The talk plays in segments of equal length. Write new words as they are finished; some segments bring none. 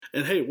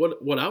And hey,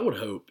 what I would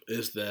hope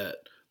is that,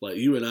 like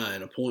you and I,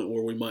 at a point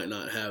where we might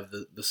not have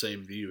the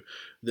same view,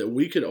 that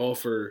we could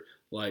offer,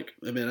 like,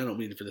 I mean, I don't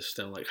mean for this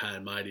to sound like high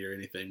and mighty or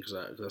anything, because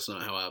that's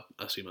not how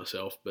I see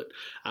myself, but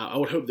I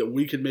would hope that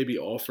we could maybe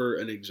offer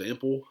an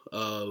example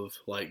of,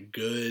 like,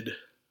 good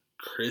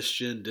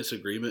Christian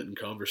disagreement and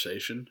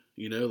conversation,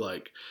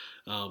 like,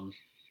 I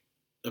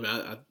mean,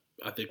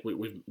 I think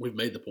we've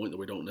made the point that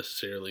we don't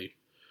necessarily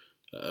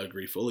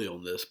agree fully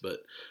on this,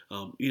 but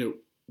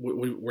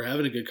we're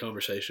having a good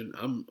conversation.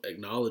 I'm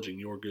acknowledging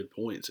your good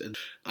points, and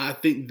I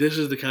think this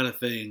is the kind of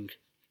thing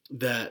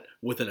that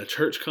within a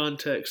church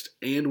context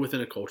and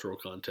within a cultural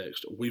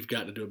context, we've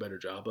got to do a better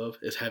job of,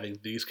 is having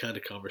these kind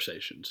of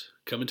conversations,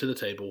 coming to the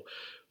table,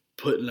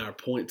 putting our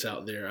points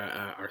out there,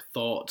 our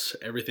thoughts,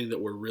 everything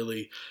that we're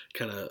really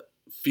kind of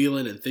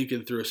feeling and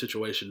thinking through a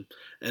situation,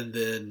 and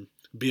then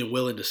being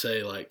willing to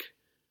say, like,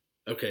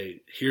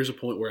 okay, here's a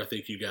point where I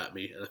think you got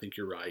me, and I think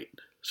you're right.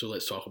 So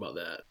let's talk about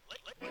that.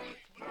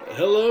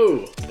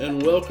 Hello,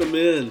 and welcome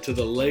in to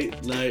the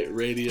Late Night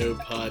Radio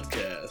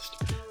Podcast,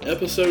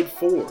 Episode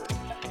 4.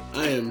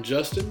 I am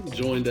Justin,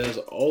 joined as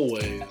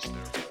always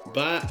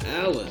by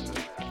Alan.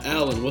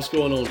 Alan, what's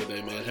going on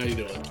today, man? How you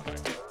doing?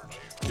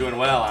 Doing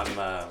well.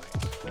 I'm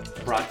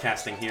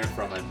broadcasting here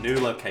from a new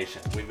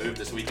location. We moved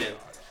this weekend,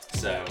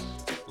 so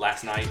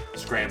last night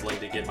scrambling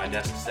to get my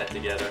desk set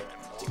together,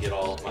 to get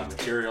all of my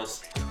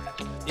materials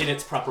in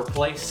its proper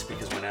place,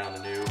 because we're now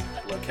in a new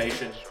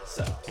location.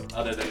 So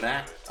other than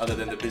that, other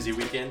than the busy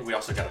weekend, we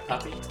also got a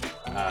puppy.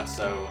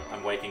 So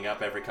I'm waking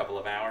up every couple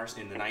of hours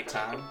in the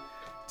nighttime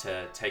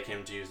to take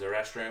him to use the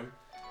restroom.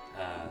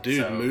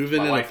 Dude, so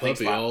moving in a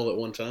puppy all at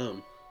one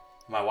time.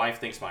 My wife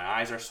thinks my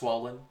eyes are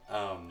swollen.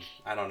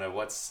 I don't know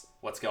what's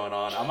going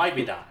on. I might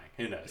be dying.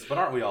 Who knows? But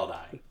aren't we all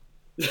dying?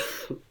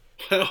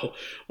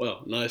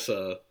 Well, nice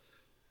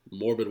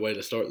morbid way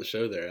to start the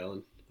show there,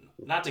 Alan.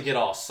 Not to get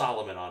all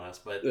Solomon on us,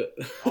 but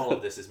all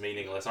of this is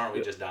meaningless. Aren't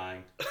we just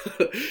dying?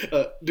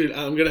 Dude,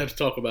 I'm going to have to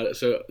talk about it.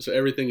 So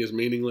everything is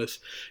meaningless.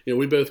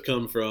 We both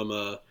come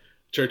from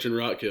church in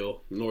Rock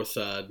Hill,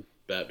 Northside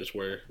Baptist,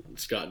 where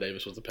Scott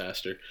Davis was the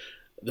pastor.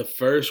 The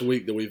first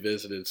week that we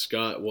visited,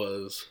 Scott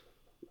was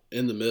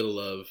in the middle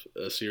of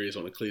a series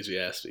on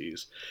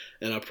Ecclesiastes.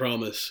 And I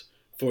promise,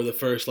 for the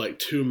first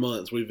 2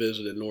 months we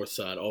visited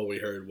Northside, all we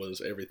heard was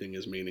everything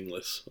is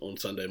meaningless on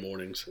Sunday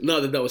mornings.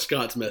 Not that was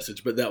Scott's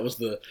message, but that was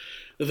the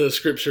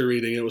scripture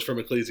reading. It was from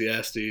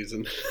Ecclesiastes,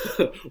 and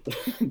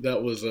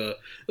that was an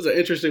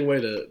interesting way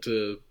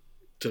to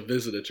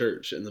visit a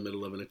church in the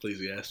middle of an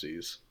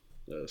Ecclesiastes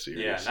series.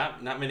 Yeah,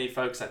 not many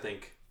folks, I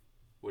think,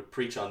 would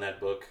preach on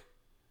that book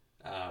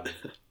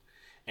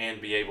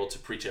and be able to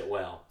preach it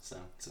well. So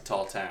it's a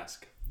tall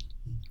task,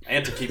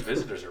 and to keep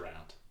visitors around.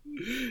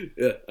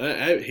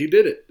 Yeah, he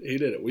did it. He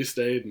did it. We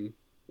stayed, and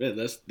man,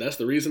 that's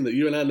the reason that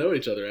you and I know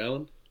each other,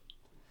 Alan.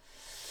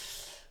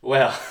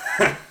 Well,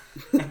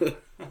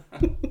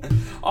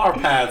 our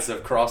paths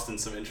have crossed in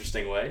some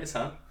interesting ways,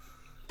 huh?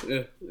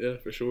 Yeah,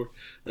 for sure.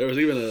 There was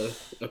even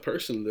a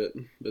person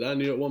that I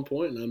knew at one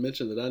point, and I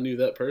mentioned that I knew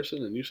that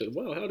person, and you said,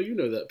 "Wow, how do you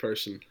know that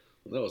person?"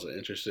 And that was an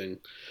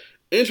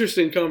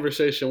interesting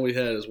conversation we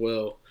had as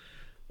well.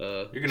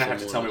 You're gonna have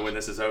to tell me when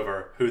this is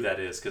over who that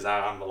is, because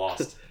I'm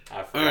lost.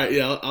 All right,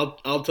 yeah,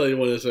 I'll tell you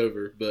when it's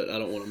over, but I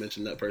don't want to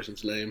mention that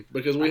person's name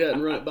because we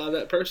hadn't run it by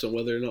that person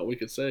whether or not we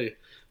could say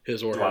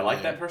his or her name. Do I like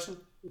name. that person?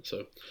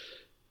 So,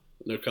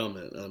 no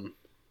comment.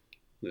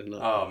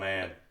 Not, oh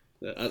man.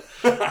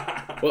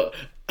 Well,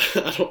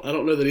 I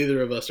don't know that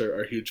either of us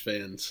are huge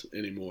fans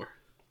anymore.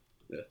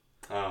 Yeah.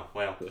 Oh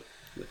well.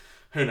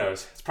 Who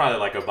knows? It's probably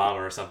like Obama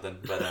or something.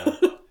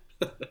 But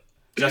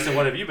Justin,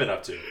 what have you been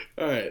up to?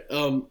 All right.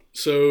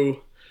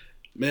 So,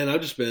 man,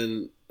 I've just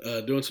been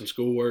doing some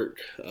schoolwork,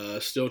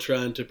 still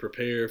trying to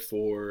prepare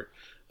for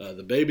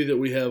the baby that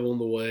we have on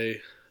the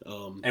way.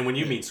 And when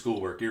you mean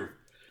schoolwork,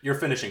 you're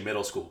finishing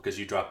middle school because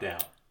you dropped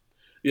out.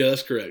 Yeah,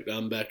 that's correct.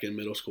 I'm back in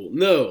middle school.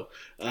 No.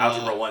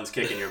 Algebra 1's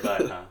kicking your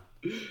butt, huh?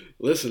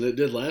 Listen, it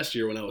did last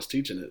year when I was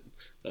teaching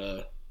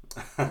it.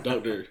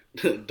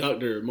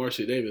 Dr.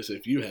 Marcy Davis,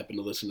 if you happen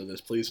to listen to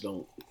this, please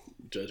don't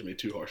judge me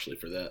too harshly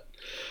for that.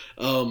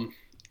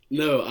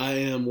 No, I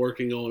am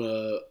working on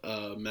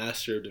a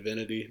Master of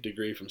Divinity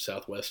degree from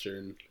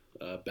Southwestern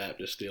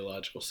Baptist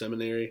Theological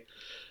Seminary.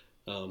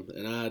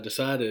 And I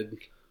decided,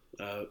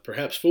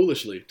 perhaps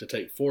foolishly, to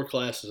take 4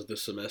 classes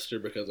this semester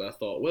because I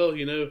thought, well,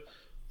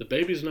 the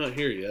baby's not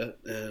here yet,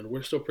 and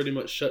we're still pretty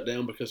much shut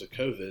down because of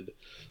COVID,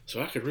 so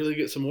I could really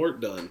get some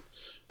work done.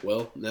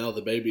 Well, now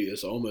the baby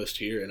is almost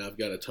here, and I've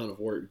got a ton of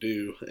work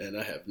due, and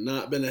I have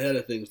not been ahead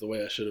of things the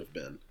way I should have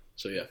been.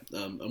 So yeah,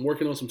 I'm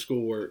working on some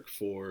schoolwork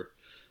for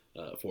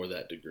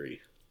that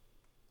degree.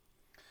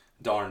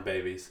 Darn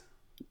babies.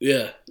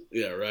 Yeah,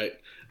 right.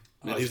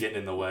 He's getting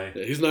in the way.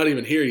 He's not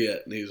even here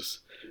yet, and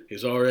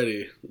he's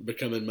already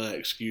becoming my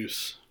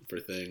excuse for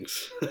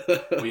things.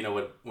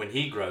 Well, when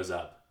he grows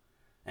up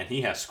and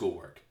he has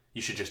schoolwork,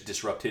 you should just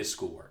disrupt his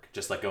schoolwork.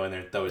 Just go in there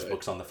and throw his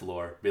books on the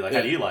floor. Be like,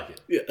 how do you like it?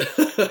 Yeah.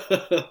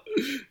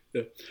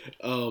 Yeah.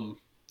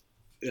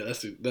 Yeah,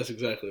 that's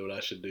exactly what I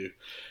should do.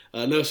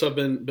 No, so I've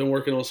been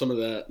working on some of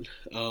that.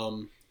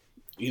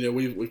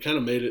 We've kind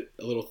of made it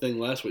a little thing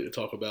last week to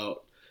talk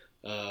about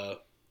uh,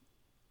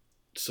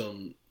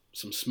 some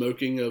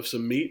smoking of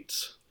some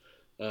meats.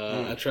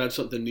 I tried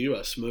something new.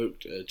 I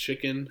smoked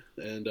chicken,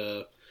 and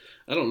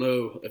I don't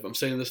know if I'm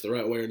saying this the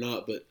right way or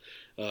not, but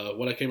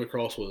what I came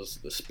across was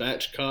the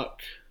spatchcock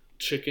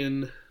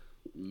chicken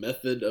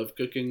method of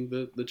cooking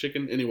the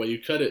chicken. Anyway,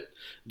 you cut it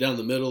down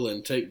the middle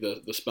and take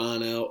the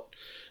spine out.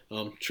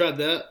 Tried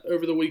that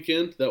over the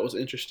weekend. That was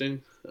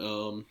interesting.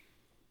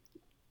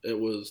 It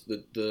was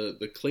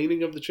the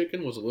cleaning of the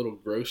chicken was a little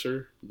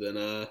grosser than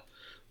I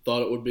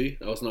thought it would be.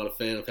 I was not a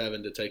fan of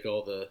having to take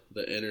all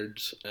the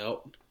innards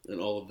out and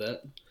all of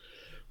that.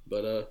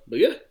 But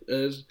yeah,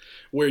 as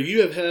where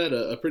you have had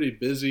a pretty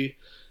busy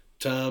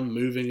time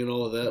moving and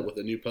all of that with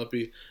a new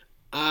puppy,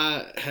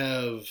 I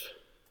have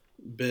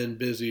been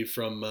busy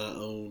from my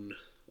own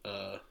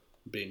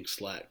being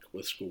slack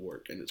with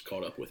schoolwork, and it's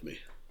caught up with me.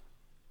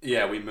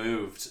 Yeah, we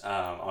moved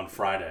on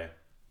Friday.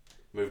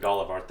 Moved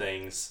all of our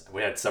things.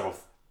 We had several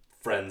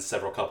friends,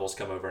 several couples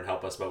come over and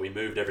help us, but we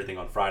moved everything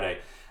on Friday.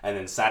 And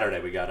then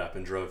Saturday we got up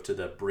and drove to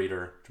the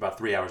breeder, about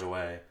 3 hours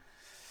away.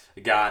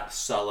 Got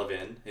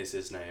Sullivan, is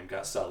his name,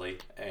 got Sully,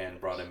 and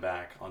brought him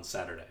back on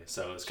Saturday.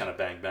 So it's kind of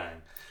bang,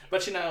 bang.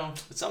 But,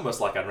 it's almost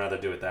like I'd rather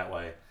do it that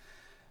way.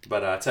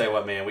 But I tell you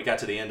what, man, we got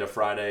to the end of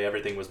Friday.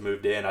 Everything was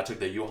moved in. I took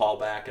the U-Haul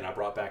back, and I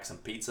brought back some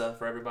pizza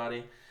for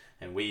everybody.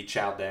 And we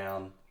chowed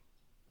down.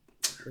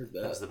 Heard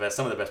that. That was the best,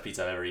 some of the best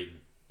pizza I've ever eaten.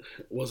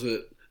 Was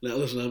it? Now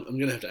listen, I'm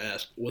gonna have to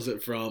ask. Was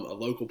it from a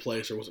local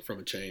place or was it from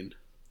a chain?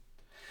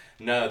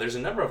 No, there's a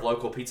number of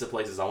local pizza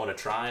places I want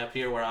to try up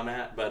here where I'm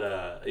at,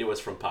 but it was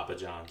from Papa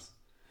John's.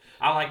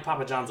 I like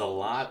Papa John's a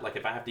lot. Like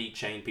if I have to eat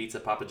chain pizza,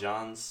 Papa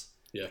John's.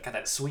 Yeah. Got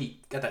that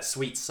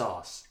sweet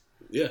sauce.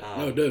 Yeah.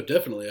 No,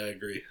 definitely, I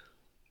agree.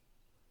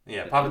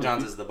 Yeah, Papa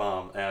John's is the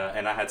bomb,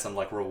 and I had some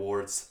like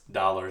rewards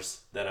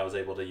dollars that I was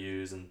able to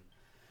use and.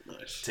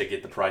 Nice. To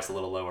get the price a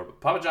little lower. But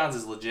Papa John's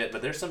is legit,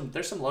 but there's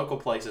some local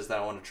places that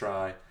I want to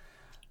try.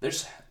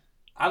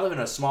 I live in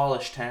a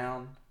smallish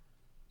town,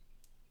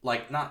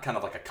 like not kind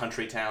of like a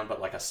country town,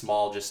 but like a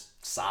small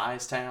just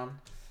size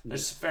town.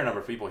 There's a fair number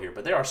of people here,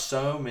 but there are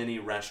so many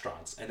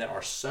restaurants and there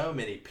are so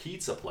many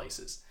pizza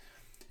places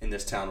in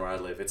this town where I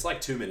live. It's like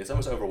too many. It's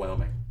almost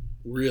overwhelming.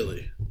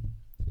 Really?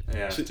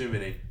 Yeah, too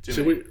many.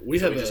 We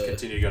just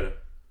continue to go to.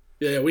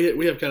 Yeah,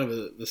 we have kind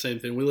of the same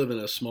thing. We live in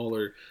a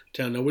smaller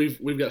town. Now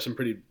we've got some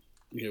pretty,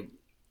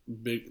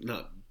 big,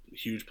 not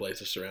huge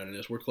places surrounding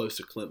us. We're close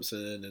to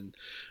Clemson and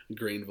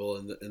Greenville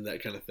and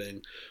that kind of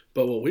thing.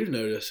 But what we've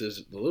noticed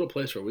is the little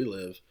place where we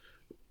live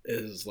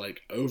is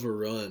like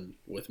overrun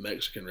with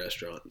Mexican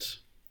restaurants.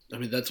 I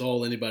mean, that's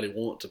all anybody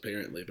wants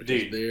apparently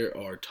because there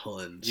are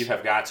tons. You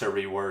have got to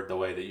reword the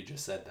way that you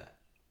just said that.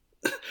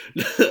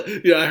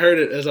 Yeah, I heard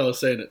it as I was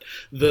saying it.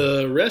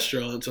 The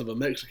restaurants of a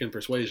Mexican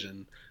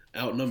persuasion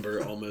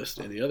outnumber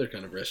almost any other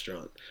kind of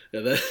restaurant.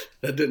 Yeah,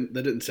 that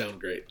didn't sound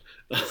great.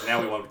 So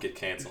now we won't get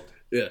canceled.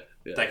 Yeah.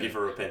 Thank you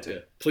for repenting. Yeah.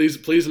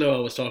 Please know I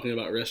was talking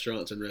about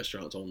restaurants and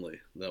restaurants only.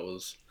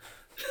 That's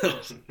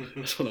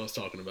what I was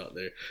talking about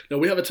there. Now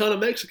we have a ton of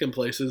Mexican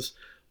places,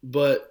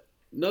 but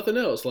nothing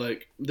else.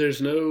 Like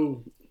there's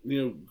no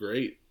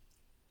great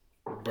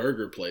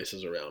burger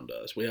places around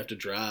us. We have to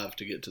drive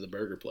to get to the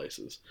burger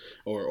places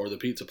or the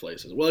pizza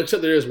places. Well,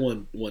 except there is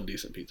one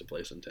decent pizza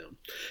place in town.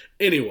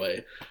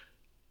 Anyway,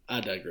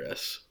 I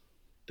digress.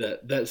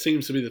 That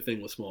seems to be the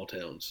thing with small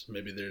towns.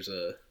 Maybe there's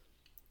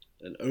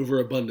an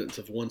overabundance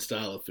of one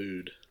style of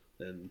food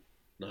and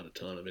not a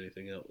ton of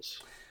anything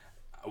else.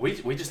 We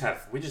just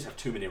have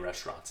too many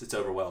restaurants. It's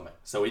overwhelming.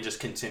 So we just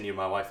continue,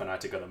 my wife and I,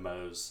 to go to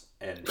Moe's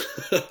and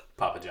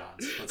Papa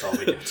John's. That's all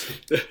we go to.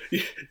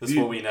 That's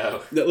what we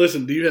know. Now,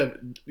 listen,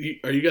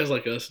 are you guys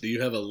like us? Do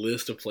you have a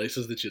list of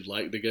places that you'd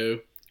like to go,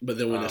 but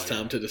then when it's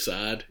time to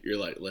decide, you're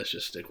like, let's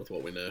just stick with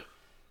what we know?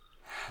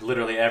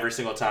 Literally every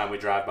single time we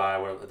drive by,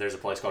 where there's a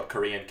place called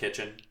Korean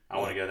Kitchen, I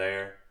want to go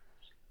there.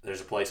 There's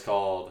a place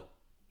called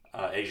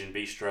Asian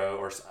Bistro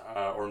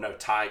or no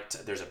Thai.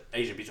 There's an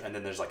Asian Bistro, and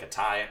then there's like a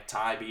Thai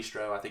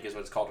Bistro, I think is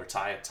what it's called, or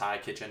Thai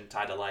Kitchen,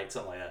 Thai Delight,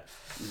 something like that.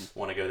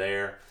 Want to go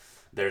there.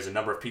 There's a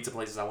number of pizza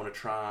places I want to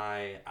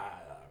try. I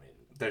mean,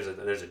 there's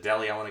a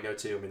deli I want to go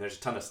to. I mean, there's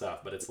a ton of stuff,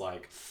 but it's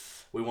like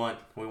we want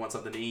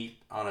something to eat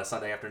on a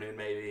Sunday afternoon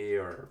maybe,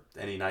 or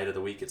any night of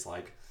the week. It's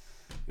like,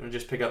 you want to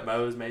just pick up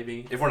Moe's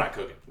maybe? If we're not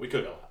cooking. We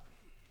cook a lot.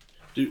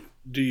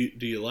 Do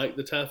you like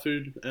the Thai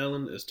food,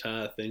 Alan? Is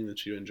Thai a thing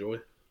that you enjoy?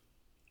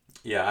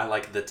 Yeah, I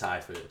like the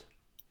Thai food.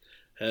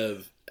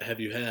 Have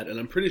you had, and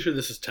I'm pretty sure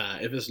this is Thai,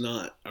 if it's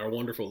not, our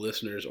wonderful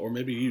listeners, or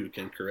maybe you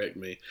can correct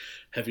me,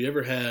 have you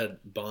ever had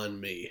banh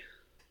mi?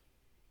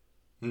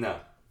 No.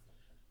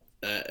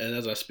 And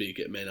as I speak,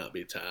 it may not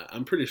be Thai.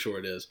 I'm pretty sure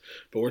it is.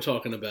 But we're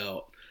talking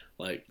about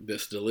like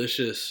this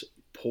delicious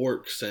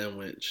pork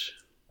sandwich,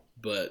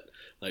 but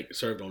like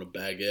served on a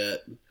baguette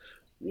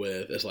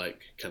with, it's like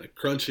kind of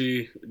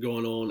crunchy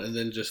going on, and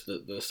then just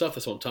the stuff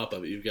that's on top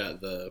of it. You've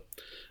got the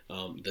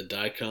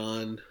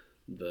daikon,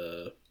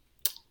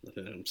 I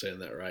think I'm saying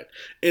that right.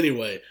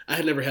 Anyway, I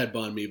had never had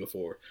banh mi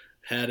before.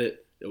 Had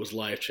it. It was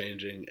life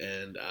changing,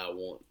 and I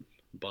want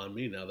banh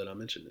mi now that I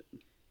mentioned it.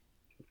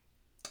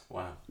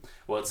 Wow.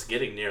 Well, it's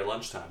getting near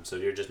lunchtime, so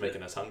you're just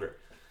making us hungry.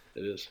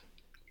 It is.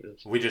 It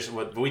is. We just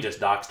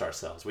doxed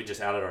ourselves. We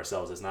just outed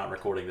ourselves as not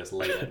recording this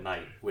late at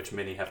night, which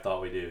many have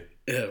thought we do.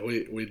 Yeah,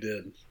 we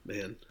did,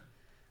 man.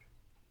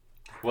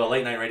 Well,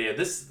 late night radio.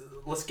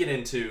 Let's get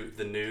into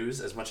the news.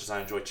 As much as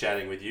I enjoy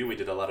chatting with you, we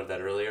did a lot of that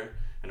earlier,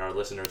 and our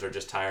listeners are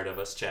just tired of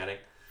us chatting.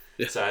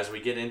 Yeah. So as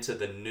we get into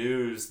the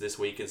news this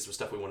week and some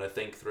stuff we want to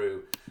think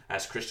through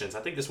as Christians, I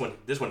think this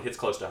one hits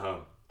close to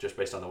home, just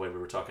based on the way we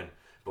were talking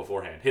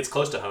beforehand. Hits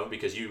close to home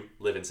because you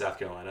live in South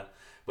Carolina,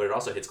 but it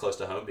also hits close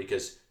to home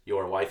because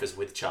your wife is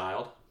with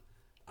child.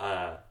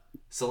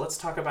 So let's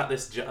talk about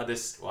this.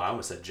 Well, I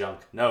almost said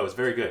junk. No, it's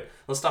very good.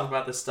 Let's talk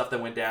about this stuff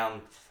that went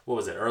down. What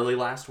was it? Early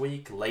last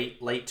week,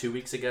 late 2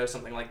 weeks ago,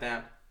 something like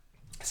that.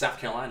 South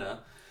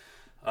Carolina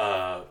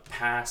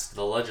passed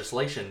what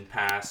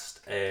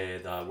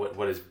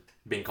is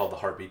being called the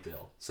heartbeat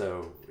bill.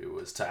 So it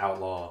was to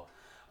outlaw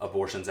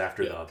abortions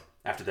after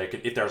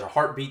if there's a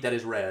heartbeat that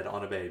is read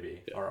on a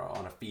baby or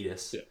on a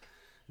fetus,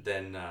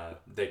 then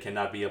they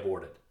cannot be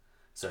aborted.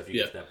 So if you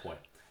get to that point.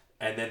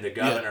 And then the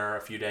governor,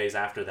 a few days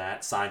after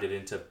that, signed it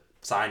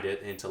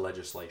into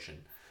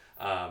legislation.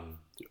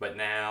 But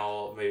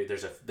now maybe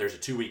there's a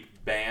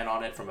 2-week ban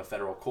on it from a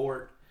federal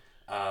court,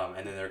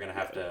 and then they're going to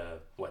have to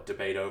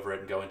debate over it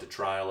and go into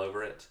trial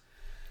over it.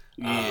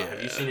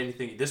 Have you seen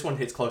anything? This one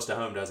hits close to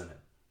home, doesn't it?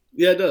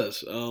 Yeah, it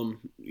does.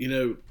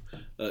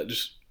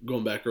 Just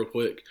going back real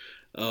quick.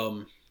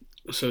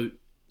 So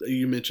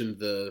you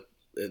mentioned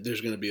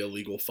there's going to be a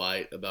legal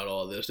fight about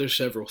all of this.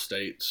 There's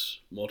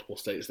multiple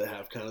states that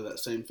have kind of that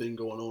same thing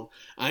going on.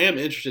 I am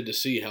interested to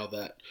see how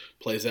that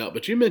plays out.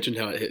 But you mentioned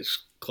how it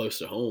hits close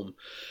to home.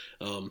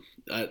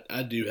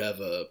 I do have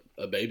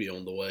a baby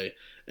on the way,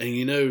 and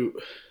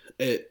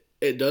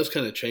it does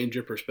kind of change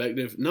your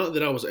perspective. Not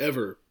that I was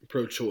ever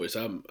pro-choice.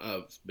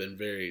 I've been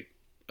very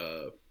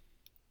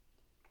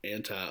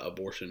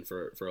anti-abortion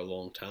for a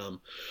long time.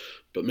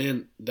 But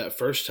man, that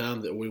first time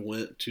that we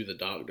went to the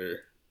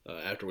doctor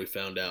after we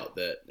found out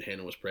that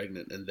Hannah was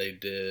pregnant, and they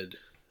did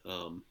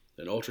an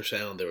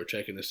ultrasound, they were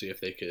checking to see if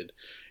they could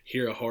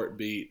hear a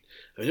heartbeat.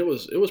 I mean, it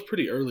was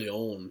pretty early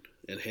on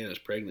in Hannah's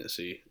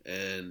pregnancy,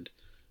 and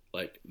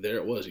there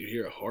it was. You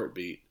hear a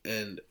heartbeat,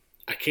 and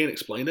I can't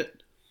explain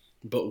it,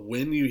 but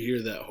when you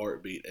hear that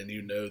heartbeat and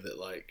you know that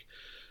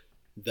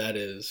that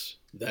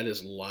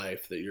is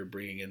life that you're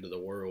bringing into the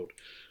world,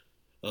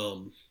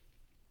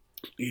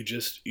 you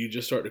just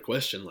start to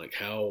question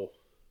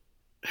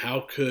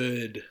how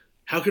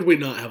could we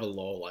not have a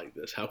law like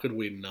this? How could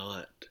we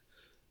not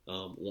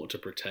want to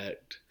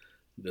protect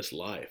this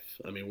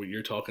life? I mean,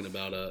 you're talking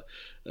about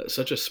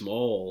such a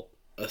small.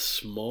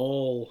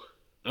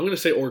 I'm going to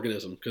say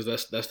organism because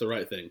that's the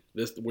right thing.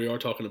 We are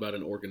talking about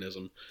an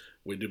organism.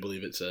 We do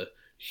believe it's a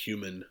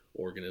human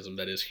organism,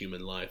 that is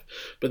human life.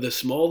 But the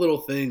small little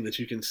thing that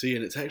you can see,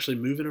 and it's actually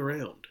moving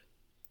around,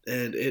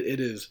 and it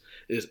is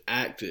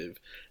active,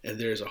 and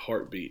there's a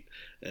heartbeat,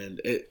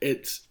 and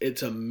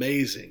it's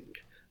amazing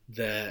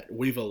that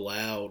we've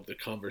allowed the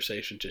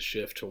conversation to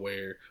shift to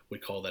where we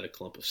call that a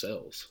clump of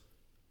cells.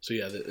 So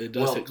yeah, it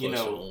does hit close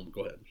to home.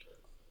 Go ahead.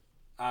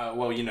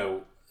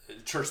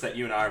 Church that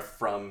you and I are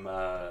from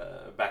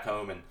back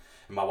home, and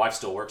my wife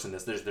still works in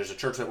this. There's a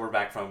church that we're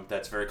back from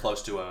that's very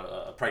close to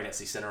a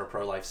pregnancy center, a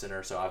pro-life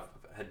center. So I've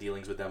had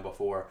dealings with them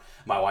before.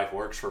 My wife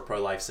works for a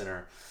pro-life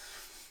center.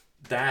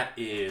 That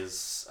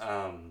is,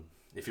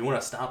 if you want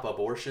to stop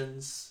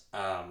abortions,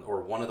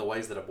 or one of the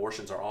ways that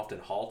abortions are often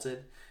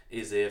halted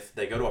is if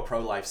they go to a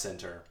pro-life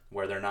center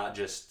where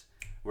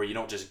you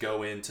don't just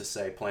go in to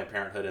say Planned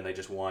Parenthood and they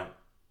just want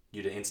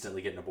you to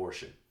instantly get an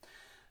abortion.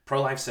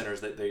 Pro-life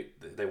centers,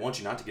 they want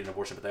you not to get an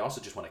abortion, but they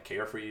also just want to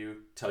care for you,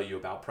 tell you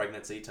about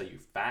pregnancy, tell you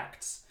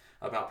facts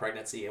about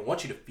pregnancy, and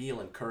want you to feel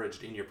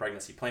encouraged in your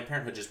pregnancy. Planned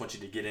Parenthood just wants you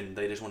to get in,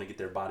 they just want to get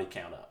their body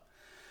count up.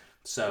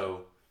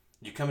 So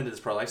you come into this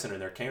pro-life center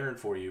and they're caring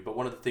for you, but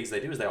one of the things they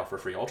do is they offer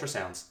free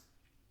ultrasounds.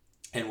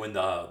 And when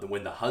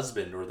the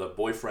husband or the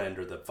boyfriend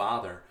or the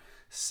father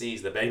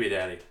sees the baby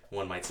daddy,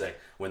 one might say,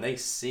 when they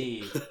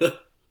see the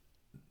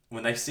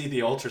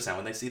ultrasound,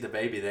 when they see the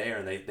baby there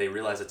and they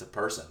realize it's a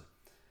person.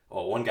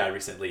 Well, one guy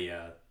recently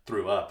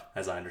threw up,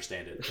 as I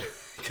understand it,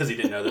 because he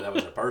didn't know that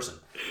was a person.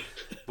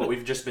 But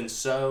we've just been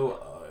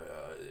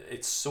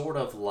it's sort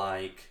of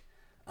like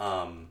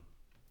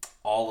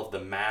all of the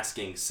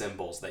masking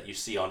symbols that you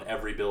see on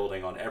every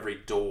building, on every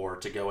door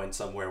to go in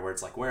somewhere where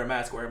it's like, wear a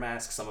mask, wear a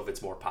mask. Some of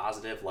it's more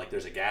positive. Like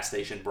there's a gas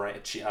station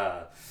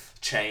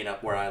chain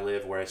up where I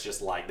live where it's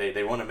just like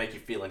they want to make you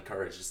feel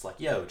encouraged. It's like,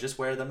 yo, just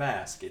wear the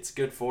mask. It's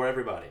good for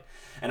everybody.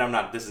 And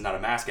this is not a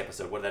mask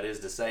episode. What that is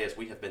to say is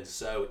we have been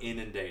so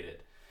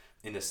inundated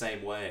in the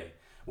same way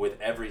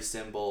with every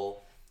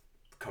symbol,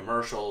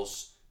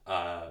 commercials,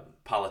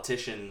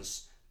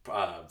 politicians,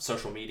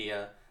 social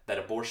media, that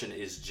abortion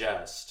is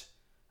just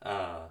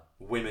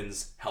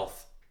women's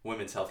health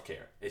women's health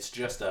care. It's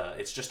just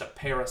a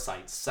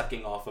parasite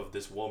sucking off of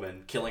this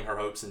woman, killing her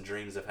hopes and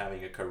dreams of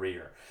having a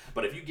career.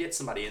 But if you get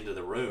somebody into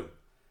the room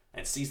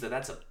and sees that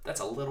that's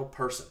a little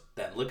person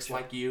that looks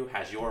like you,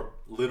 has your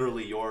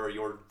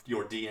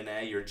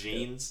DNA, your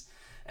genes,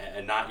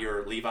 and not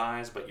your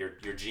Levi's, but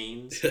your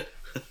genes,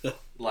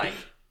 like,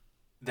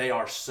 they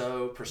are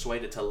so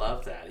persuaded to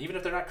love that. Even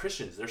if they're not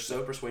Christians, they're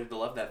so persuaded to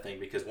love that thing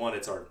because, one,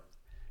 it's our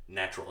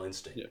natural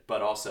instinct,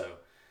 but also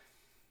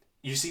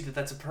you see that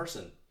that's a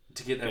person.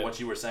 To get at what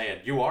you were saying,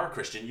 you are a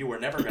Christian. You were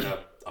never going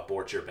to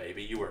abort your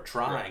baby. You were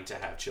trying to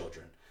have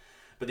children.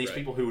 But these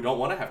people who don't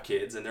want to have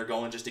kids and they're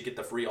going just to get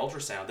the free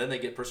ultrasound, then they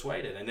get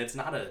persuaded. And it's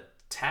not a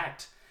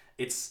tact.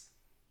 It's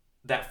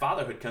that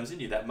fatherhood comes in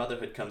you, that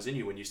motherhood comes in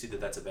you when you see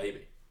that that's a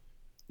baby.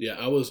 Yeah,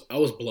 I was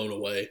blown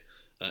away,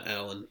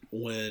 Alan,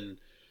 when,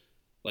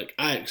 like,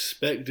 I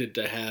expected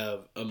to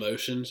have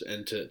emotions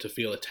and to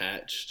feel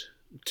attached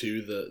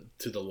to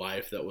the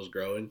life that was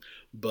growing,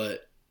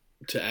 but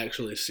to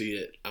actually see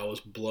it, I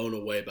was blown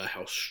away by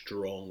how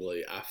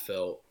strongly I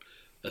felt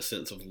a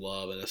sense of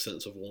love and a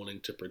sense of wanting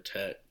to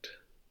protect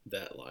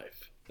that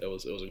life. It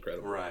was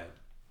incredible. Right.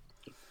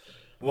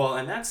 Well,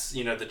 and that's,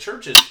 the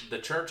church.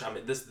 I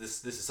mean, this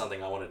is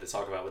something I wanted to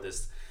talk about with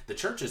this. The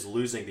church is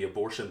losing the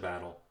abortion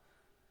battle,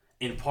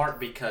 in part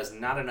because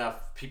not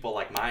enough people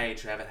like my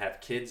age who haven't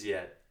had kids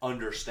yet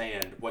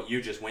understand what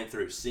you just went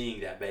through seeing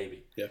that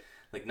baby. Yeah.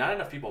 Like, not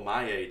enough people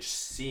my age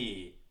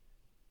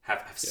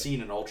have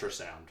seen an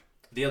ultrasound.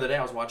 The other day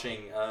I was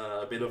watching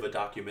a bit of a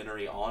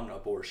documentary on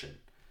abortion.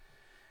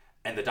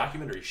 And the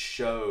documentary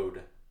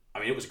showed, I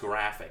mean, it was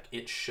graphic.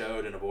 It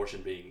showed an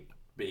abortion being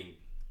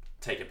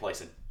taking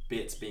place and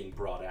bits being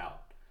brought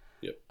out.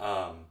 Yep.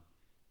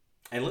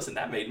 And listen,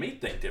 that made me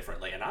think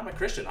differently. And I'm a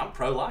Christian. I'm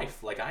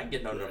pro-life. Like, I ain't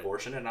getting an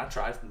abortion, and I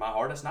try my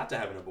hardest not to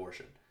have an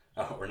abortion.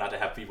 Or not to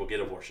have people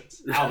get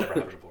abortions. I'll never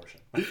have an abortion.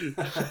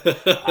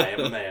 I am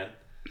a man.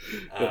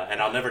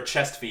 And I'll never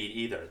chest feed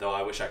either, though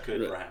I wish I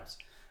could, perhaps.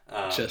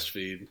 Chest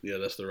feed. Yeah,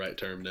 that's the right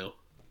term now.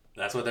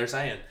 That's what they're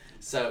saying.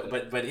 So,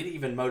 but it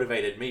even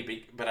motivated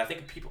me. But I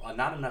think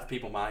not enough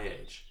people my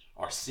age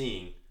are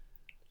seeing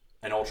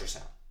an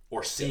ultrasound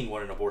or seeing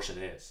what an abortion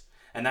is.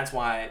 And that's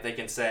why they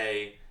can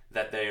say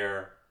that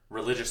they're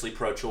religiously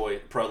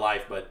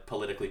pro-life, but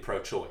politically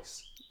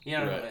pro-choice.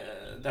 Maybe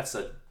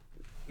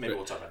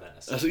we'll talk about that in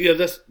a second. Yeah,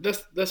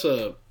 that's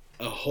a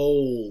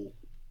whole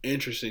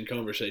interesting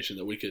conversation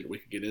that we could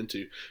get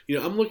into.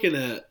 I'm looking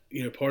at,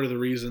 part of the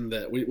reason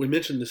that we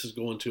mentioned this is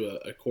going to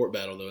a court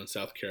battle, though, in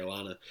South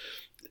Carolina,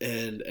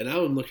 and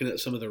I'm looking at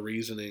some of the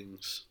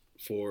reasonings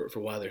for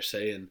why they're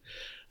saying,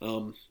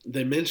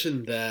 they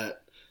mentioned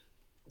that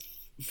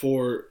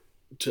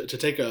to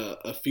take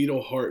a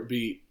fetal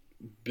heartbeat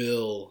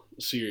bill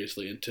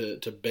seriously and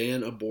to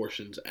ban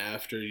abortions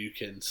after you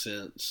can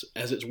sense,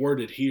 as it's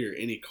worded here,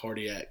 any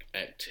cardiac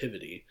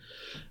activity,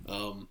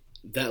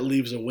 that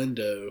leaves a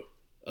window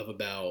of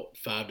about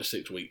 5 to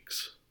 6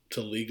 weeks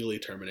to legally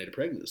terminate a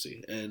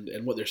pregnancy.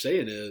 And what they're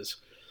saying is,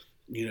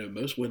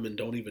 most women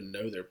don't even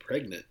know they're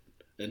pregnant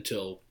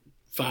until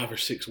 5 or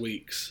 6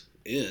 weeks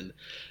in.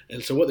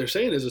 And so what they're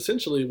saying is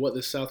essentially what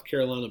this South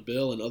Carolina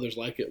bill and others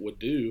like it would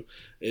do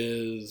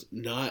is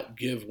not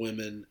give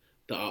women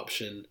the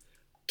option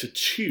to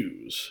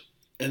choose.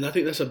 And I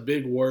think that's a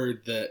big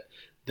word that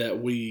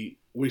we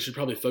should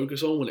probably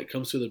focus on when it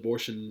comes to the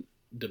abortion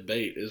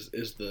debate is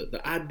the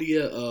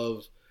idea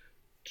of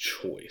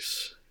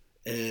choice.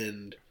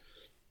 And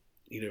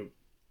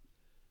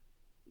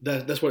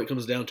that's what it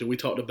comes down to. We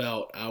talked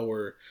about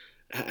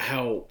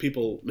how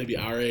people maybe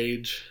our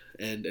age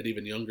and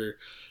even younger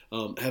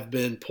have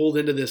been pulled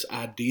into this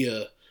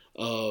idea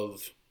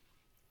of,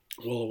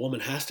 well, a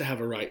woman has to have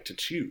a right to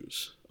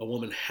choose. A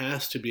woman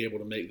has to be able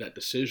to make that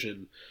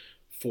decision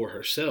for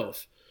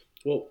herself.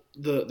 Well,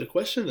 the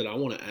question that I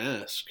want to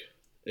ask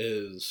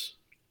is,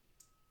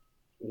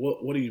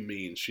 what do you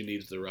mean she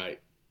needs the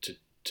right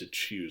to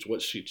choose?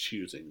 What's she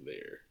choosing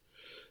there?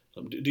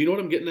 Do you know what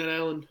I'm getting at,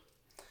 Alan?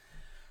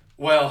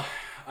 Well,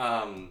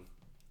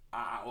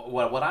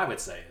 what I would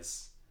say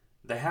is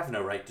they have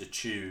no right to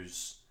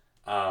choose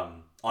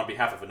on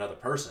behalf of another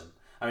person.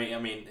 I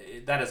mean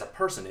that is a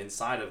person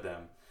inside of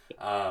them.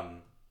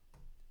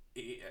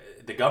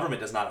 The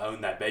government does not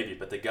own that baby,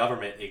 but the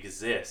government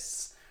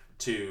exists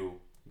to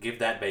give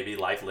that baby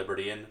life,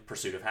 liberty, and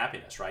pursuit of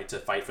happiness, right? To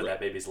fight for that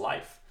baby's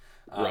life.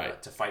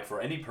 To fight for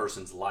any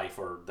person's life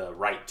or the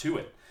right to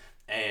it.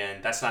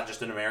 And that's not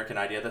just an American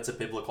idea, that's a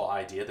biblical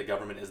idea. The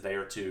government is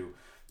there to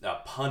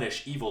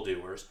punish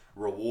evildoers,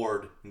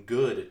 reward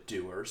good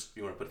doers, if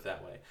you want to put it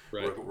that way.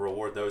 Right.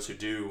 Reward those who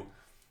do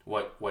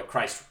what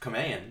Christ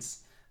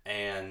commands,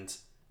 and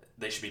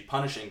they should be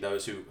punishing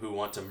those who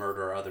want to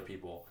murder other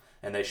people.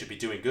 And they should be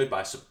doing good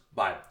by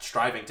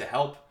striving to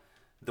help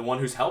the one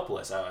who's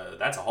helpless.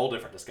 That's a whole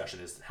different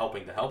discussion, is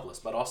helping the helpless,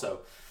 but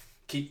also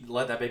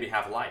let that baby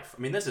have life.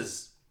 I mean, this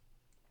is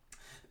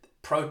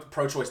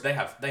pro-choice. They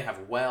have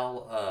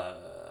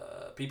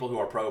people who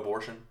are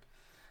pro-abortion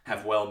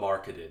have well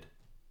marketed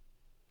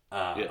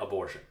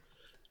abortion,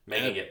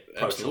 making it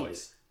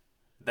pro-choice.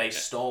 They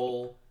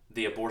stole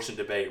the abortion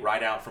debate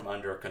right out from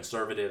under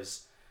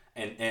conservatives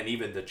and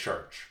even the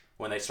church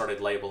when they started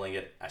labeling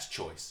it as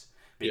choice.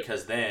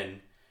 Because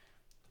then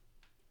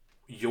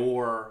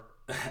your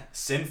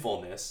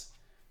sinfulness,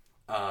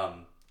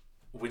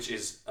 which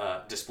is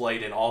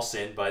displayed in all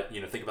sin, but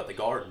think about the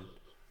garden.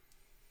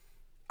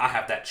 I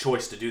have that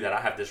choice to do that.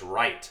 I have this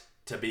right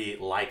to be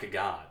like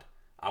God.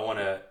 I want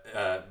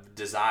to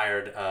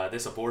desired.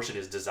 This abortion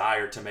is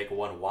desired to make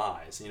one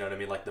wise. You know what I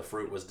mean? Like the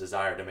fruit was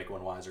desired to make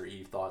one wise, or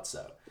Eve thought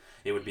so.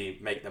 It would be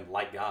make them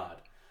like God.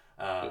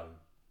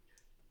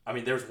 I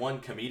mean, there's one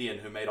comedian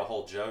who made a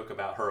whole joke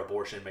about her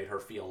abortion made her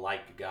feel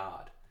like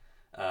God.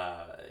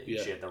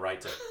 She had the right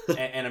to,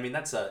 and I mean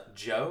that's a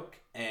joke,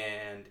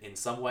 and in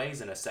some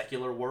ways, in a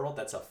secular world,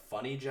 that's a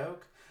funny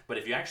joke. But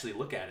if you actually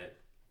look at it,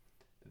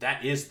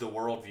 that is the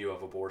worldview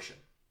of abortion.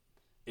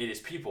 It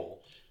is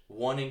people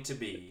wanting to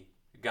be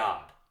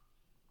God,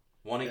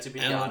 wanting to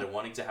be Alan, God, and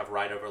wanting to have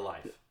right over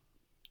life.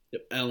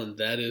 Yep, Alan,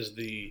 that is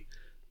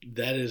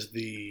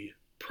the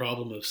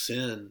problem of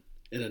sin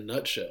in a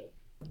nutshell.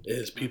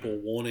 Is people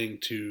wanting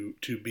to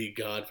be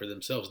God for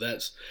themselves.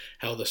 That's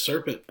how the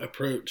serpent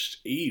approached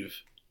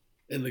Eve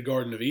in the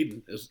Garden of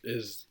Eden,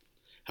 is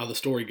how the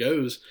story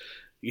goes.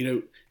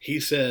 He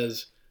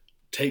says,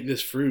 take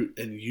this fruit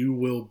and you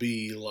will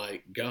be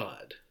like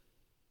God.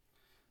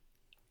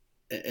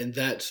 And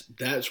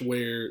that's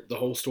where the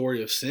whole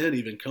story of sin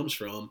even comes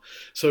from.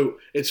 So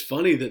it's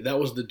funny that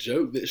was the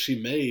joke that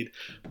she made,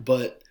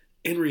 but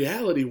in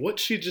reality, what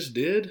she just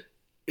did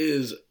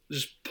is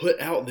just put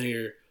out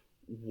there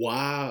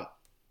why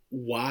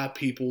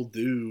people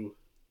do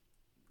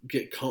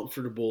get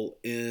comfortable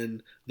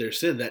in their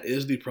sin. That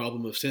is the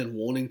problem of sin,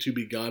 wanting to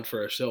be God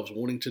for ourselves,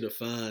 wanting to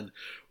define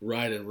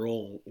right and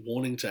wrong,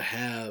 wanting to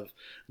have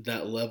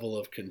that level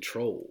of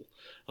control.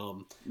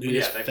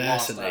 It's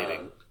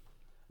fascinating.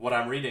 What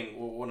I'm reading,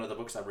 one of the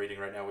books I'm reading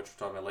right now, which we're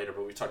talking about later,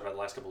 but we talked about the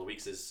last couple of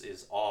weeks,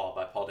 is Awe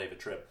by Paul David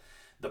Tripp.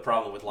 The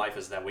problem with life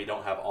is that we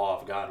don't have awe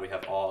of God. We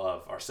have awe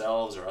of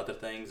ourselves or other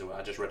things.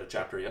 I just read a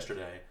chapter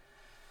yesterday.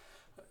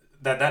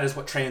 That is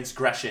what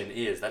transgression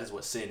is. That is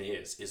what sin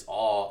is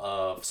awe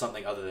of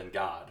something other than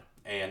God.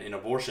 And in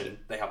abortion,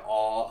 they have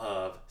awe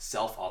of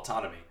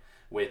self-autonomy,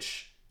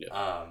 which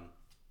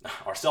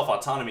our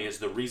self-autonomy is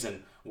the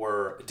reason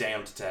we're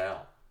damned to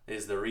hell,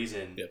 is the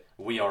reason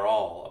we are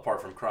all,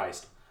 apart from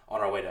Christ,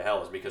 on our way to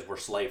hell, is because we're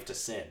slave to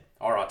sin.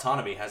 Our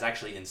autonomy has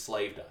actually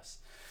enslaved us.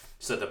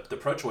 So the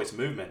pro-choice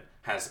movement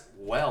has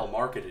well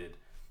marketed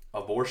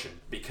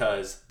abortion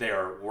because they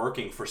are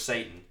working for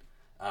Satan.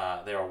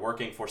 They are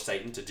working for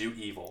Satan to do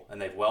evil,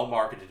 and they've well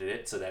marketed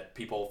it so that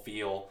people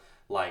feel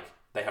like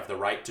they have the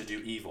right to do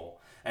evil.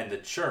 And the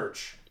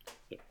church,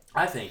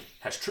 I think,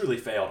 has truly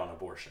failed on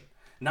abortion.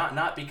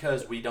 Not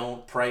because we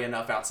don't pray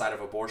enough outside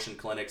of abortion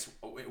clinics.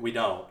 We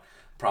don't,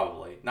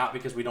 probably. Not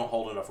because we don't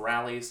hold enough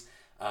rallies.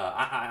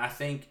 I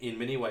think in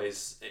many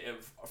ways,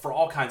 for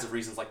all kinds of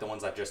reasons like the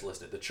ones I've just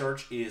listed, the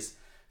church is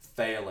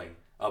failing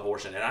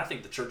abortion. And I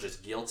think the church is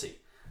guilty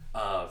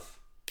of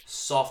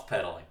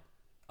soft-pedaling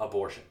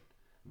abortion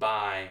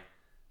by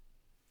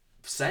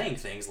saying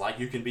things like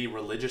you can be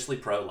religiously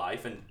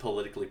pro-life and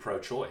politically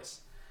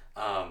pro-choice.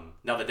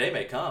 Now, the day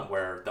may come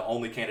where the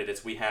only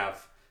candidates we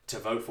have to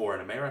vote for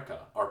in America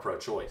are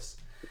pro-choice,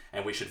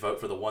 and we should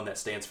vote for the one that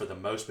stands for the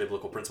most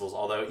biblical principles,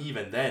 although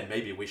even then,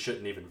 maybe we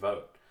shouldn't even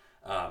vote,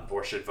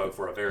 or should vote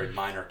for a very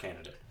minor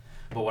candidate.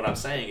 But what I'm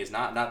saying is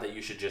not that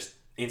you should just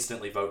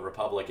instantly vote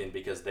Republican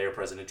because their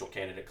presidential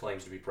candidate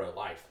claims to be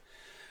pro-life.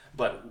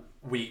 But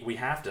we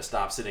have to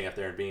stop sitting up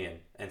there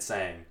and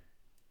saying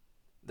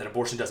that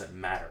abortion doesn't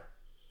matter,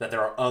 that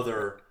there are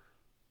other,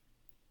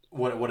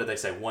 what did they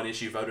say, one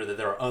issue voter, that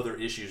there are other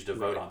issues to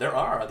vote on. There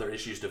are other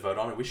issues to vote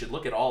on, and we should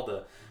look at all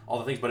the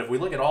things. But if we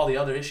look at all the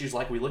other issues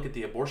like we look at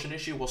the abortion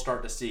issue, we'll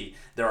start to see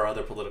there are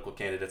other political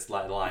candidates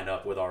line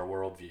up with our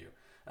worldview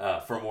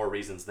for more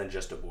reasons than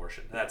just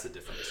abortion. That's a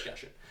different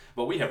discussion.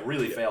 But we have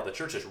really failed. The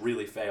church has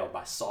really failed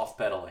by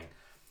soft-pedaling,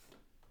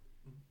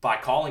 by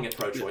calling it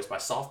pro-choice, by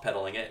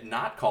soft-pedaling it,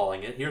 not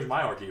calling it. Here's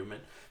my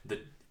argument.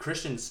 The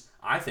Christians,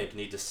 I think,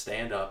 need to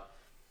stand up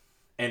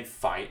and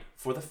fight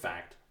for the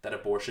fact that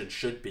abortion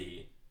should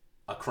be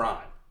a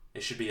crime.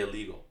 It should be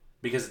illegal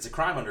because it's a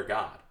crime under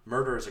God.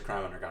 Murder is a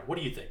crime under God. What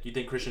do you think? You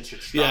think Christians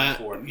should strive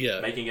for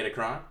making it a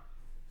crime?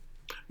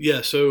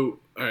 Yeah. So,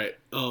 all right.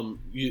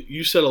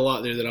 You said a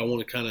lot there that I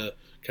want to kind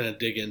of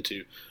dig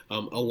into. A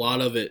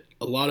lot of it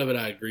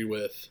I agree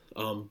with.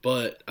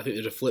 But I think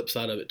there's a flip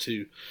side of it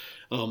too.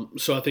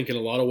 So I think in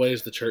a lot of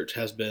ways the church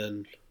has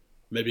been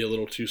maybe a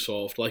little too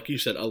soft, like you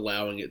said,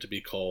 allowing it to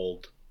be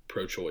called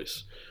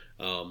pro-choice.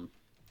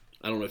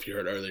 I don't know if you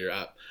heard earlier.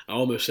 I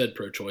almost said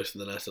pro-choice,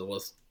 and then I said,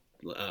 well,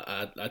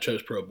 I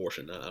chose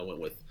pro-abortion. I went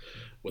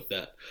with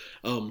that.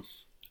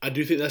 I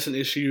do think that's an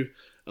issue.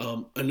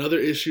 Another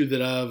issue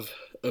that I've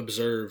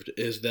observed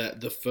is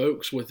that the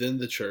folks within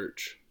the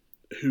church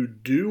who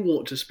do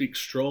want to speak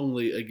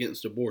strongly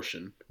against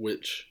abortion,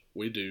 which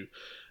we do,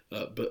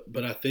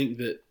 but I think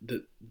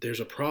that there's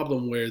a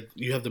problem where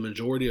you have the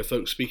majority of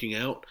folks speaking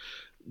out.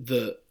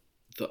 The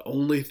the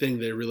only thing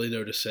they really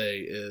know to say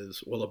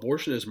is, well,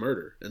 abortion is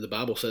murder, and the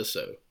Bible says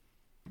so.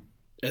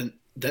 And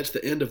that's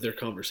the end of their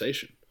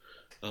conversation.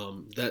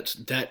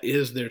 That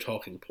is their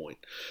talking point.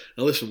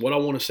 Now, listen, what I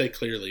want to say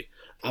clearly,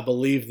 I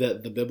believe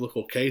that the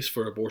biblical case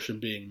for abortion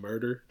being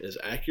murder is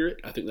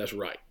accurate. I think that's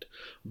right.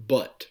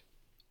 But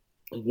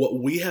what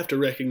we have to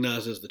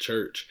recognize as the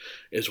church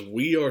is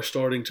we are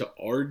starting to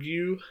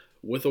argue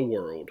with a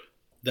world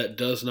that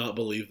does not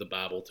believe the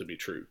Bible to be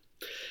true.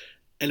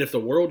 And if the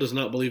world does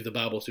not believe the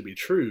Bible to be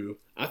true,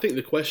 I think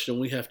the question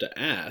we have to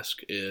ask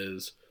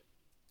is,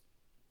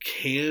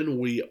 can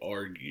we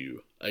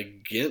argue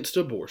against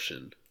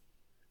abortion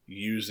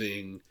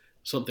using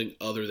something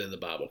other than the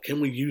Bible?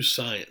 Can we use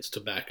science to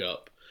back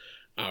up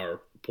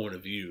our point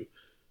of view,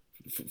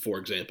 for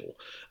example?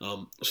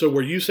 So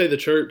where you say the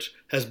church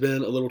has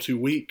been a little too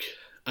weak,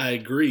 I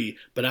agree,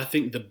 but I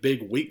think the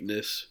big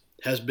weakness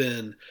has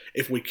been,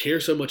 if we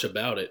care so much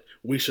about it,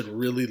 we should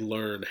really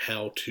learn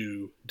how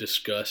to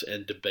discuss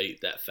and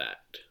debate that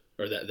fact,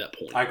 or that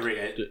point. I agree.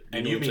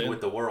 And you mean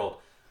with the world.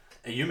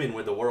 You mean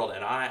with the world,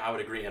 and I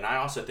would agree. And I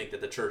also think that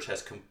the church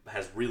has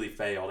really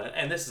failed.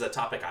 And this is a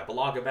topic I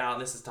blog about,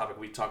 and this is a topic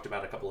we've talked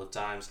about a couple of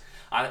times.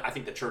 I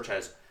think the church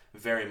has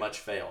very much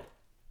failed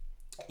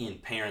in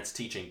parents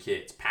teaching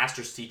kids,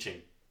 pastors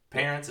teaching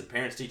parents, and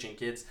parents teaching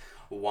kids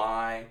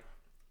why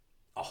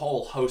a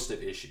whole host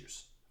of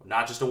issues.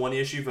 Not just a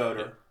one-issue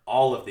voter,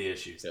 all of the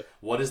issues. Yep.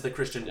 What is the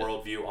Christian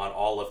worldview on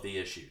all of the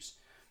issues?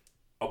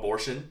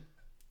 Abortion,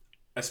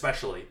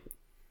 especially,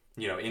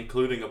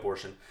 including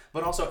abortion,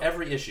 but also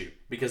every issue,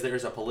 because there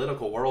is a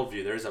political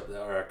worldview,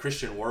 or a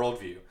Christian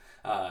worldview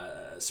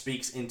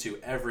speaks into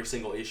every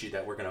single issue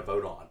that we're going to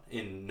vote on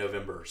in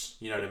November's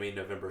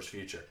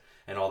future,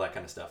 and all that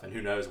kind of stuff. And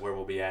who knows where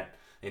we'll be at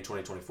in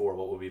 2024,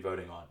 what we'll be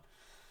voting on.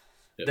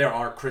 Yep.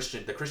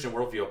 The Christian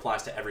worldview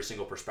applies to every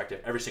single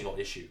perspective, every single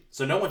issue.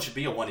 So no one should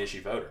be a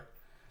one-issue voter.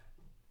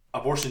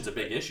 Abortion's a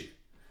big issue,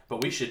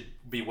 but we should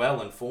be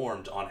well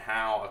informed on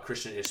how a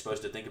Christian is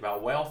supposed to think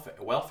about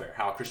welfare,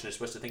 how a Christian is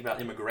supposed to think about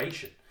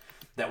immigration,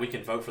 that we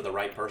can vote for the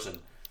right person,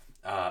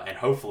 and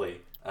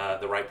hopefully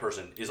the right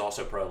person is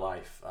also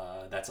pro-life.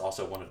 That's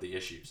also one of the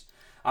issues.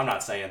 I'm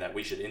not saying that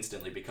we should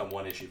instantly become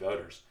one-issue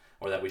voters,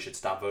 or that we should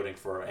stop voting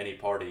for any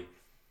party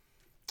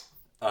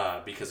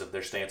because of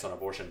their stance on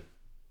abortion.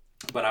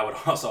 But I would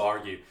also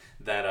argue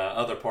that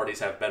other parties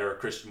have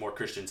more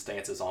Christian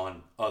stances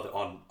on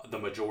the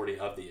majority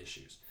of the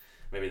issues.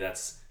 Maybe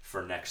that's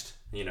for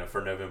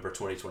for November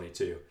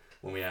 2022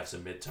 when we have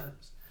some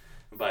midterms.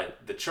 But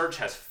the church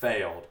has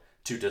failed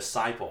to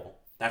disciple.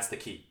 That's the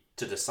key.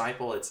 To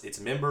disciple its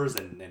members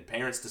and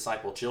parents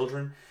disciple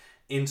children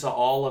into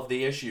all of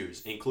the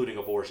issues, including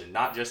abortion.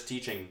 Not just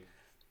teaching,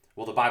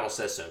 well, the Bible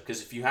says so.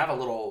 Because if you have a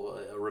little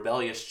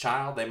rebellious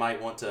child, they might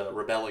want to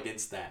rebel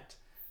against that.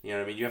 You know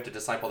what I mean? You have to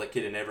disciple that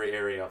kid in every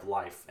area of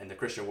life, and the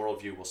Christian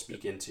worldview will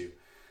speak into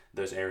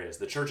those areas.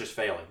 The church is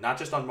failing, not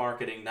just on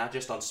marketing, not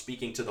just on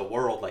speaking to the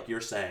world like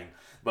you're saying,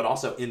 but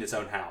also in its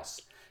own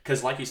house.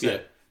 Because like you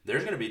said,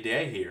 there's going to be a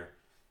day here.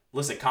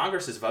 Listen,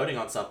 Congress is voting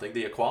on something,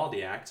 the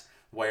Equality Act,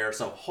 where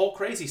some whole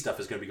crazy stuff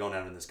is going to be going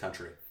on in this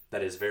country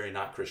that is very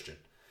not Christian.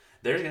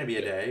 There's going to be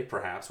a day,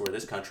 perhaps, where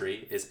this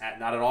country is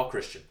not at all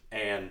Christian,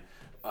 and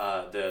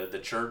the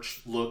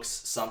church looks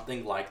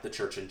something like the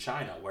church in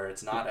China, where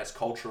it's not as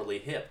culturally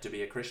hip to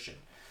be a Christian.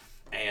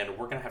 And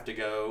we're going to have to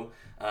go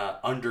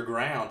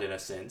underground, in a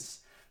sense,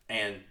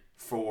 and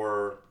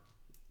for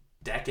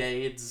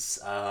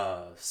decades,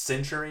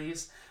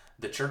 centuries,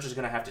 the church is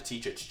going to have to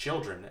teach its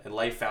children and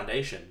lay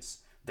foundations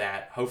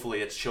that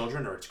hopefully its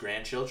children or its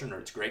grandchildren or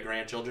its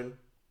great-grandchildren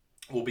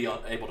will be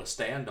able to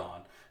stand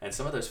on. And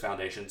some of those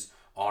foundations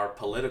are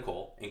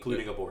political,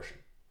 including abortion.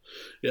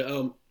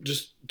 Yeah,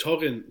 just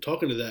talking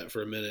to that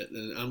for a minute,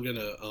 and I'm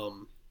gonna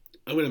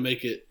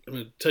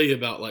tell you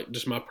about like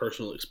just my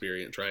personal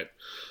experience, right?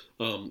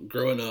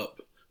 Growing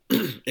up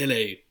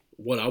in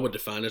what I would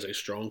define as a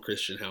strong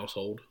Christian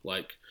household,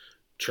 like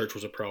church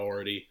was a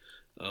priority.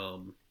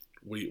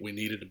 We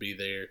needed to be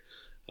there.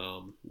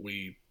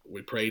 We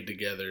prayed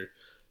together.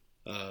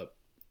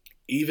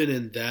 Even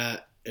in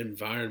that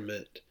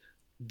environment,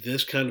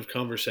 this kind of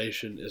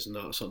conversation is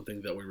not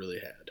something that we really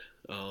had.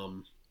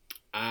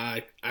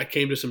 I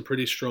came to some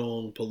pretty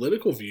strong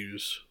political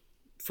views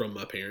from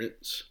my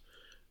parents.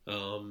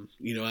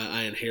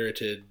 I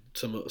inherited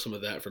some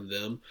of that from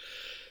them.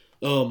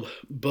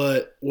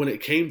 But when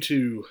it came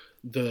to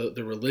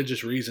the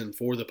religious reason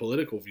for the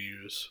political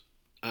views,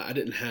 I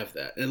didn't have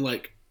that. And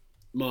like,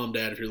 Mom,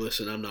 Dad, if you're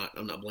listening, I'm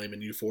not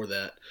blaming you for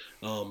that.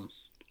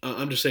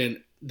 I'm just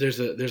saying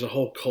there's a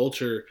whole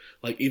culture,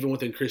 like even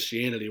within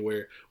Christianity,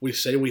 where we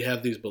say we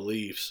have these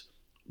beliefs,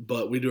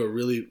 but we do a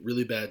really,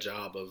 really bad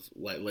job of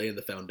like laying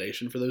the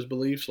foundation for those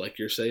beliefs, like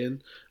you're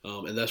saying.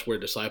 And that's where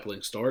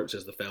discipling starts,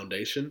 is the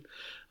foundation.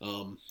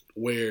 I'm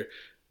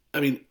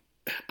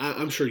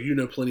sure you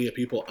know plenty of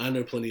people, I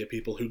know plenty of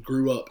people who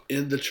grew up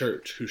in the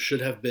church, who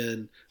should have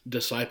been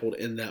discipled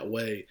in that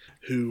way,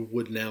 who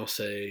would now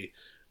say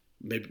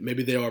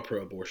maybe they are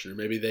pro-abortion, or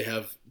maybe they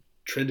have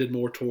trended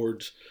more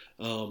towards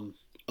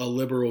a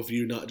liberal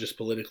view, not just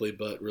politically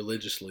but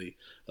religiously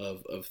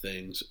of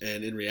things.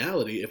 And in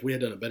reality, if we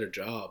had done a better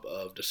job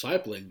of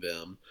discipling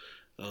them,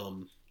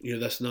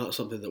 that's not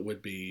something that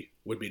would be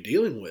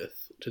dealing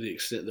with to the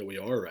extent that we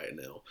are right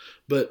now.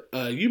 But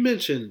you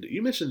mentioned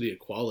the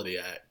Equality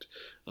Act.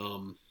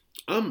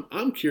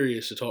 I'm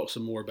curious to talk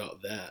some more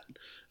about that.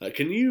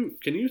 Can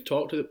you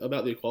talk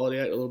about the Equality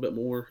Act a little bit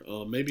more?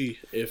 Maybe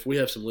if we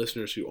have some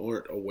listeners who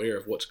aren't aware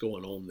of what's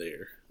going on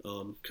there,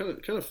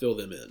 kind of fill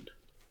them in.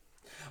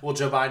 Well,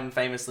 Joe Biden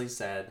famously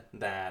said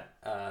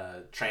that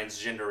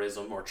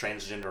transgenderism or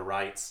transgender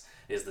rights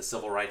is the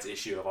civil rights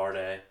issue of our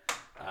day.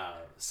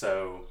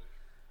 So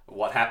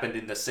what happened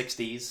in the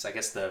 60s, I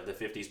guess the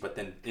 50s, but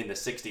then in the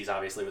 60s,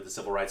 obviously, with the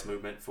civil rights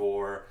movement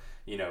for,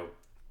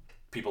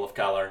 people of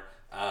color,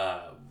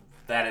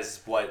 that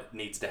is what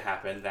needs to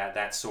happen.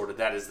 That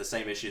is the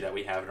same issue that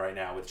we have right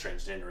now with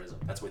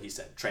transgenderism. That's what he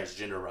said,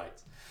 transgender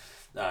rights.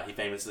 He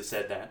famously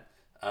said that.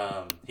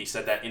 He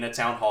said that in a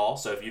town hall.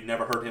 So if you've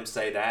never heard him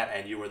say that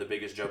and you were the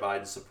biggest Joe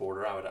Biden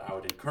supporter, I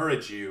would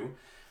encourage you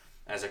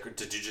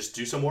to just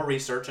do some more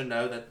research and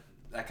know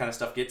that kind of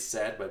stuff gets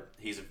said. But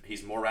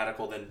he's more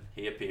radical than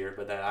he appeared.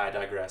 But I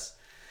digress.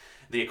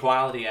 The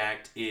Equality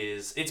Act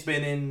it's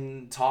been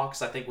in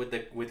talks, I think,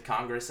 with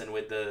Congress and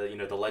with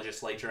the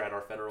legislature at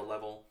our federal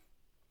level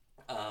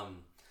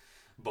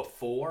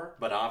before,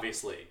 but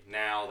obviously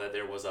now that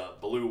there was a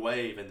blue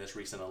wave in this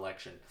recent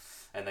election,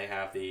 and they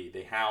have the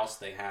House,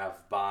 they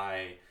have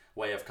by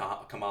way of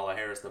Kamala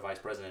Harris, the Vice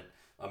President,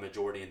 a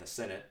majority in the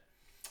Senate,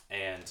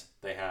 and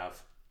they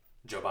have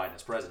Joe Biden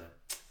as president.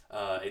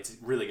 It's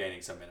really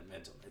gaining some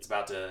momentum. It's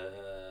about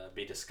to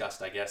be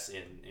discussed, I guess,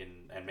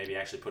 and maybe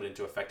actually put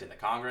into effect in the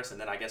Congress,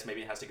 and then I guess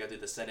maybe it has to go through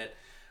the Senate.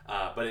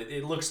 But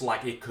it looks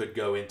like it could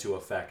go into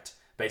effect,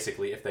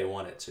 basically, if they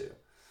want it to.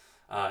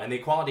 And the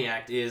Equality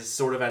Act is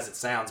sort of as it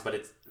sounds, but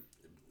it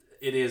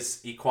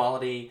is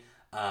equality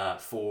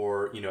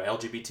for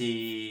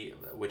LGBT,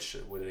 which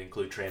would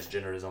include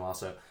transgenderism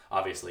also,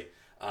 obviously.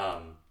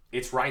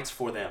 It's rights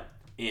for them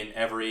in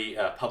every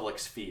public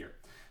sphere.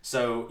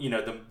 So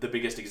the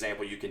biggest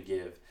example you can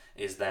give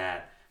is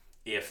that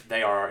if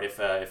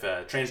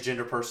a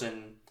transgender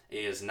person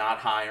is not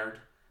hired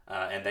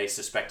and they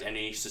suspect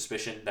any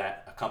suspicion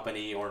that a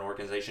company or an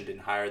organization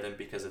didn't hire them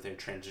because of their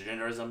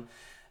transgenderism,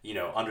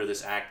 under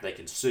this act they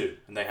can sue,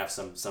 and they have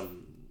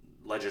some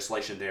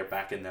legislation there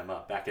backing them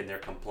up, backing their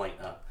complaint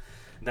up.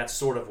 And that's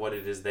sort of what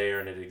it is there,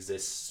 and it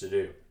exists to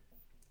do.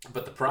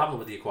 But the problem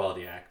with the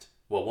Equality Act,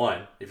 well,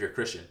 one, if you're a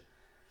Christian,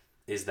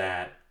 is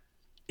that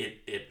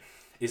it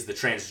is the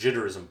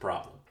transgenderism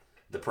problem,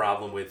 the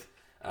problem with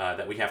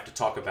that we have to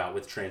talk about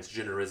with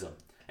transgenderism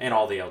and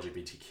all the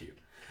LGBTQ.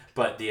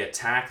 But the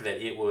attack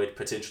that it would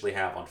potentially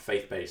have on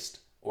faith-based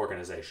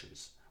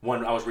organizations.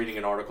 One, I was reading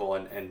an article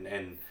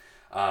and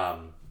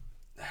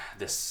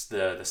the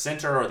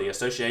Center or the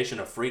Association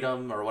of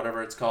Freedom or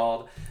whatever it's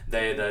called,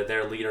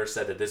 their leader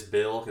said that this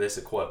is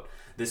a quote,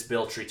 this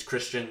bill treats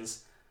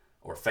Christians,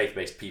 or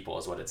faith-based people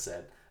is what it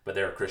said, but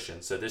they're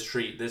Christians. So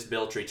this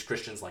bill treats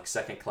Christians like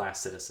second-class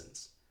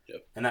citizens.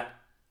 Yep. And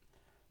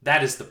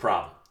that is the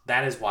problem.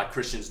 That is why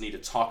Christians need to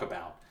talk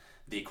about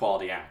the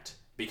Equality Act,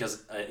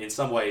 because in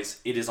some ways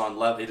it is on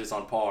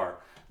par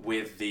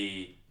with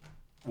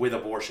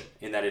abortion,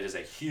 in that it is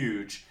a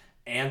huge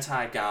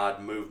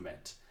anti-God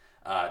movement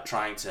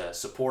trying to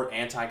support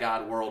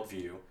anti-God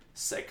worldview,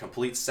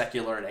 complete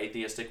secular and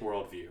atheistic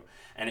worldview,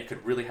 and it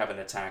could really have an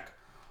attack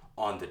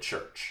on the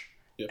church.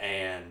 Yep.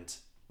 And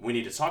we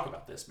need to talk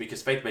about this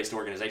because faith-based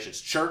organizations,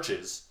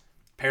 churches,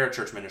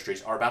 parachurch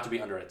ministries are about to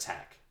be under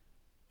attack.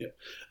 Yeah,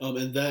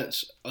 and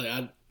that's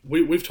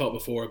we've talked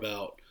before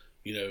about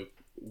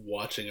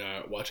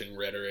watching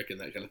rhetoric and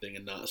that kind of thing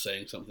and not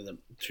saying something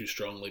too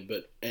strongly,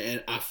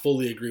 and I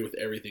fully agree with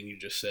everything you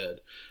just said.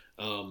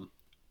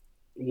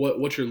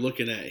 What you're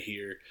looking at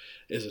here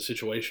is a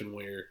situation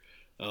where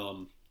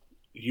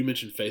you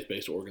mentioned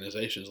faith-based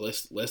organizations.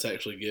 Let's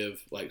actually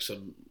give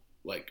some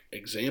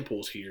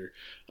examples here.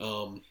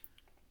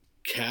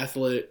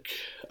 Catholic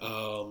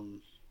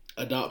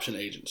adoption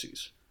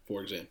agencies,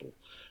 for example.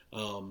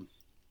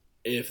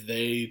 If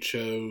they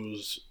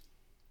chose,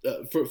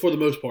 for the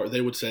most part,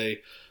 they would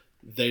say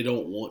they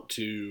don't want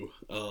to,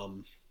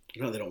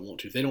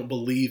 they don't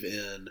believe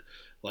in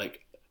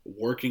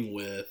working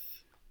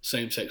with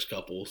same-sex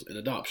couples in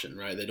adoption,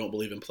 right? They don't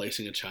believe in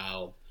placing a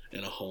child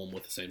in a home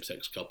with a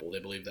same-sex couple. They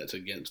believe that's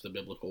against the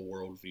biblical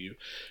worldview,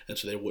 and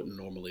so they wouldn't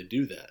normally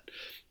do that.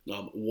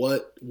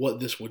 What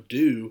this would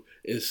do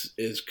is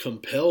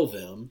compel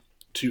them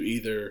to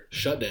either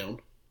shut down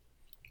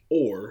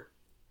or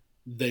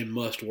they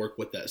must work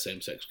with that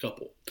same-sex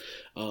couple.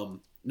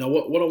 Now,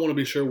 what I want to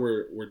be sure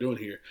we're doing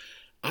here,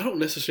 I don't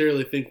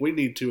necessarily think we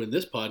need to, in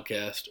this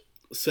podcast,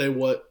 say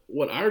what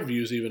our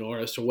views even are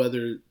as to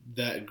whether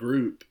that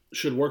group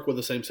should work with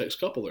a same-sex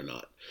couple or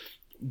not.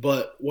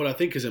 But what I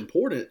think is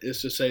important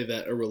is to say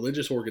that a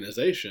religious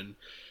organization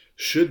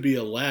should be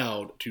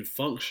allowed to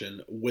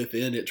function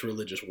within its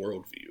religious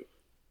worldview,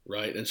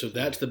 right? And so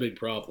that's the big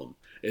problem,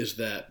 is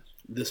that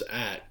this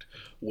act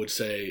would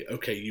say,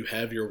 okay, you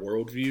have your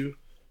worldview,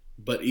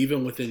 but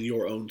even within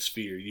your own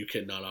sphere, you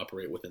cannot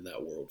operate within that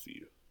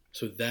worldview.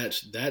 So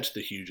that's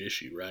the huge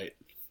issue, right?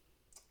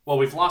 Well,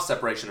 we've lost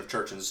separation of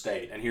church and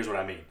state, and here's what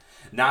I mean.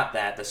 Not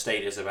that the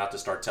state is about to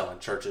start telling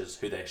churches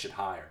who they should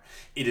hire.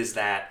 It is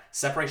that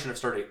separation of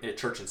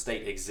church and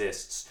state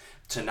exists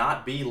to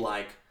not be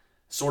like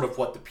sort of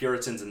what the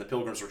Puritans and the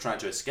Pilgrims were trying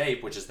to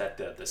escape, which is that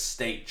the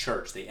state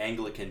church, the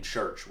Anglican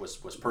church, was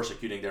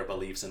persecuting their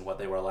beliefs and what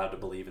they were allowed to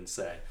believe and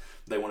say.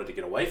 They wanted to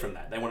get away from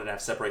that. They wanted to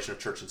have separation of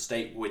church and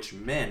state, which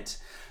meant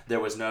there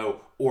was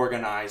no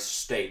organized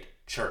state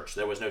church.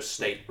 There was no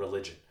state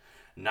religion.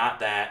 Not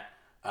that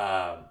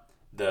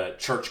the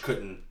church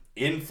couldn't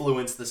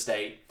influence the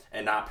state,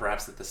 and not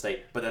perhaps that the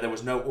state, but that there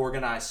was no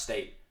organized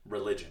state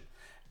religion.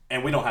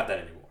 And we don't have that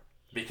anymore,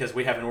 because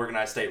we have an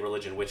organized state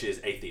religion, which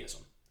is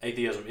atheism.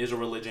 Atheism is a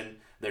religion.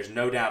 There's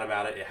no doubt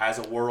about it. It has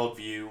a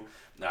worldview.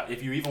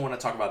 If you even want to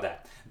talk about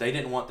that, they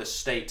didn't want the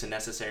state to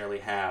necessarily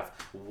have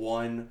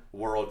one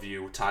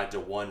worldview tied to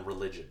one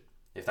religion,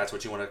 if that's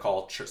what you want to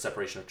call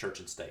separation of church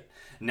and state.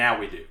 Now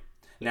we do.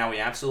 Now we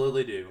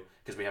absolutely do,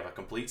 because we have a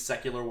complete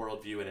secular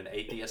worldview and an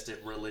atheistic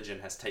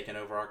religion has taken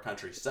over our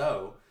country.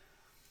 So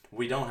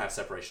we don't have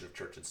separation of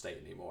church and state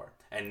anymore.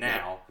 And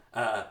now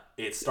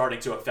it's starting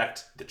to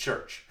affect the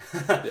church.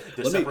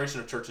 The separation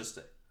of church and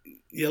state.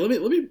 Yeah,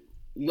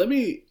 let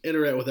me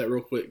interact with that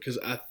real quick, because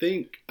I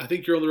think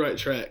you're on the right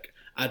track.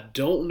 I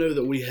don't know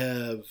that we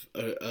have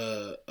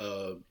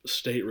a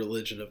state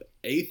religion of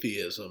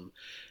atheism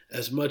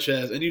as much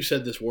as, and you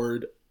said this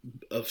word,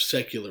 of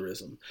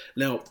secularism.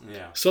 Now,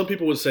 some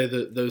people would say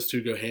that those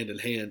two go hand in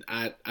hand.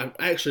 I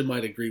actually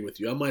might agree with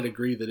you. I might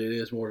agree that it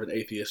is more of an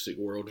atheistic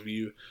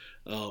worldview,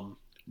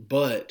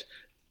 but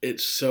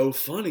it's so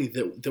funny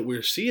that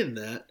we're seeing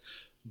that.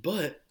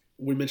 But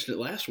we mentioned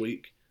it last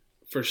week.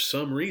 For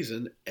some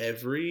reason,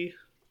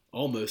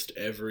 almost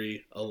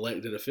every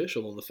elected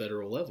official on the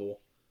federal level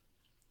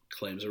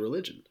claims a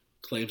religion,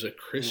 claims a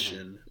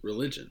Christian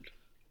religion.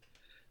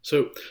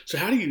 So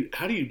how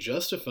do you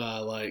justify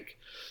like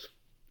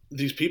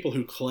these people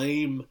who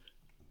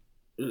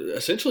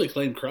essentially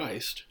claim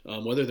Christ,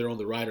 whether they're on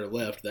the right or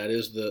left? That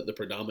is the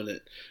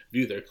predominant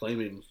view. They're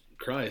claiming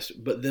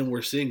Christ, but then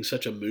we're seeing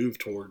such a move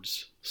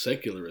towards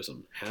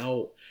secularism.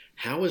 How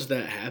is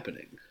that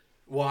happening?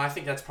 Well, I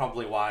think that's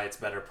probably why it's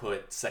better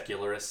put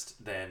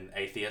secularist than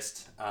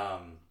atheist,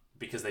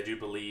 because they do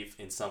believe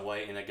in some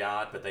way in a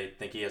God, but they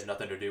think he has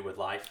nothing to do with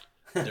life.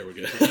 There we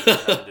go.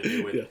 Nothing to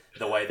do with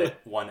the way that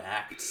one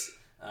acts.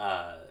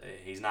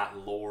 He's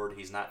not Lord.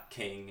 He's not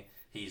King.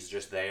 He's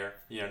just there.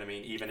 You know what I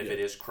mean? Even if it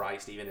is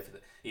Christ, even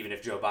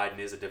if Joe Biden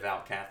is a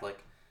devout Catholic,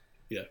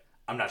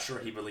 I'm not sure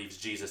he believes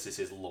Jesus is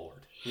his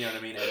Lord. You know what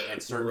I mean?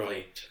 And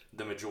certainly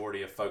the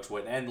majority of folks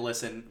wouldn't. And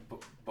listen,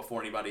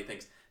 before anybody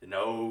thinks,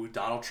 no,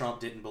 Donald Trump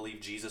didn't believe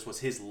Jesus was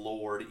his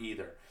Lord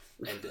either,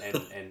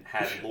 and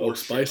had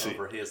lordship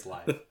over his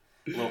life. A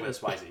little bit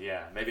spicy,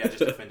 yeah. Maybe I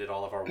just offended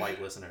all of our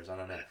white listeners. I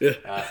don't know.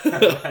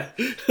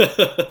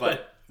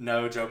 But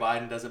no, Joe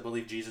Biden doesn't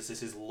believe Jesus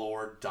is his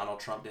Lord. Donald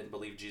Trump didn't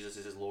believe Jesus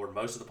is his Lord.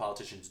 Most of the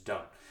politicians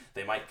don't.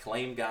 They might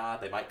claim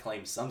God. They might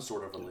claim some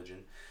sort of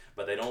religion,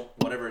 but they don't,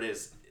 whatever it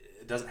is,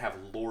 it doesn't have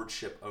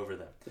lordship over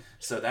them.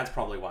 So that's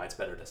probably why it's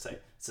better to say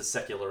it's a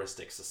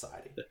secularistic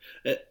society.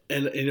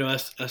 And I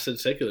said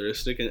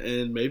secularistic,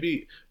 and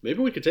maybe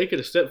we could take it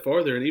a step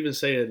farther and even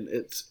say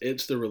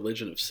it's the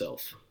religion of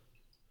self.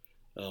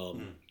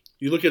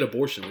 You look at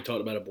abortion. We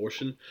talked about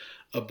abortion.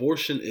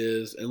 Abortion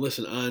is, and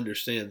listen, I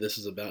understand this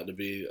is about to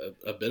be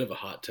a bit of a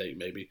hot take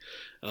maybe.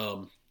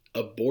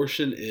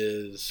 Abortion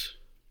is,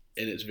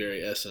 in its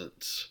very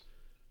essence,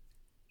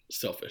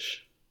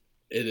 selfish.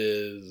 It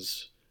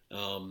is,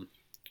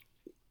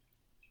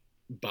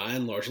 by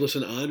and large,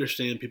 listen, I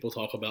understand people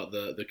talk about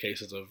the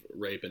cases of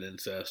rape and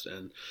incest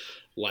and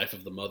life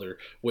of the mother,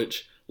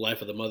 which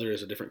life of the mother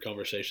is a different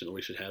conversation that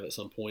we should have at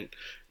some point.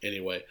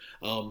 Anyway,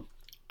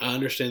 I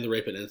understand the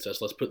rape and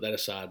incest. Let's put that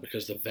aside,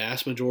 because the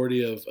vast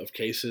majority of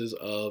cases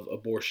of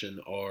abortion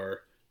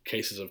are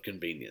cases of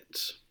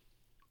convenience.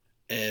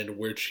 And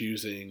we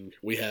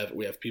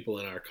have people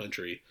in our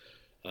country,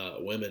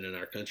 women in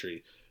our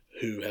country,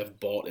 who have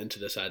bought into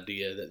this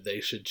idea that they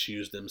should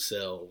choose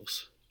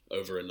themselves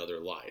over another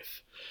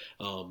life.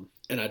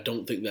 And I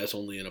don't think that's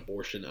only in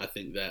abortion. I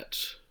think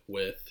that's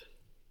with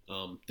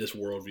this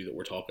worldview that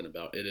we're talking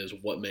about. It is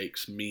what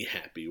makes me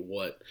happy,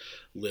 what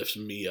lifts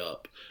me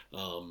up.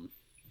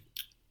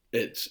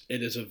 It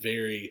is a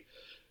very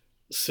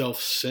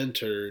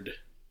self-centered,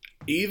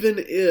 even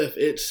if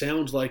it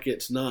sounds like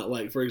it's not.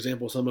 Like, for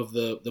example, some of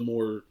the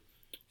more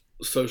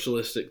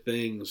socialistic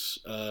things,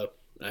 I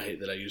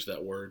hate that I use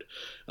that word,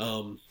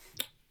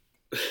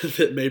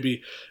 that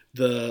maybe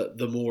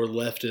the more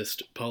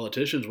leftist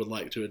politicians would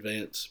like to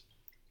advance.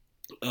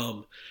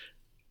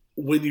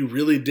 When you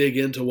really dig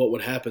into what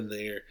would happen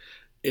there,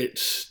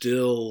 it's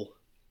still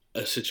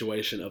a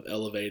situation of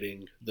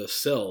elevating the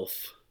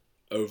self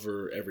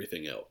over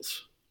everything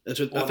else. And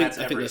so I think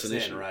that's an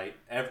issue, right?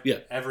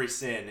 Every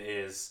sin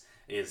is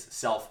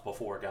self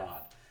before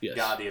God. Yes.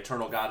 God, the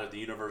eternal God of the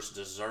universe,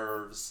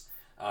 deserves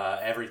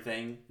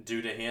everything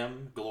due to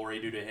Him,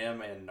 glory due to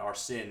Him, and our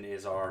sin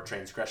is our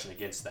transgression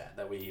against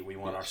that we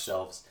want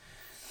ourselves.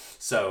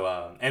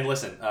 So, and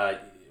listen,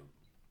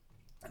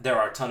 there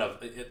are a ton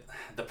of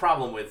the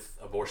problem with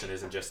abortion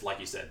isn't just like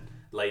you said,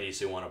 ladies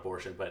who want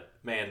abortion, but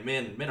man,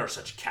 men are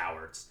such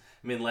cowards.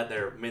 Men let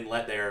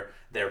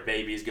their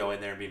babies go in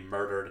there and be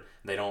murdered.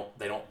 They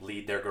don't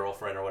lead their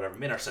girlfriend or whatever.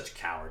 Men are such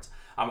cowards.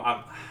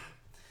 I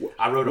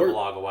wrote a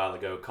blog a while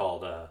ago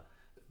called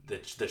the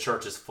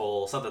church is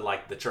full, something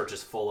like the church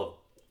is full of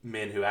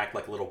men who act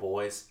like little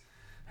boys.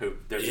 Who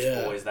they're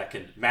just boys that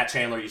can. Matt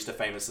Chandler used to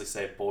famously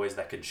say, "Boys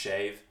that can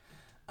shave."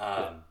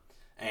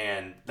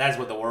 And that's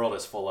what the world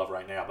is full of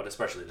right now, but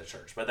especially the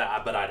church. But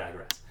I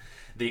digress.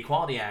 The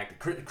Equality Act,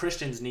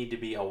 Christians need to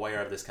be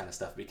aware of this kind of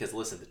stuff because,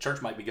 listen, the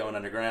church might be going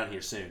underground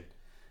here soon.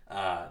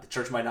 The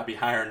church might not be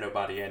hiring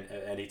nobody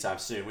anytime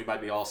soon. We might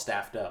be all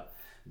staffed up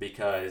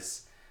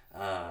because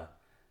there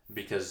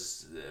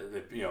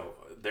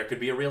could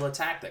be a real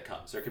attack that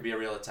comes. There could be a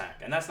real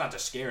attack. And that's not to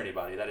scare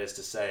anybody. That is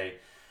to say,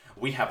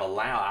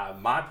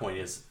 my point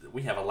is,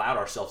 we have allowed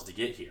ourselves to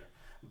get here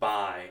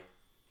by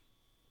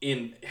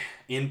in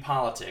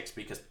politics,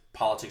 because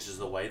politics is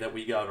the way that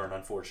we govern,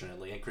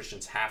 unfortunately, and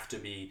Christians have to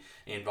be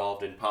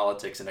involved in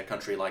politics in a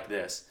country like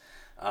this,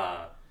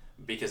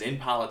 because in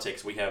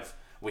politics we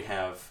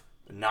have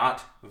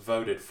not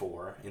voted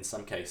for, in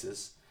some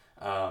cases,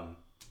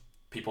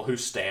 people who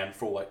stand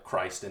for what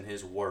Christ and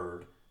His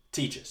Word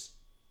teaches.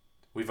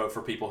 We vote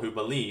for people who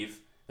believe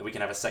that we can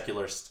have a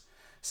secularist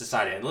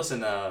society. And listen,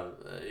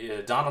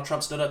 Donald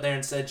Trump stood up there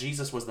and said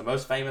Jesus was the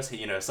most famous.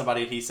 He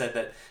said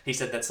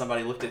that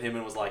somebody looked at him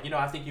and was like,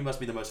 I think you must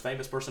be the most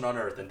famous person on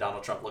earth. And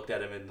Donald Trump looked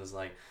at him and was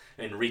like,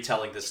 in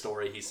retelling this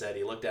story,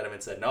 he looked at him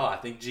and said, no, I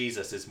think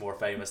Jesus is more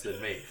famous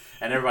than me.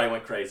 And everybody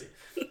went crazy.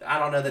 I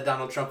don't know that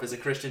Donald Trump is a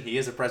Christian. He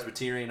is a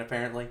Presbyterian,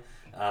 apparently,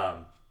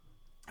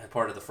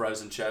 part of the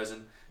Frozen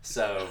Chosen.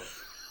 So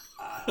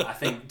I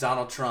think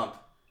Donald Trump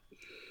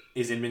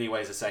is in many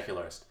ways a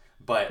secularist,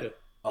 but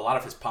a lot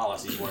of his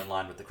policies were in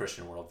line with the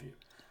Christian worldview.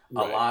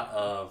 Right. A lot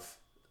of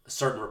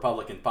certain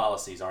Republican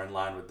policies are in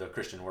line with the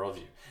Christian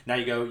worldview. Now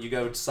you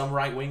go to some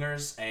right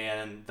wingers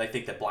and they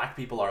think that black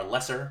people are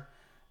lesser,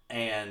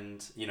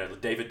 and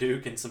David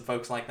Duke and some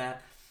folks like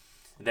that,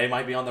 they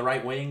might be on the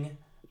right wing,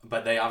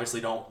 but they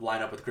obviously don't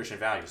line up with Christian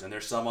values. And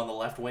there's some on the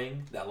left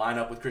wing that line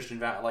up with Christian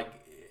values. Like,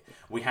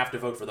 we have to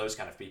vote for those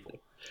kind of people.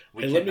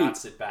 We cannot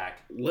sit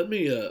back. Let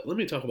me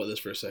talk about this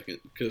for a second,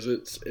 because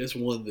it's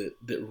one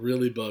that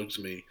really bugs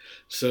me.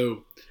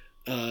 So,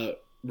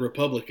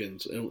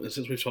 Republicans, and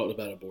since we've talked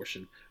about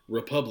abortion,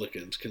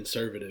 Republicans,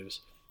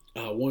 conservatives,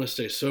 want to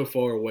stay so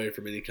far away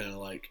from any kind of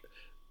like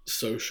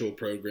social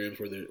programs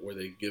where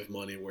they give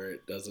money where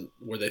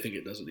they think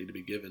it doesn't need to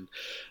be given.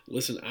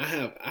 Listen,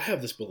 I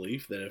have this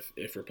belief that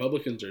if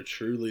Republicans are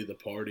truly the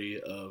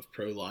party of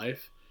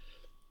pro-life,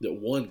 that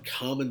one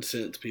common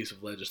sense piece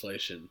of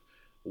legislation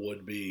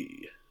would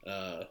be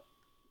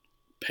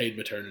paid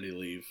maternity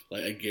leave,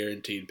 like a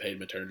guaranteed paid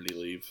maternity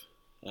leave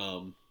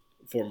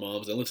for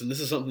moms. And listen, this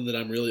is something that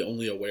I'm really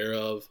only aware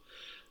of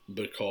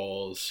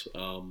because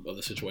of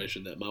the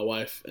situation that my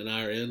wife and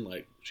I are in.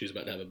 Like, she's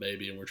about to have a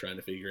baby and we're trying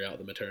to figure out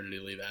the maternity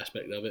leave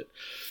aspect of it.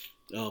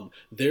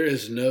 There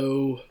is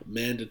no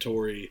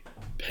mandatory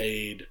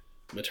paid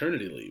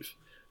maternity leave.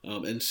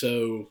 And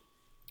so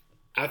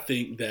I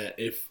think that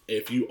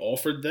if you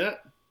offered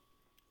that,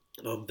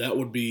 that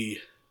would be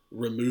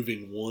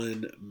removing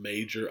one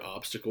major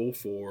obstacle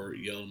for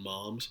young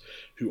moms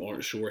who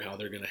aren't sure how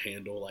they're going to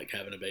handle like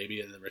having a baby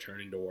and then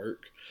returning to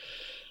work.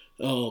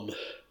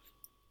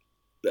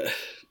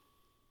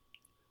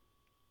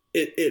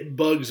 It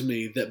bugs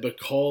me that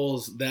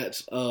because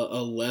that's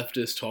a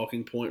leftist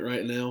talking point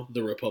right now,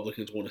 the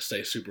Republicans want to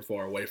stay super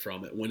far away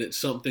from it when it's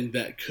something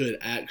that could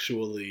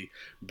actually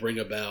bring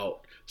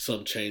about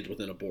some change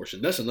within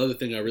abortion. That's another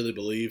thing I really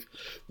believe.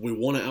 We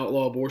want to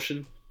outlaw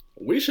abortion.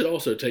 We should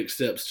also take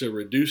steps to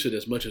reduce it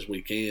as much as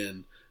we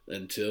can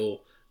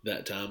until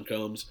that time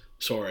comes.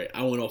 Sorry,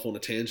 I went off on a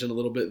tangent a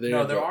little bit there.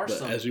 No, but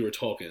as you were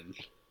talking,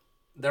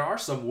 there are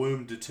some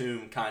womb to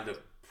tomb kind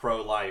of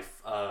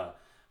pro-life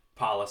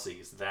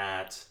policies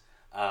that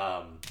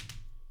I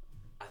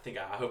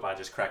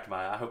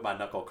hope my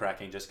knuckle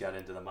cracking just got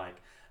into the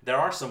mic. There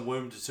are some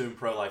womb to tomb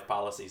pro-life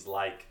policies,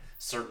 like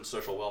certain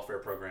social welfare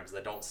programs,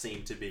 that don't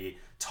seem to be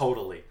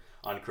totally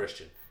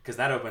unchristian, because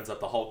that opens up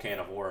the whole can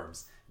of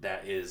worms.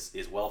 That is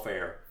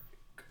welfare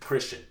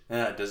Christian?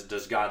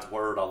 Does God's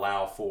word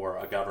allow for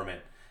a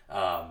government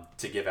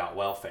to give out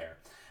welfare?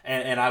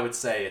 And I would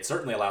say it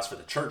certainly allows for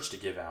the church to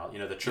give out.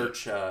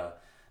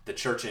 The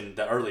church in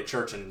the early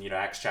church in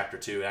Acts chapter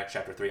 2, Acts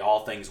chapter 3,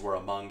 all things were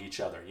among each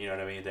other. You know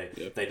what I mean?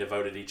 They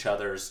devoted each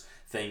other's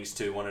things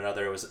to one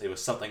another. It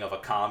was something of a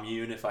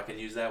commune, if I can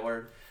use that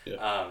word.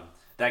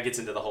 That gets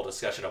into the whole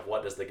discussion of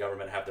what does the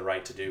government have the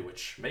right to do,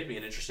 which may be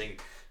an interesting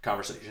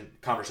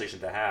conversation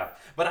to have.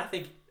 But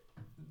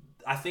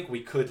I think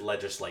we could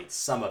legislate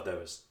some of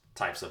those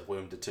types of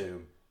womb to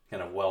tomb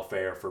kind of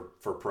welfare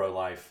for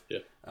pro-life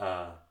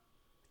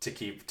to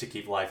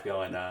keep life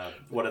going.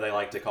 What do they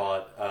like to call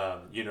it?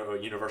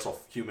 Universal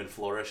human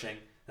flourishing.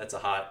 That's a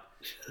hot.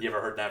 You ever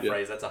heard that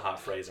phrase? That's a hot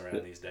phrase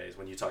around these days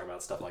when you talk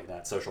about stuff like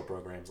that, social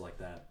programs like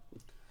that.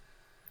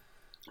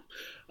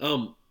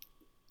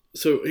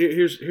 So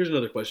here's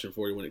another question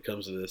for you when it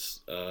comes to this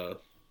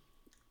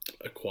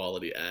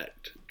Equality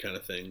Act kind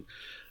of thing.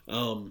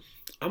 I'm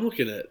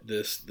looking at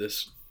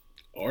this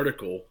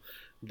article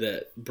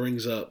that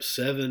brings up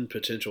 7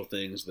 potential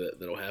things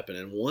that'll happen,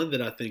 and one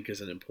that I think is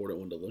an important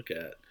one to look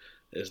at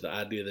is the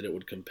idea that it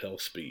would compel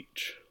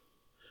speech.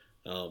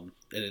 And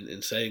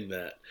in saying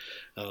that,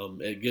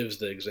 it gives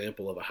the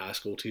example of a high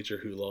school teacher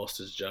who lost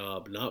his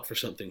job not for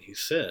something he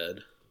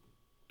said,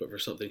 but for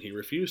something he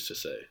refused to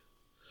say.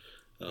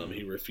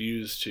 He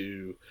refused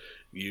to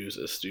use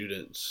a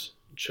student's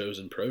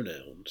chosen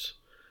pronouns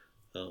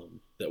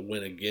that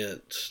went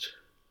against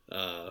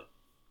the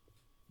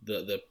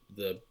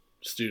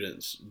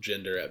student's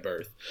gender at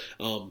birth.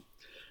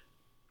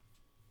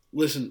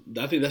 Listen,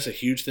 I think that's a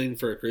huge thing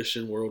for a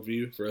Christian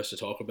worldview for us to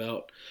talk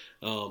about.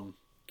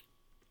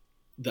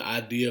 The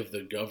idea of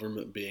the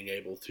government being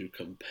able to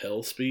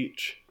compel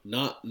speech,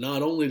 not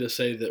only to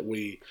say that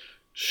we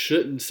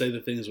shouldn't say the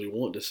things we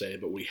want to say,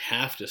 but we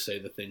have to say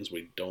the things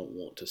we don't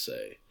want to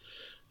say.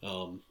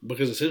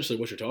 Because essentially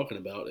what you're talking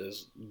about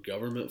is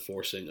government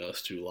forcing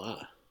us to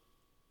lie.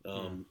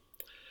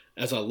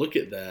 As I look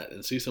at that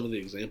and see some of the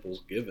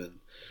examples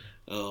given,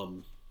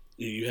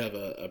 you have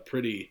a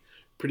pretty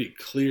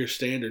clear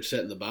standard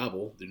set in the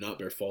Bible: do not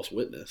bear false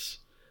witness.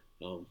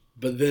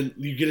 But then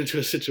you get into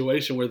a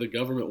situation where the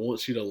government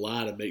wants you to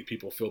lie to make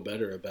people feel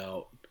better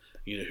about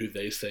who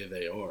they say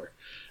they are.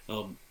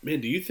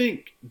 Man, do you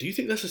think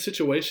that's a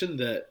situation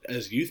that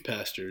as youth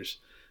pastors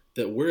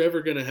that we're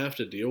ever going to have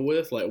to deal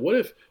with? Like, what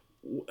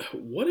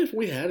if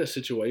we had a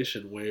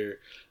situation where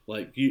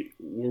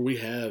where we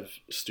have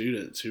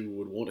students who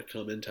would want to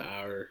come into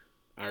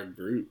our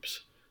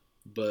groups,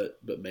 but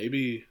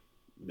maybe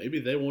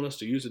they want us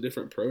to use a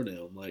different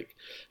pronoun. Like,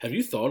 have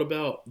you thought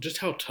about just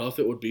how tough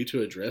it would be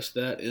to address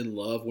that in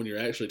love when you're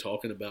actually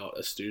talking about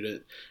a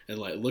student and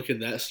looking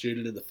that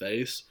student in the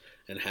face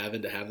and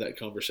having to have that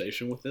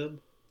conversation with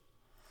them?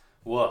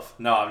 Woof.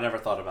 No, I've never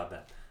thought about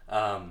that.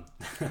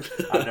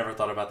 I've never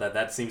thought about that.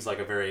 That seems like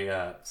a very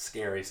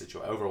scary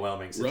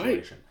overwhelming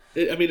situation.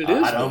 Right. It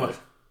is.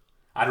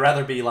 I'd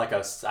rather be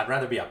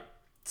a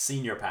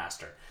senior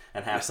pastor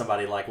and have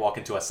somebody walk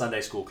into a Sunday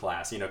school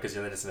class, because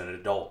then it's an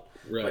adult.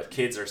 Right. But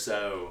kids are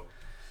so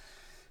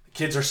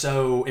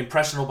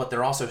impressionable, but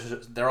they're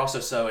also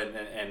so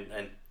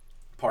and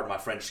pardon my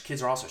French,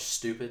 kids are also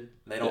stupid.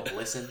 They don't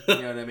listen.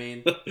 You know what I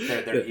mean?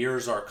 Their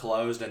ears are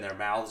closed and their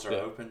mouths are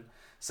open.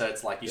 So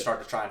it's like you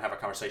start to try and have a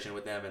conversation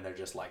with them, and they're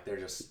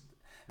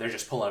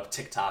just pulling up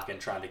TikTok and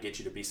trying to get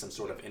you to be some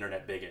sort of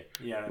internet bigot.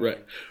 You know what I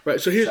mean? Right.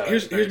 So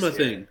here's my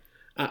thing.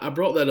 I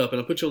brought that up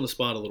and I put you on the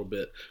spot a little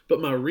bit.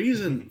 But my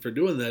reason for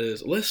doing that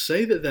is, let's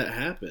say that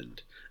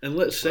happened. And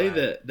let's say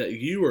that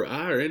you or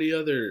I or any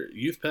other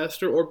youth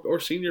pastor or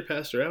senior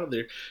pastor out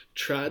there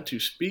tried to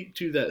speak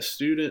to that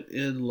student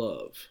in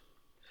love.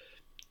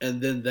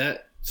 And then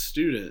that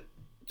student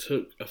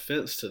took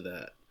offense to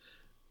that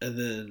and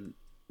then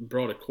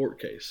brought a court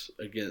case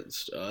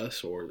against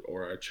us or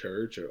our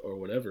church or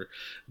whatever.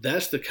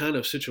 That's the kind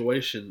of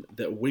situation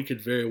that we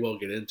could very well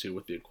get into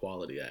with the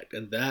Equality Act.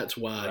 And that's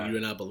why you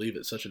and I believe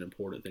it's such an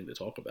important thing to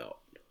talk about.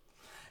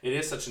 It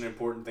is such an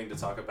important thing to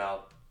talk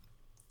about.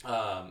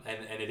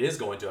 And it is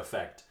going to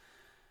affect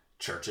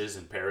churches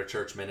and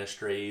parachurch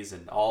ministries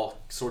and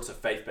all sorts of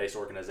faith-based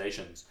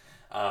organizations.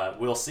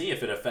 We'll see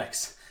if it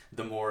affects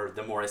the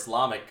more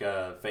Islamic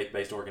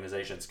faith-based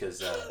organizations, because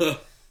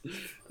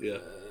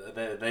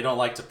they don't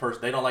like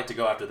to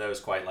go after those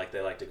quite like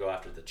they like to go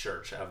after the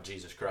Church of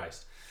Jesus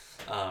Christ.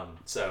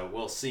 So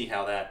we'll see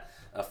how that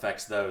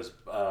affects those,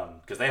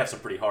 because they have some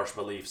pretty harsh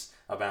beliefs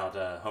about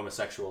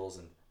homosexuals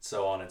and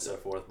so on and so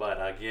forth. But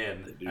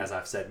again, as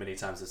I've said many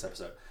times this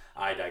episode,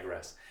 I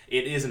digress.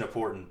 It is an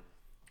important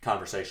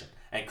conversation.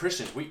 And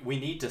Christians, we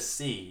need to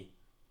see,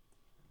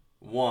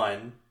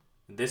 one,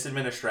 this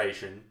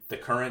administration, the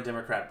current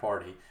Democrat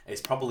Party, is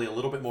probably a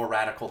little bit more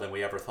radical than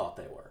we ever thought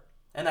they were.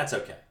 And that's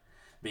okay.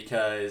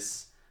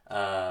 Because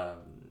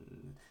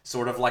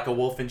sort of like a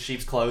wolf in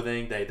sheep's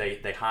clothing,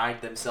 they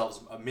hide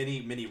themselves,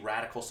 many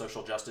radical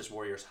social justice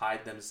warriors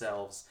hide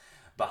themselves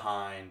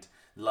behind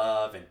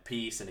love and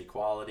peace and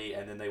equality,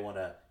 and then they want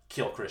to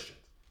kill Christians.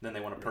 Then they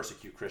want to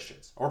persecute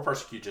Christians, or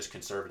persecute just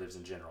conservatives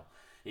in general,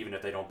 even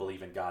if they don't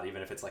believe in God,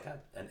 even if it's like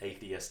an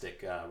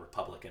atheistic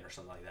Republican or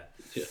something like that.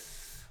 Yeah.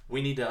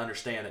 We need to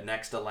understand that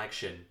next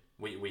election,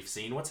 we've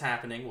seen what's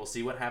happening. We'll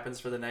see what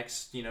happens for the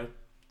next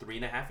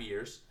 3.5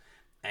 years,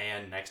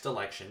 and next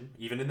election,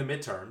 even in the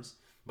midterms,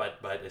 but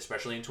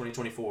especially in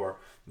 2024,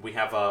 we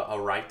have a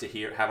right to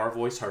have our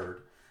voice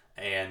heard,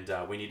 and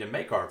we need to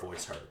make our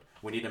voice heard.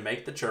 We need to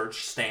make the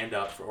church stand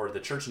up, or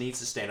the church needs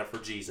to stand up for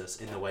Jesus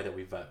in the way that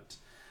we vote.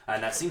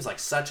 And that seems like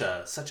such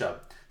a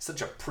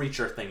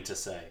preacher thing to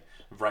say.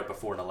 right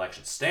before an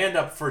election. Stand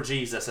up for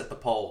Jesus at the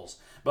polls.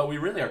 But we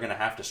really are going to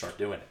have to start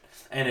doing it.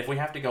 And if we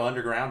have to go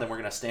underground, then we're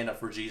going to stand up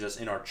for Jesus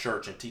in our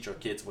church and teach our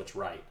kids what's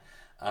right,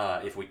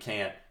 if we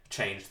can't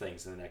change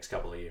things in the next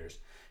couple of years.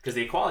 Because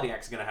the Equality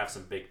Act is going to have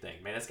some big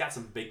things. Man, it's got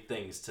some big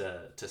things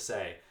to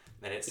say.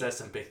 And it says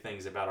some big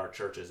things about our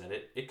churches. And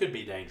it could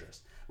be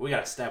dangerous. We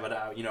got to step it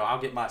out.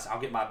 I'll get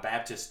my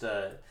Baptist,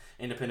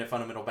 independent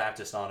fundamental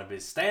Baptist on and be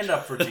stand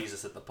up for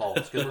Jesus at the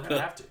polls. Because we're going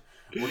to have to.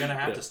 We're going to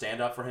have to stand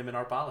up for him in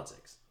our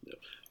politics. Yeah.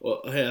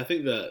 Well, hey, I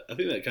think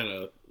that kind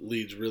of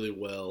leads really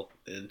well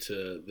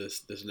into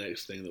this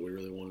next thing that we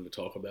really wanted to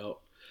talk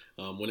about.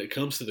 When it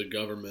comes to the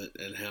government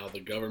and how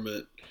the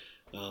government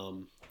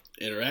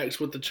interacts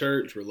with the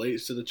church,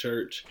 relates to the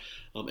church,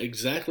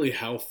 exactly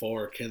how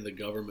far can the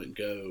government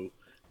go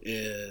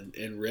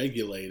in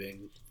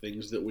regulating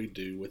things that we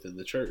do within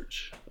the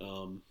church?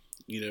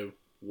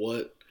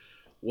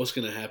 What's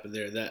going to happen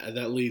there?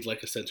 That leads, like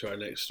I said, to our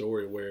next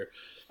story where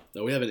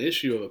we have an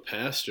issue of a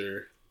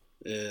pastor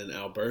in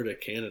Alberta,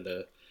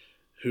 Canada,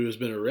 who has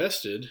been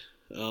arrested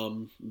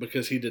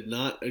because he did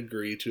not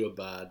agree to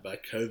abide by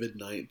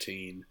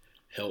COVID-19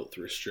 health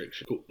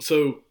restrictions.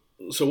 So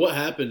what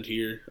happened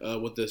here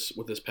with this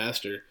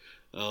pastor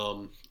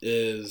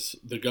is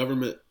the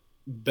government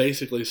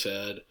basically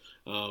said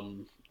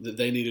that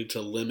they needed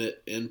to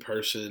limit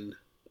in-person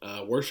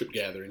worship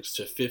gatherings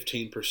to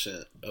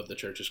 15% of the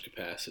church's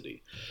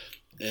capacity.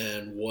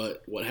 And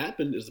what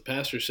happened is the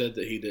pastor said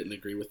that he didn't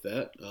agree with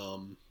that,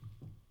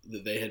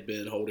 that they had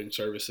been holding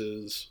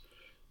services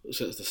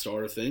since the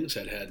start of things,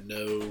 had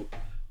no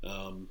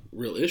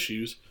real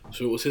issues.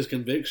 So it was his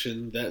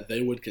conviction that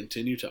they would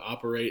continue to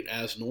operate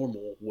as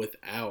normal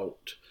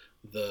without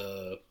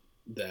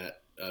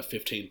that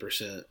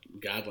 15%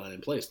 guideline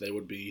in place. They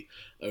would be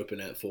open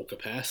at full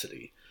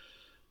capacity.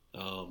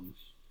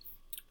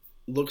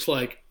 Looks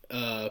like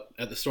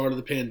at the start of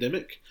the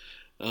pandemic,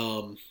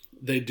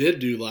 they did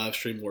do live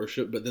stream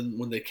worship, but then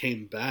when they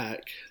came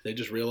back, they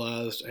just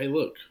realized, hey,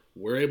 look,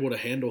 we're able to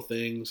handle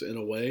things in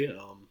a way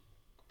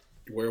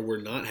where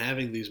we're not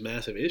having these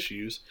massive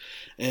issues.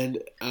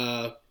 And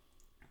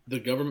the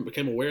government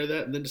became aware of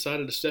that and then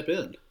decided to step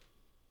in.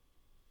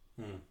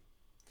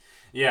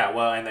 Yeah,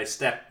 well, and they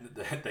stepped.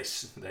 They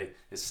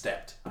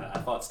stepped. I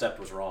thought stepped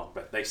was wrong,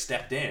 but they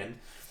stepped in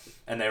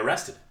and they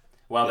arrested him.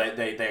 Well,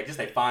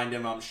 they fined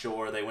him, I'm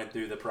sure. They went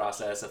through the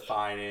process of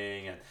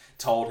fining and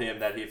told him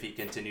that if he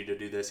continued to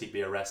do this, he'd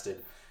be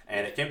arrested.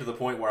 And it came to the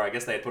point where I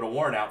guess they had put a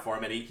warrant out for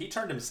him, and he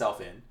turned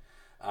himself in.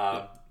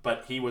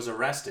 But he was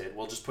arrested.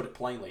 We'll just put it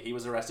plainly. He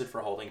was arrested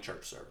for holding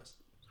church service.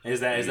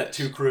 Is that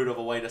too crude of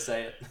a way to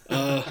say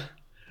it?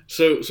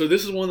 So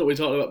this is one that we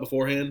talked about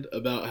beforehand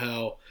about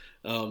how,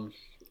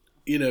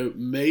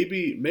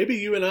 maybe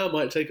you and I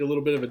might take a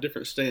little bit of a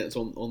different stance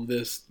on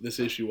this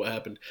issue. What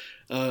happened?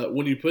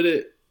 When you put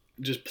it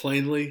just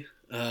plainly,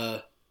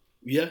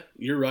 yeah,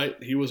 you're right.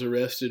 He was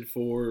arrested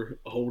for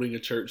holding a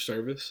church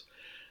service.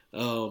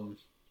 When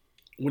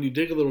you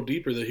dig a little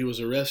deeper, though, he was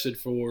arrested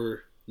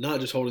for not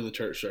just holding the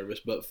church service,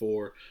 but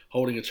for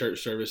holding a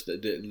church service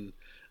that didn't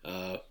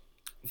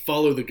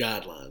follow the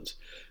guidelines.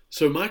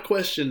 So my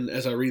question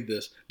as I read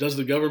this, does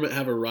the government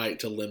have a right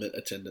to limit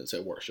attendance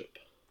at worship?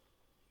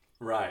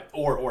 Right.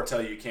 Or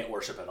tell you can't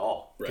worship at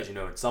all. Because,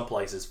 right. In some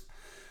places,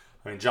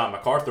 John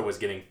MacArthur was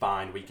getting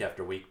fined week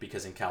after week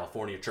because in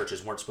California,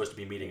 churches weren't supposed to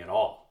be meeting at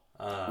all.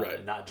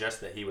 Right. Not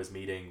just that he was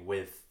meeting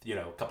with,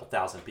 a couple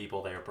thousand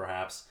people there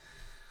perhaps,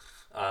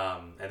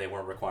 and they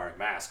weren't requiring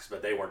masks,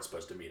 but they weren't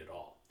supposed to meet at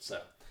all. So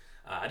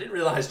I didn't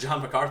realize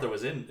John MacArthur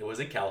was in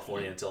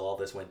California until all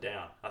this went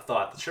down. I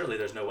thought surely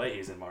there's no way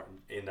he's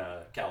in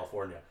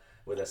California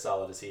with as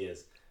solid as he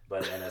is,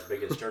 and as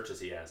big as church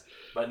as he has.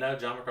 But no,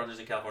 John MacArthur's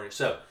in California.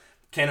 So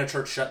can a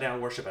church shut down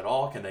worship at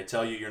all? Can they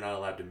tell you you're not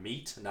allowed to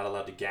meet, not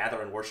allowed to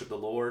gather and worship the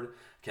Lord?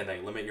 Can they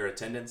limit your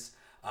attendance?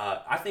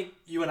 I think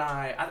you and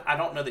I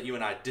don't know that you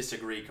and I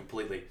disagree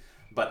completely,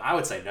 but I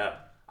would say no.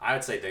 I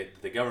would say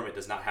that the government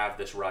does not have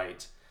this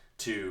right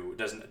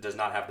does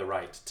not have the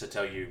right to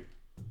tell you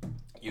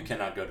you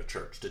cannot go to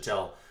church, to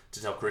tell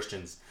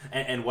Christians.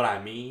 And what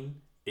I mean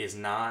is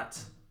not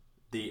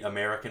the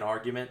American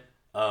argument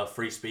of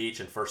free speech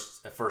and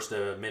First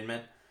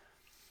Amendment.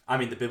 I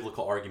mean the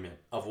biblical argument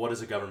of what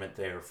is a government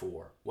there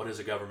for? What does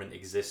a government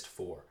exist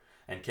for?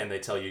 And can they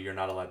tell you you're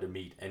not allowed to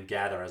meet and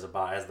gather as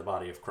the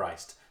body of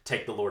Christ,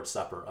 take the Lord's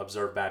Supper,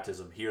 observe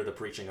baptism, hear the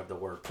preaching of the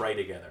word, pray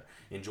together,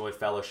 enjoy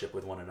fellowship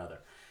with one another,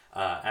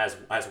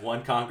 as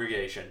one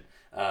congregation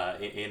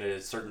in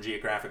a certain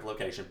geographic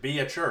location, be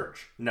a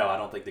church? No, I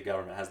don't think the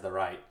government has the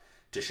right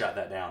to shut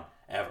that down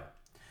ever.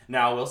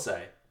 Now, I will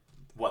say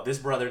what this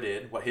brother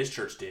did, what his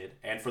church did,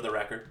 and for the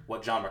record,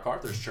 what John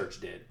MacArthur's church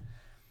did,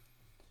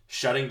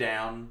 shutting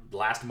down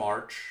last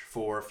March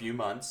for a few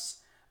months,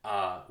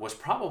 was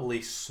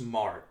probably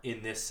smart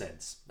in this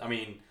sense. I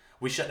mean,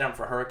 we shut down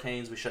for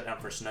hurricanes, we shut down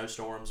for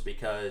snowstorms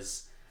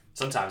because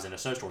sometimes in a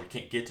snowstorm you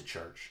can't get to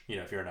church.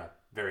 If you're in a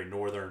very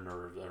northern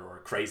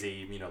or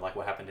crazy, like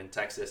what happened in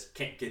Texas,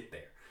 can't get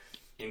there.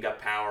 You ain't got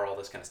power, all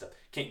this kind of stuff.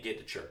 Can't get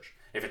to church.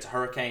 If it's a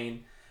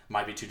hurricane,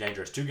 might be too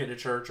dangerous to get to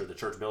church, or the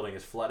church building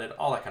is flooded,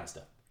 all that kind of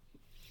stuff.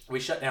 We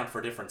shut down for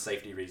different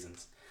safety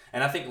reasons.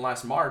 And I think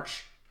last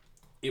March,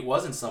 it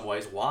was in some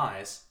ways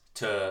wise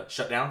to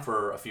shut down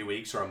for a few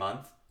weeks or a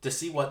month to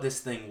see what this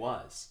thing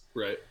was.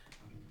 Right.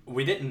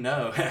 We didn't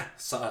know,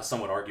 some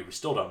would argue we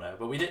still don't know,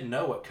 but we didn't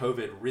know what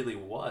COVID really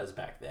was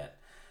back then.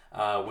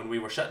 When we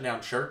were shutting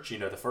down church,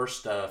 the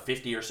first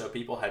 50 or so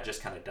people had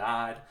just kind of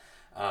died.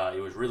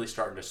 It was really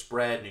starting to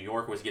spread. New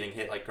York was getting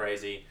hit like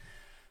crazy.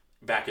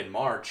 Back in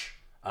March,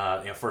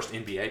 first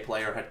NBA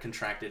player had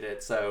contracted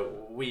it.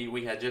 So we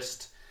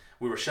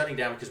were shutting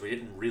down because we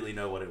didn't really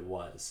know what it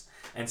was.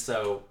 And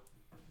so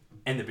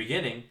in the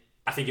beginning,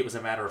 I think it was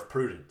a matter of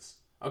prudence.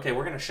 Okay,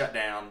 we're going to shut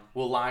down.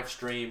 We'll live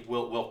stream.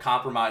 We'll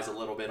compromise a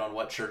little bit on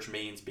what church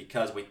means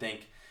because we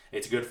think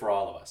it's good for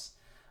all of us.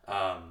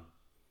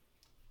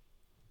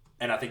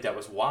 And I think that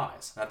was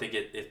wise. I think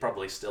it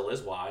probably still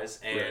is wise.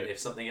 And right. If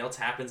something else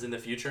happens in the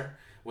future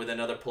with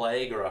another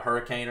plague or a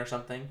hurricane or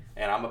something,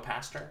 and I'm a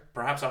pastor,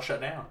 perhaps I'll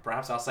shut down.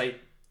 Perhaps I'll say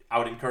I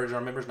would encourage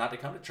our members not to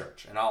come to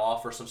church. And I'll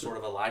offer some sort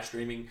of a live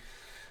streaming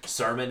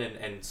sermon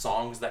and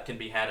songs that can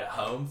be had at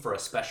home for a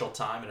special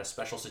time in a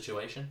special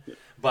situation. Yeah.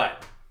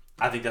 But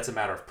I think that's a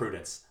matter of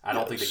prudence. I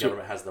don't think the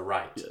government has the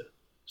right. Yeah.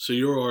 So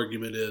your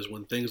argument is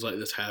when things like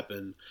this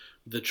happen,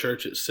 the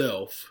church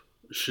itself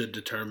should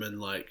determine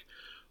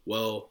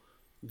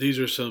these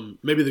are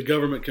maybe the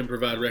government can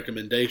provide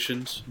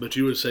recommendations, but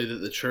you would say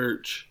that the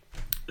church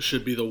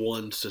should be the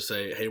ones to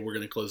say, hey, we're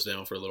going to close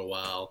down for a little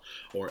while,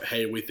 or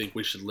hey, we think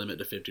we should limit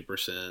to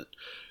 50%,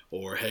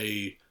 or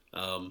hey,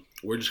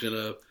 we're just going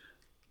to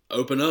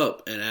open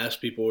up and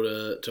ask people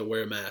to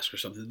wear a mask or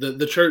something.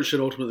 The church should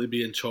ultimately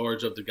be in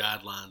charge of the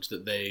guidelines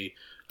that they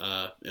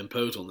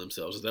impose on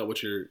themselves. Is that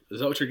what you're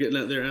getting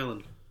at there,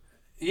 Alan?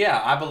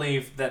 Yeah, I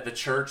believe that the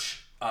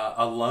church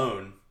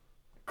alone,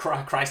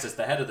 Christ is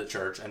the head of the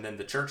church, and then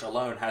the church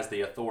alone has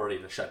the authority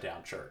to shut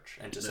down church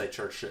and to say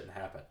church shouldn't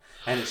happen.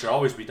 And it should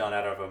always be done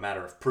out of a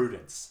matter of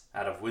prudence,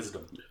 out of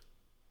wisdom.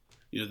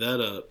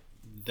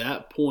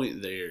 That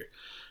point there,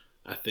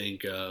 I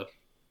think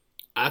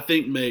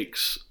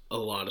makes a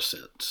lot of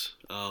sense.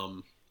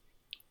 I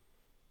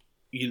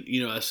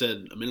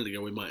said a minute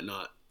ago we might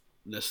not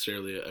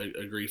necessarily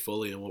agree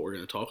fully on what we're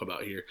going to talk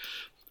about here.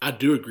 I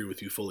do agree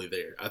with you fully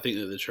there. I think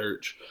that the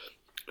church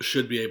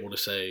should be able to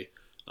say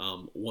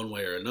one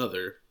way or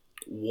another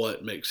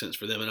what makes sense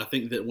for them. And I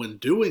think that when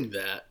doing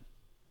that,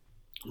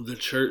 the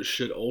church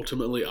should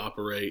ultimately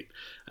operate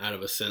out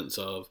of a sense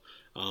of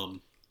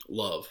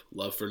love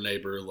for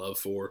neighbor, love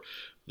for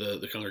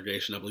the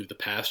congregation. I believe the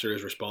pastor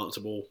is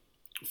responsible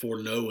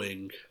for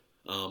knowing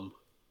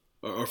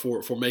or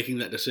for making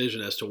that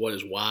decision as to what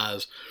is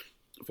wise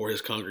for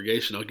his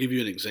congregation. I'll give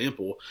you an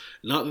example.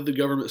 Not that the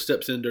government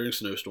steps in during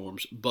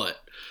snowstorms, but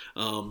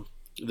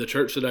the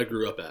church that I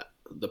grew up at,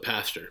 the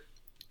pastor,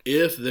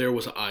 if there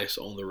was ice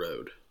on the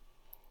road,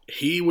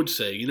 he would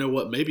say, you know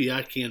what, maybe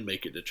I can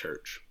make it to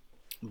church.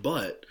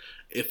 But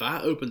if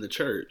I open the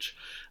church,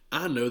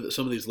 I know that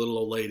some of these little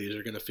old ladies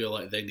are going to feel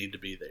like they need to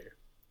be there.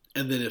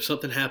 And then if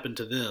something happened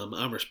to them,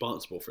 I'm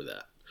responsible for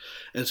that.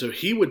 And so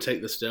he would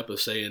take the step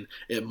of saying,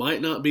 it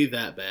might not be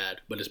that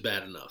bad, but it's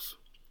bad enough.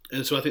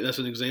 And so I think that's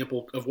an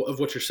example of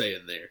what you're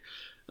saying there.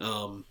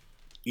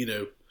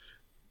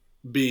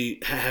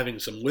 Having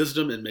some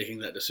wisdom and making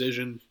that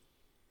decision.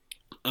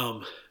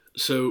 I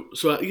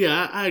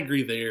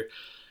agree there.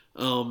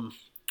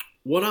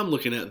 What I'm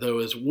looking at, though,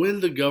 is when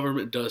the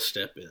government does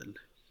step in,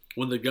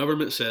 when the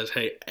government says,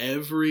 hey,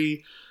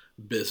 every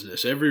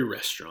business, every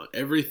restaurant,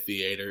 every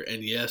theater,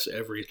 and yes,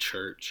 every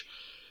church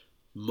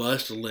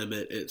must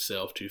limit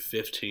itself to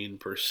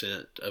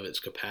 15% of its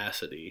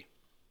capacity,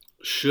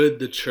 should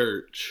the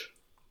church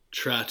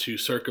try to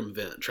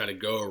try to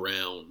go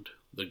around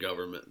the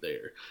government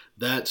there?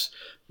 That's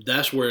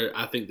where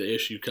I think the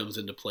issue comes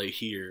into play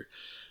here.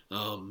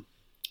 And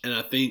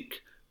I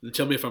think,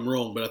 tell me if I'm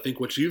wrong, but I think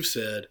what you've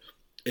said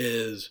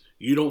is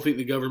you don't think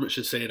the government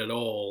should say it at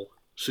all,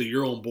 so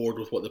you're on board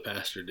with what the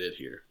pastor did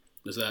here.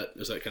 Is that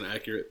kind of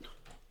accurate?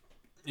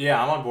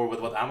 Yeah, I'm on board with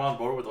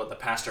what the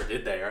pastor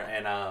did there,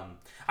 and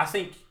I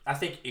think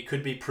it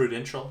could be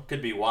prudential,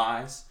 could be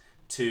wise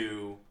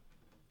to,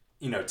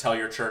 tell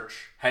your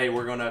church, hey,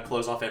 we're going to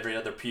close off every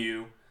other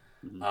pew,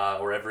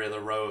 or every other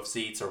row of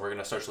seats, or we're going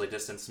to socially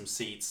distance some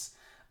seats.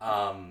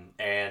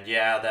 And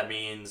yeah, that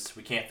means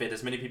we can't fit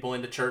as many people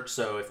into church.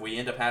 So if we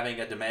end up having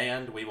a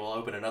demand, we will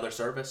open another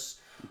service,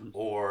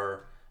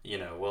 or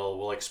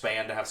we'll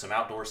expand to have some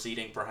outdoor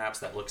seating, perhaps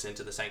that looks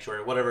into the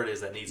sanctuary, whatever it is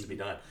that needs to be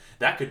done.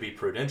 That could be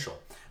prudential.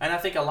 And I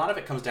think a lot of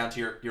it comes down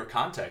to your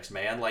context,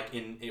 man. Like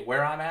in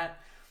where I'm at,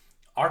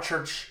 our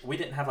church, we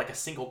didn't have like a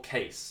single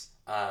case,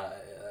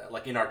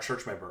 like in our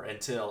church member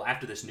until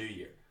after this new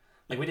year.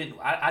 Like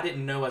I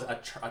didn't know as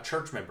a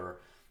church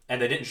member,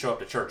 and they didn't show up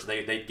to church.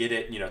 They'd get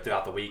it,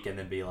 throughout the week and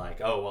then be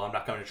like, oh, well, I'm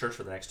not coming to church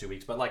for the next 2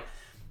 weeks. But like,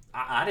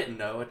 I didn't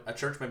know a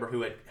church member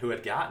who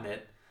had gotten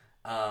it,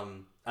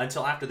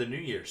 until after the new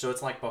year. So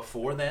it's like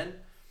before then,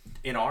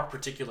 in our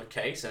particular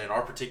case and in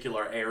our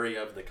particular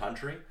area of the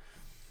country,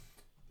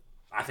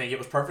 I think it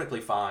was perfectly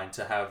fine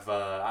to have.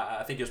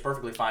 I think it was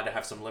perfectly fine to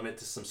have some limit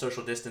to some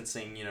social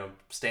distancing,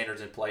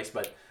 standards in place.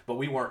 But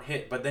we weren't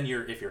hit. But then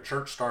if your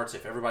church starts,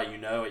 if everybody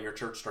at your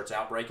church starts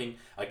outbreaking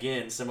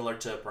again, similar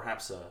to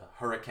perhaps a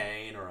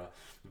hurricane or a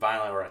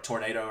violent or a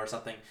tornado or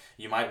something,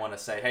 you might want to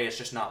say, hey, it's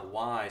just not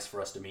wise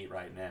for us to meet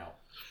right now.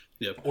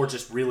 Yep. Or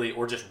just really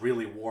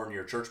warn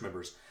your church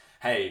members,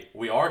 hey,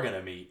 we are going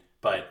to meet,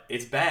 but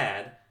it's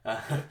bad.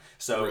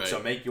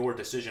 So make your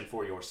decision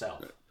for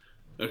yourself. Right.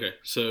 Okay,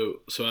 so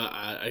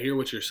I hear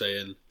what you're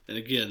saying, and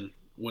again,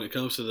 when it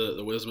comes to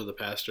the wisdom of the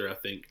pastor, I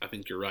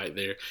think you're right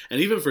there. And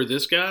even for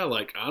this guy,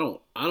 like I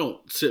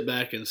don't sit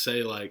back and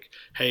say like,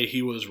 hey,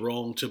 he was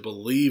wrong to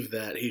believe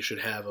that he should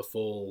have a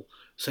full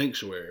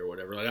sanctuary or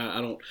whatever. Like I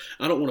don't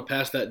want to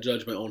pass that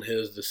judgment on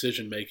his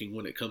decision making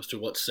when it comes to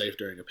what's safe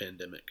during a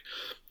pandemic.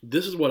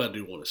 This is what I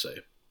do want to say.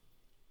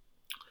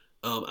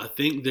 I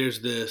think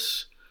there's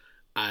this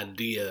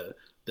idea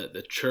that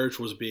the church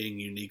was being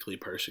uniquely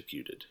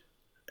persecuted.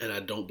 And I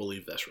don't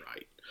believe that's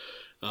right.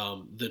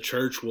 The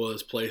church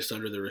was placed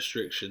under the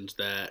restrictions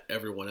that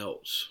everyone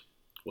else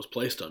was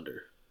placed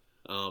under.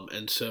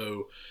 And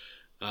so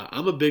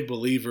I'm a big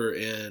believer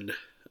in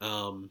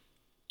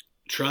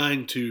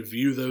trying to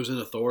view those in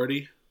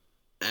authority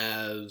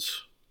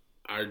as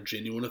our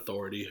genuine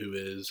authority who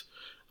is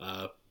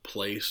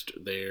placed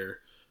there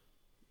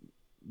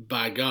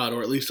by God,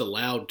 or at least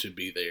allowed to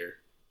be there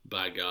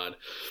by God.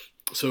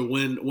 So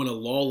when a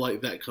law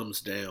like that comes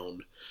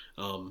down,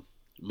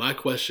 my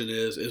question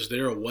is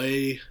there a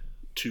way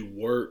to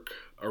work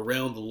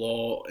around the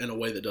law in a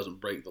way that doesn't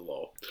break the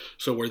law?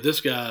 So where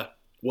this guy,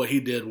 what he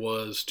did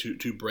was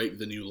to break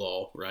the new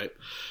law, right?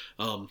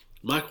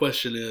 My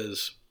question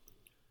is,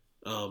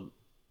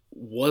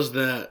 was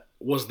that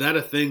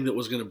a thing that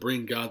was going to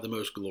bring God the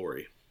most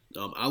glory?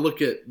 I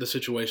look at the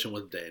situation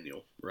with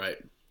Daniel, right?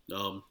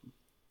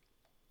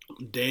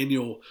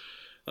 Daniel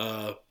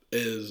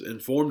is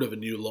informed of a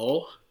new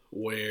law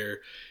where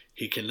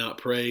he cannot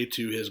pray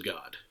to his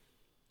God.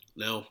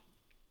 Now,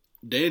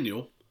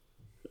 Daniel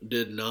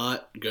did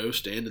not go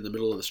stand in the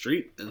middle of the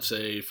street and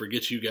say,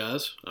 forget you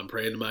guys, I'm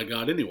praying to my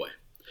God anyway.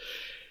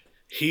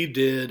 He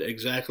did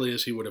exactly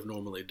as he would have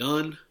normally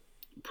done,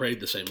 prayed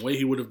the same way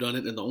he would have done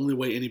it, and the only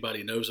way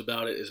anybody knows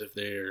about it is if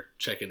they're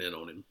checking in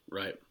on him,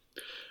 right?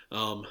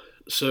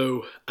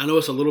 So I know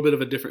it's a little bit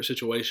of a different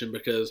situation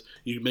because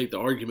you make the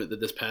argument that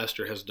this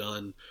pastor has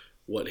done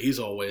what he's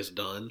always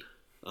done.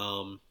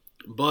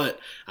 But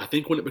I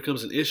think when it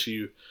becomes an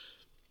issue,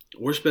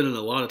 we're spending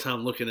a lot of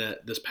time looking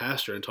at this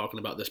pastor and talking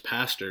about this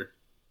pastor.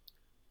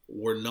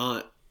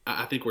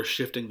 I think we're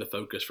shifting the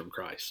focus from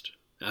Christ.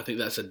 And I think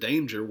that's a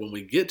danger when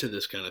we get to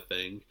this kind of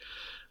thing.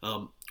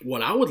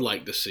 What I would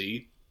like to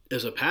see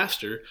is a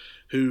pastor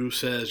who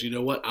says, you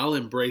know what, I'll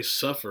embrace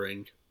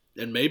suffering,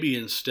 and maybe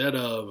instead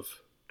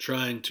of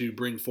trying to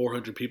bring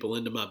 400 people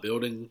into my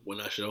building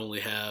when I should only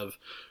have,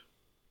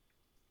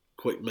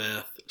 quick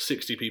math,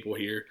 60 people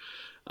here,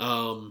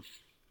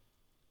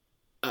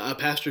 a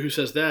pastor who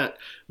says that,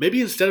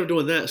 maybe instead of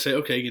doing that, say,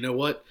 okay, you know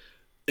what,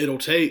 it'll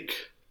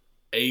take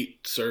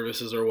 8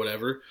 services or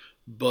whatever,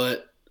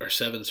 or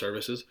 7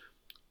 services,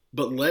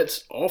 but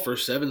let's offer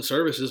 7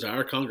 services to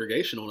our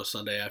congregation on a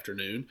Sunday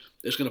afternoon.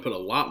 It's going to put a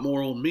lot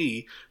more on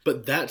me,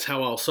 but that's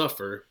how I'll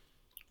suffer,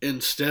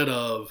 instead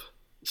of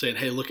saying,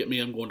 hey, look at me,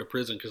 I'm going to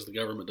prison because the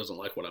government doesn't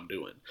like what I'm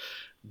doing.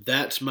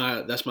 That's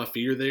my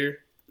fear there,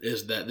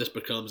 is that this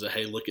becomes a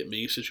hey, look at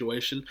me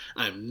situation.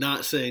 I'm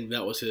not saying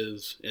that was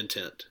his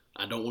intent.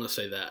 I don't want to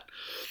say that.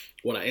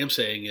 What I am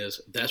saying is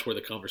that's where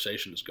the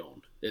conversation is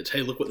going. It's,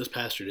 hey, look what this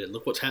pastor did.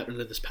 Look what's happening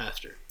to this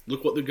pastor.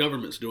 Look what the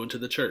government's doing to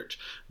the church.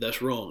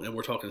 That's wrong. And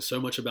we're talking so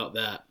much about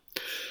that.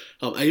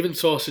 I even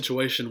saw a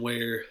situation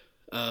where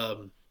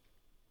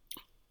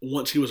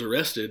once he was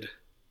arrested,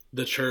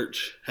 the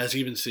church has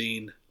even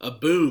seen a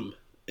boom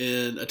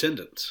in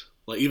attendance.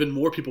 Like even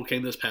more people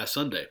came this past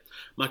Sunday.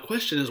 My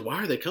question is,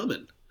 why are they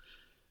coming?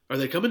 Are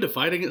they coming to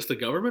fight against the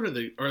government,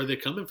 or are they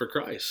coming for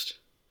Christ?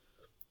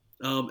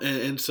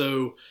 And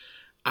so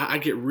I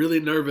get really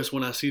nervous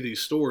when I see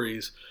these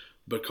stories,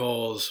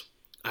 because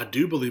I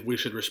do believe we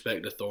should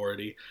respect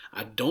authority.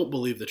 I don't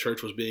believe the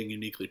church was being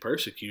uniquely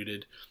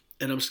persecuted,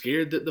 and I'm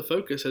scared that the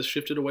focus has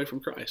shifted away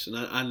from Christ, and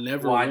I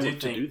never want to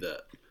do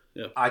that.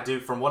 Yeah. I do,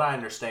 from what I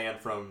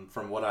understand,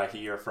 from what I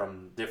hear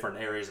from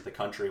different areas of the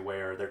country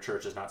where their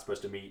church is not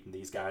supposed to meet, and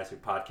these guys who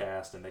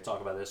podcast and they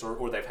talk about this,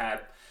 or they've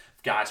had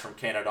guys from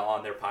Canada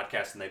on their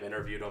podcast and they've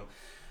interviewed them,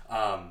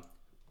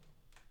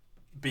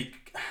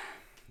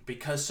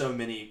 because so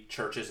many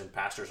churches and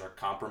pastors are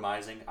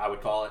compromising, I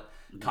would call it,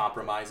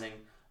 compromising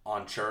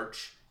on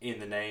church in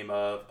the name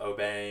of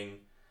obeying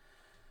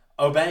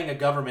a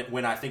government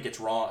when I think it's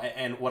wrong.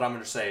 And what I'm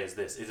going to say is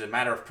this: is a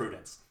matter of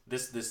prudence.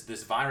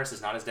 This virus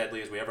is not as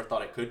deadly as we ever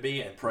thought it could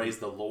be, and praise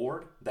the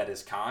Lord, that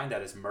is kind,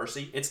 that is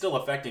mercy. It's still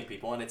affecting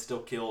people, and it's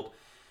still killed.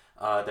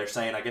 They're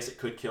saying, I guess it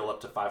could kill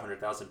up to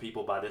 500,000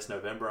 people by this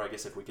November. I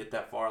guess if we get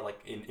that far, like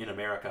in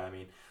America, I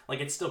mean, like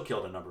it's still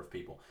killed a number of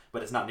people,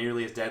 but it's not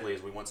nearly as deadly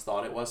as we once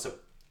thought it was.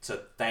 So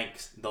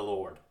thanks the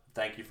Lord.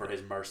 Thank you for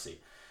His mercy.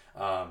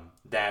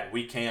 that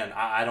we can.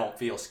 I don't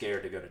feel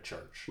scared to go to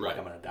church like Right.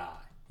 I'm going to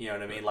die. You know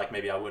what I mean? Like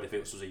maybe I would if it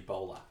was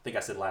Ebola. I think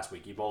I said last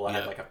week Ebola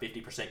had like a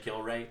 50%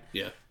 kill rate.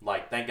 Yeah.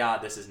 Like, thank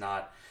God this is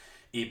not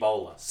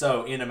Ebola.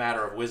 So, in a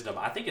matter of wisdom,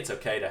 I think it's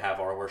okay to have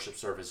our worship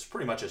service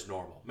pretty much as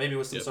normal. Maybe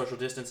with some Yep. social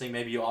distancing.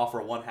 Maybe you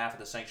offer one half of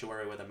the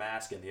sanctuary with a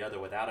mask and the other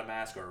without a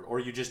mask, or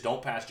you just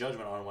don't pass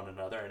judgment on one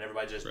another and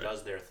everybody just Right.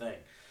 does their thing.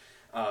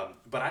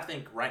 But I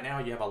think right now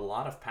you have a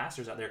lot of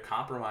pastors out there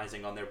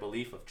compromising on their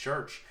belief of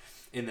church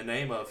in the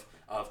name of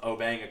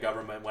obeying a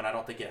government when I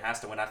don't think it has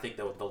to, when I think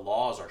the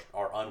laws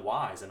are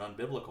unwise and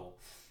unbiblical.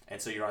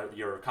 And so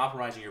you're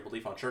compromising your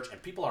belief on church,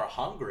 and people are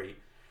hungry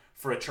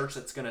for a church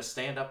that's going to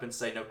stand up and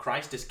say, no,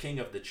 Christ is king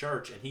of the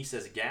church, and he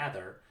says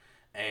gather,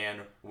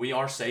 and we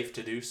are safe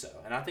to do so.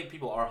 And I think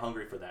people are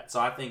hungry for that. So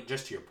I think,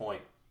 just to your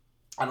point,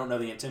 I don't know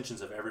the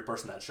intentions of every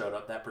person that showed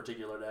up that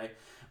particular day,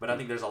 but I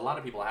think there's a lot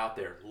of people out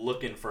there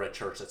looking for a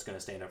church that's going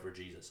to stand up for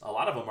Jesus. A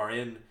lot of them are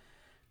in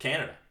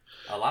Canada.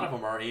 A lot of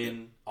them are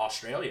in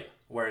Australia,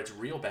 where it's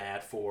real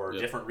bad for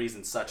different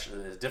reasons,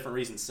 different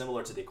reasons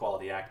similar to the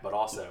Equality Act, but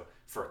also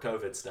for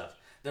COVID stuff.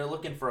 They're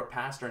looking for a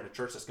pastor in a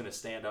church that's going to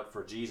stand up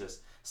for Jesus.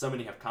 So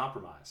many have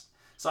compromised.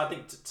 So I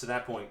think to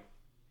that point,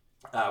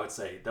 I would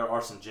say there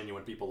are some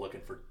genuine people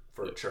looking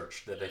for a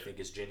church that they think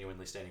is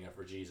genuinely standing up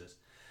for Jesus.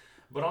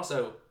 But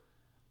also,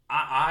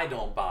 I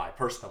don't buy,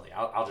 personally,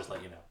 I'll just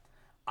let you know,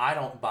 I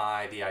don't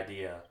buy the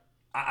idea.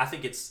 I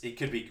think it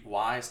could be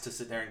wise to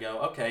sit there and go,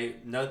 okay,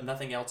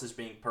 nothing else is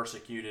being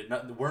persecuted.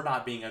 We're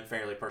not being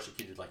unfairly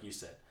persecuted, like you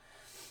said.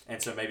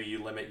 And so maybe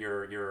you limit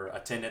your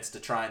attendance to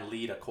try and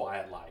lead a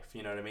quiet life.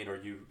 You know what I mean? Or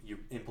you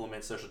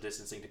implement social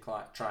distancing to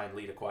try and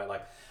lead a quiet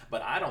life.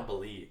 But I don't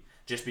believe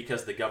just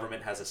because the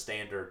government has a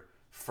standard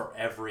for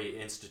every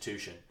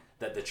institution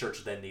that the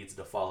church then needs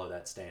to follow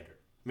that standard.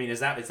 I mean, is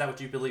that what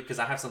you believe? Because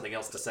I have something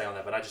else to say on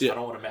that, but I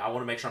don't want to. I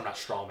want to make sure I'm not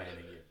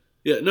strawmanning you.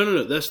 Yeah,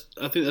 no.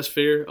 I think that's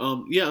fair.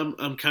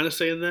 I'm kind of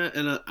saying that,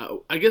 and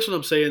I guess what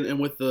I'm saying, and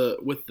with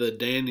the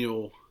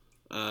Daniel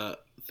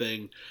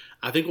thing,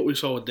 I think what we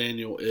saw with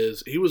Daniel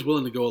is he was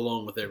willing to go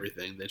along with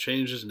everything. They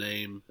changed his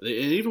name, and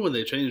even when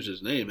they changed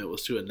his name, it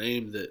was to a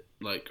name that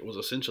was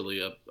essentially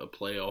a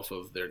play off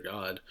of their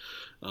god,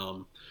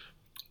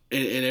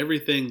 and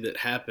everything that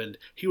happened,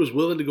 he was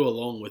willing to go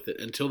along with it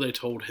until they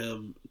told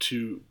him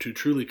to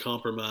truly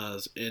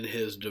compromise in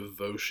his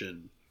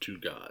devotion to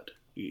God.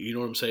 You know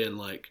what I'm saying?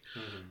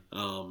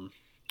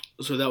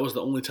 So that was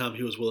the only time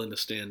he was willing to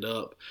stand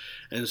up.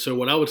 And so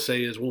what I would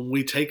say is when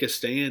we take a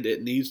stand,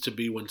 it needs to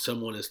be when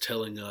someone is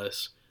telling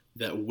us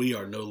that we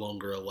are no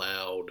longer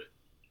allowed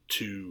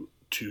to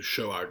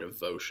show our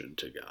devotion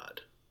to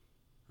God.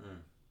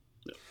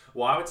 Yeah.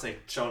 Well, I would say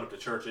showing up to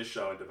church is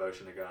showing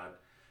devotion to God.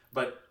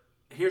 But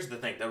here's the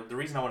thing. The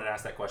reason I wanted to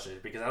ask that question is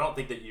because I don't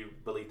think that you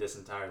believe this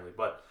entirely.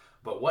 But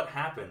what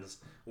happens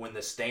when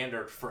the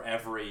standard for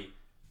every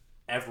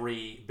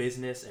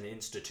business and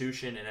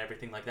institution and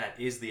everything like that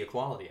is the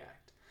Equality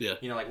Act? Yeah.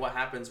 You know, like what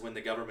happens when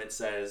the government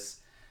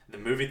says the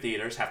movie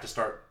theaters have to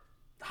start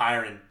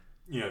hiring,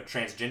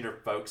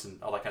 transgender folks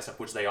and all that kind of stuff,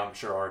 which they, I'm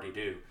sure, already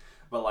do.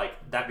 But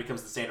that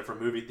becomes the standard for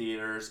movie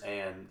theaters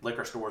and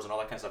liquor stores and all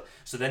that kind of stuff.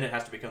 So then it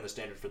has to become the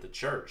standard for the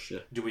church. Yeah.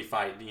 Do we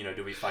fight?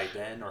 Do we fight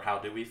then, or how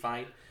do we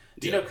fight?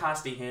 Do you know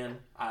Costi Hinn?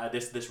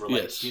 This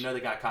relates. Yes. Do you know the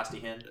guy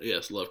Costi Hinn?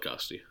 Yes, love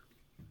Costi.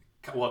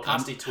 Well,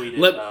 Costi tweeted.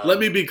 Let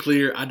me be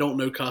clear. I don't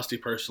know Costi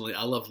personally.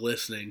 I love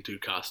listening to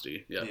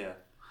Costi. Yeah. Yeah.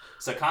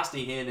 So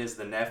Costi Hinn is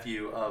the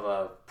nephew of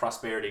a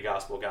prosperity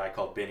gospel guy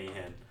called Benny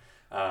Hinn,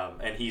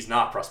 and he's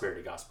not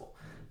prosperity gospel.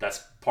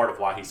 That's part of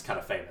why he's kind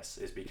of famous,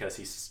 is because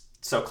he's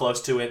so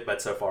close to it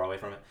but so far away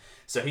from it.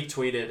 So he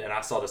tweeted, and I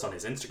saw this on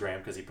his Instagram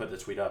because he put the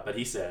tweet up, but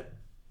he said,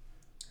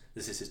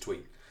 this is his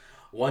tweet: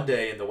 "One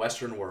day in the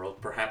Western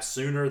world, perhaps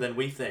sooner than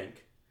we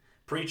think,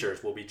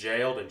 preachers will be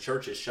jailed and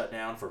churches shut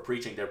down for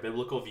preaching their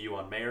biblical view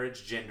on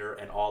marriage, gender,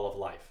 and all of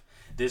life.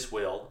 This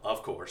will,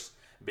 of course,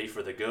 be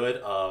for the good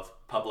of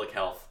public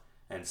health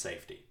and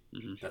safety."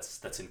 Mm-hmm.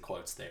 That's in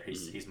quotes there.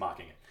 He's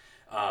mocking it.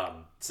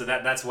 So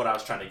that's what I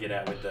was trying to get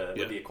at with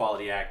the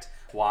Equality Act.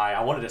 Why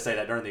I wanted to say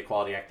that during the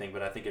Equality Act thing,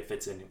 but I think it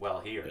fits in well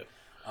here.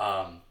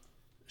 Yeah.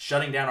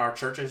 Shutting down our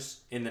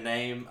churches in the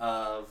name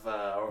of,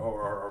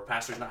 or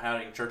pastors not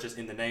having churches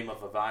in the name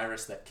of a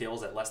virus that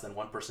kills at less than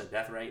 1%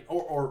 death rate,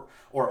 or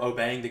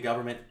obeying the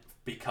government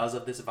because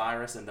of this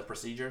virus and the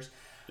procedures,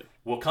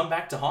 will come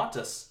back to haunt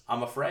us.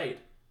 I'm afraid.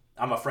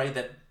 I'm afraid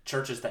that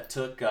churches that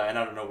took, and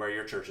I don't know where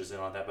your church is in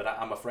on that, but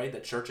I'm afraid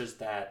that churches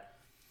that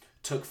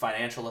took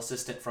financial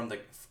assistance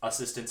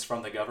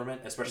from the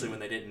government, especially when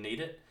they didn't need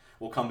it,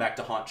 will come back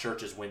to haunt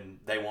churches when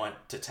they want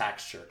to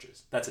tax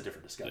churches. That's a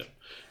different discussion.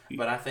 Yeah.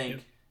 But I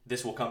think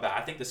this will come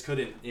back. I think this could,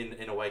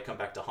 in a way, come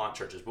back to haunt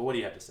churches. But what do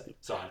you have to say?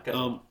 Sorry.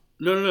 No.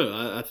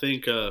 I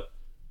think so.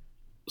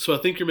 I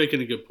think you're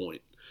making a good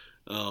point.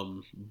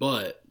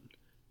 But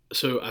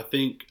so I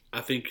think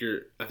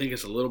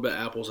it's a little bit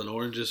apples and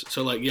oranges.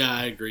 So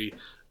I agree.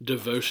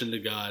 Devotion to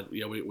God.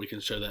 Yeah, we can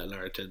show that in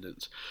our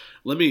attendance.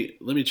 Let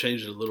me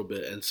change it a little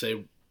bit and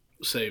say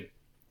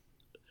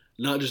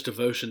not just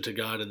devotion to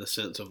God in the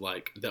sense of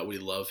like that we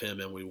love Him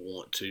and we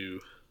want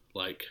to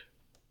like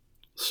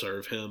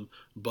serve Him,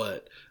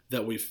 but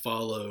that we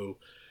follow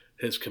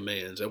His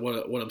commands. And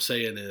what I'm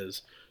saying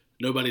is,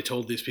 nobody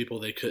told these people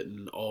they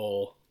couldn't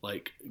all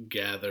like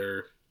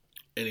gather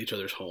in each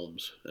other's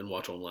homes and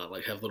watch online,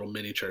 like have little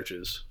mini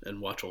churches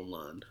and watch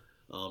online.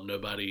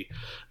 Nobody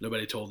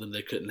told them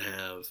they couldn't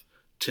have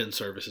 10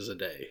 services a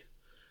day,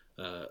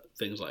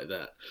 things like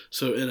that.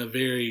 So in a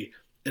very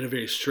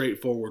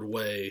straightforward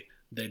way,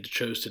 they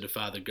chose to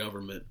defy the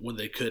government when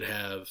they could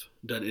have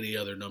done any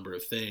other number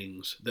of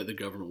things that the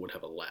government would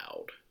have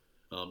allowed.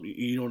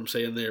 You know what I'm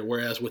saying there?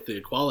 Whereas with the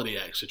Equality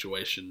Act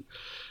situation,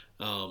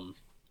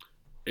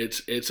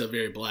 it's a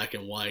very black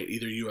and white.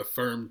 Either you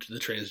affirm the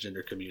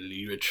transgender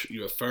community,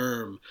 you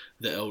affirm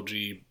the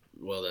LG,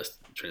 well, that's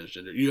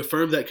transgender. You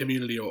affirm that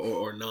community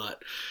or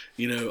not,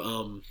 you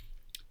know.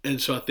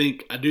 And so I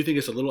do think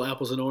it's a little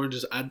apples and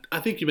oranges. I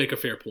think you make a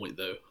fair point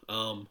though.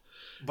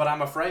 But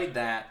I'm afraid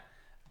that,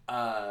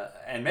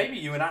 and maybe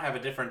you and I have a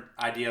different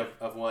idea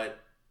of what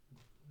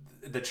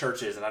the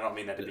church is, and I don't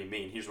mean that to be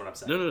mean. Here's what I'm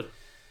saying. No.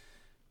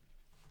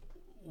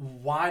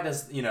 Why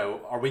does,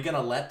 are we going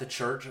to let the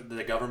church,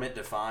 the government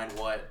define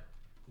what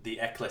the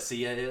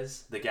ecclesia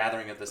is, the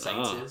gathering of the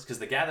saints is? Because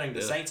the gathering of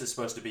the saints is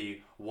supposed to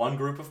be one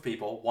group of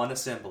people, one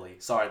assembly.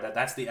 Sorry,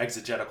 that's the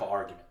exegetical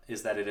argument,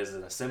 is that it is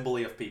an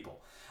assembly of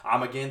people.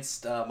 I'm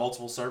against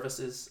multiple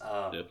services,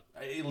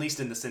 at least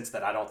in the sense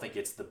that I don't think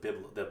it's the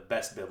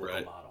best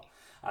biblical model.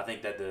 I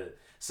think that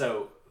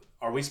so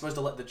are we supposed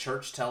to let the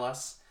church tell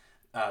us,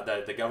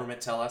 the government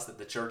tell us that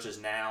the church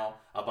is now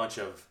a bunch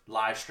of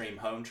live stream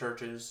home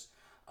churches?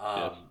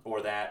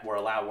 Or that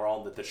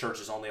the church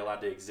is only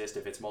allowed to exist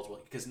if it's multiple,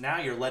 because now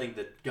you're letting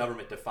the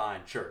government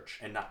define church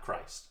and not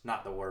Christ,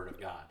 not the Word of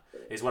God,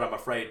 is what I'm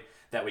afraid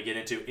that we get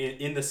into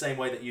in the same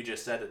way that you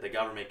just said that the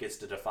government gets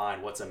to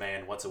define what's a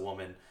man, what's a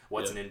woman,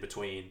 what's an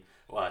in-between,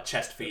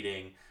 chest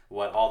feeding,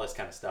 what all this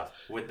kind of stuff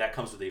that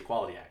comes with the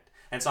Equality Act.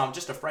 And so I'm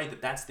just afraid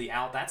that that's the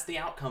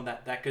outcome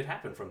that could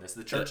happen from this.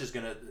 The church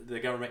the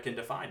government can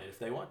define it if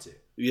they want to.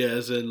 Yeah,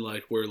 as in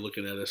like we're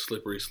looking at a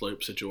slippery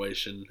slope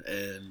situation,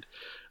 and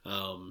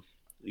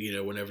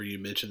whenever you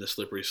mention the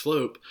slippery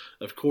slope,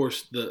 of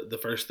course the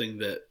first thing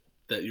that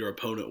your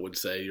opponent would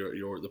say,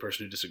 the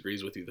person who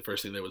disagrees with you, the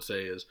first thing they would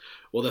say is,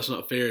 well, that's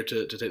not fair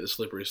to take the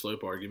slippery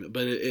slope argument.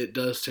 But it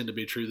does tend to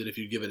be true that if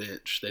you give an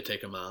inch, they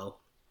take a mile,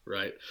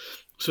 right?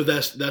 So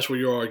that's where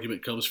your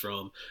argument comes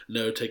from.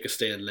 No, take a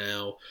stand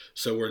now,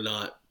 so we're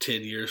not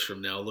 10 years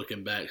from now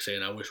looking back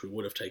saying, I wish we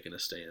would have taken a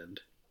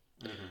stand.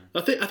 Mm-hmm.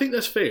 I think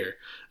that's fair.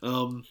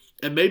 And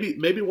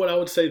maybe what I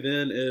would say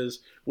then is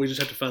we just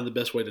have to find the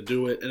best way to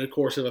do it. And of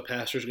course, if a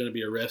pastor is going to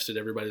be arrested,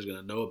 everybody's going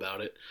to know about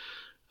it.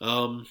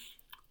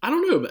 I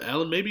don't know,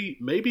 Alan.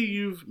 Maybe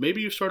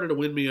you've started to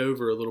win me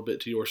over a little bit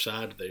to your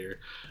side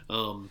there.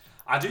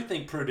 I do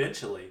think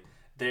prudentially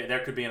there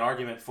could be an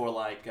argument for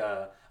like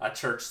a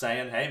church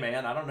saying, hey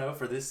man, I don't know,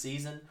 for this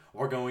season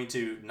we're going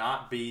to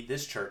not be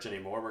this church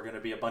anymore. We're going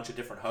to be a bunch of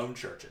different home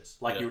churches,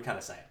 like you were kind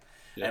of saying,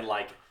 and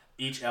like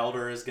each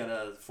elder is going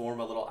to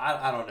form a little.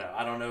 I don't know.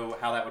 I don't know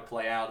how that would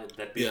play out.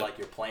 That'd be like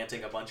you're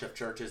planting a bunch of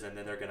churches and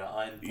then they're going to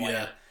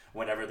unplant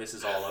whenever this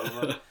is all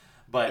over.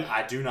 But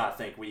I do not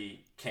think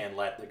we can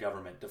let the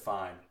government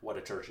define what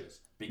a church is,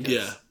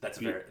 because that's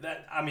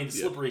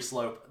slippery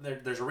slope.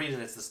 There's a reason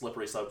it's the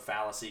slippery slope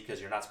fallacy, because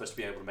you're not supposed to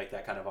be able to make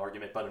that kind of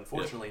argument. But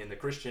unfortunately, with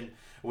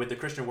the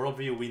Christian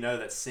worldview, we know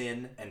that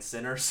sin and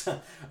sinners,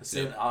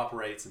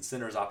 operates and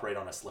sinners operate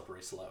on a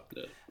slippery slope,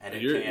 and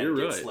it can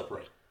get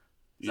slippery.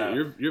 So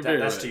you're very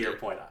that's right to your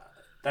point.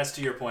 That's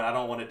to your point. I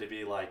don't want it to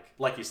be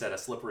like you said, a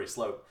slippery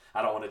slope.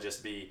 I don't want to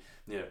just be,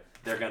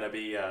 they're gonna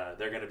be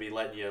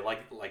letting you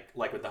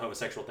like with the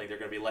homosexual thing, they're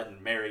gonna be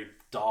letting marry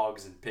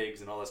dogs and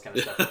pigs and all this kind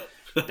of stuff.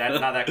 Not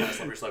that kind of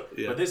slippery slope.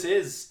 But this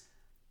is,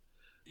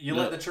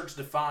 let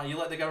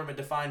the government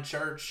define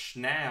church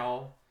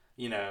now.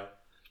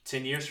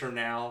 10 years from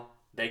now,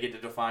 they get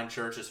to define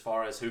church as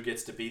far as who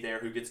gets to be there,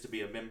 who gets to be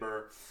a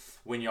member,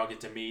 when y'all get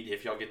to meet,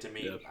 if y'all get to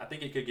meet. I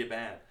think it could get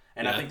bad,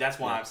 and I think that's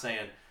why I'm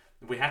saying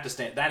we have to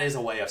stand. That is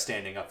a way of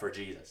standing up for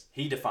Jesus.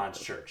 He defines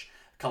church.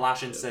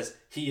 Colossians says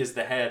he is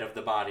the head of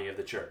the body of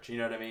the church. You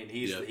know what I mean?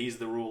 He's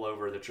the rule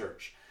over the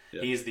church.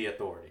 He's the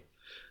authority.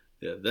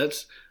 Yeah,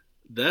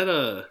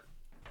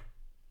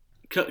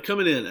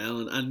 coming in,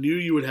 Alan, I knew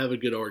you would have a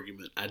good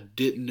argument. I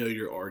didn't know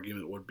your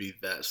argument would be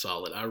that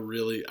solid. I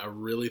really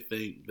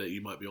think that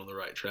you might be on the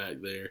right track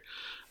there.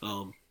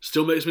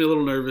 Still makes me a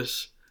little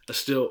nervous. I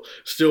still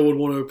would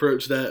want to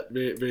approach that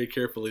very, very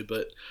carefully,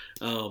 but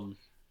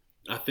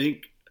I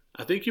think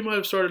you might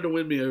have started to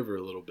win me over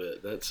a little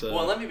bit.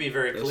 Well, let me be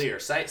very clear.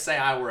 Say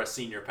I were a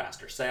senior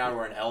pastor. Say I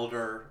were an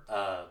elder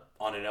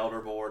on an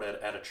elder board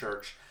at a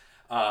church.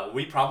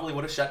 We probably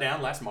would have shut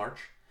down last March.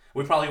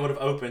 We probably would have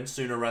opened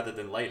sooner rather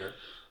than later.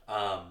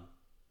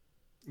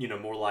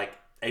 More like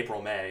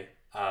April, May.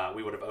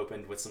 We would have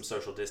opened with some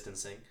social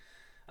distancing,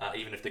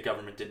 even if the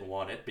government didn't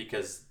want it,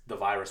 because the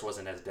virus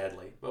wasn't as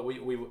deadly. But we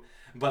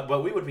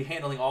would be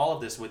handling all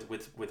of this with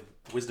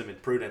wisdom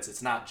and prudence.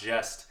 It's not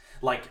just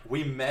like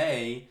we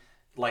may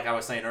like I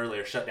was saying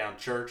earlier, shut down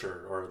church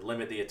or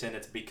limit the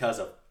attendance because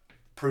of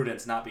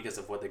prudence, not because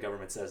of what the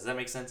government says. Does that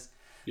make sense?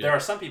 Yeah. There are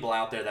some people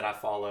out there that I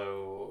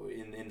follow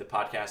in the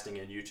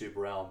podcasting and YouTube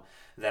realm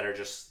that are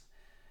just,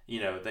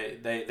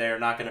 they're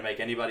not going to make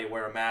anybody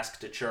wear a mask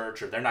to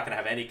church, or they're not going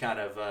to have any kind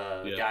of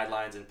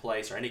guidelines in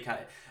place, or any kind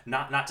of,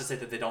 not to say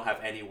that they don't have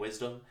any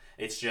wisdom.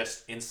 It's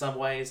just, in some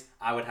ways,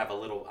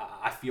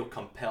 I feel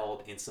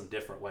compelled in some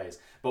different ways.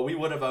 But we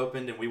would have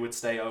opened, and we would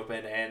stay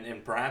open,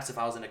 and perhaps if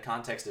I was in a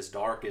context as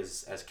dark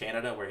as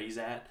Canada, where he's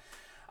at,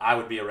 I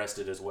would be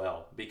arrested as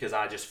well, because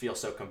I just feel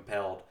so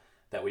compelled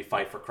that we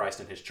fight for Christ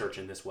and his church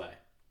in this way.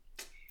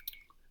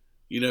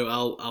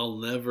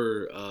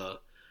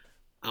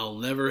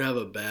 I'll never have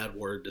a bad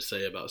word to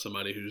say about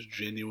somebody who's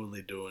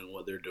genuinely doing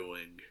what they're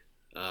doing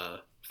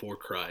for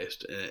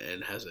Christ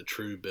and has a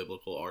true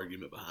biblical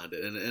argument behind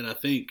it. And I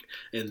think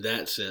in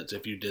that sense,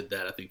 if you did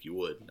that, I think you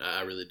would.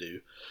 I really do.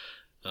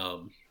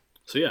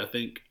 So yeah, I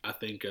think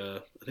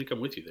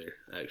I'm with you there,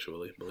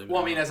 actually.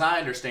 Well, I mean, as I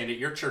understand it,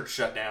 your church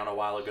shut down a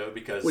while ago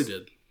because we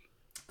did.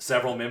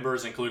 Several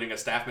members, including a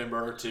staff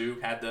member or two,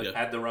 had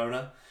the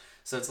Rona.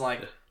 So it's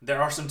like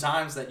there are some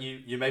times that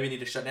you maybe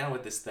need to shut down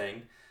with this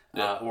thing.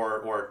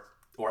 Or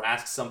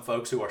ask some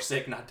folks who are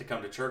sick not to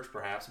come to church,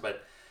 perhaps.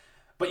 But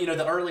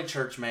the early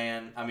church,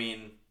 man. I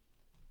mean,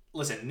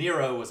 listen,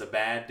 Nero was a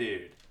bad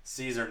dude.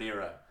 Caesar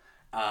Nero.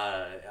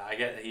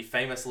 He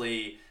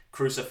famously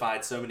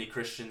crucified so many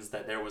Christians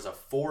that there was a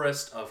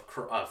forest of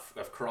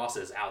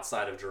crosses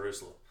outside of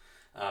Jerusalem.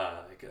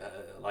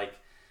 Like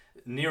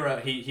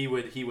Nero, he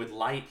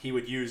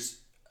would use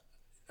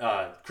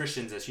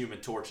Christians as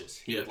human torches.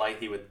 He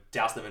would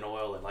douse them in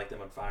oil and light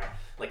them on fire.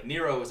 Like,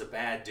 Nero was a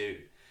bad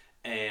dude.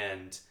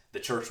 And the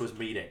church was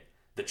meeting.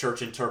 The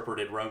church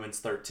interpreted Romans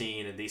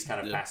 13 and these kind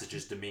of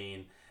passages to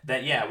mean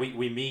that,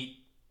 we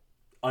meet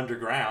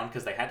underground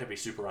because they had to be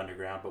super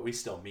underground, but we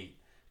still meet.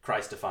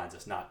 Christ defines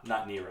us, not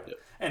Nero. Yep.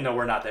 And no,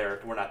 we're not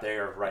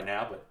there right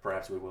now, but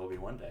perhaps we will be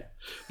one day.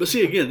 But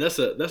see, again, that's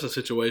a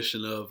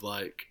situation of,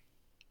 like,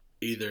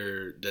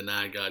 either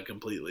deny God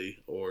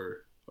completely or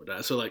die.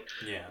 So, like,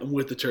 I'm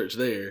with the church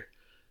there.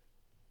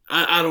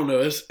 I don't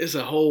know. It's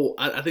a whole.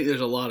 I think there's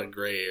a lot of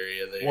gray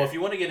area there. Well, if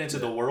you want to get into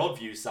the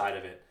worldview side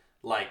of it,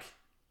 like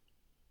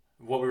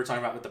what we were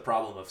talking about with the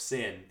problem of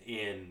sin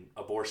in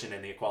abortion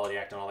and the Equality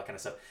Act and all that kind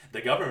of stuff,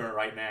 the government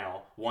right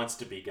now wants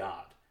to be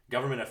God.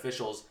 Government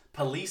officials,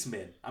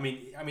 policemen. I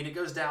mean, it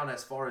goes down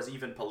as far as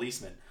even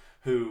policemen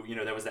who,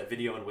 there was that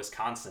video in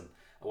Wisconsin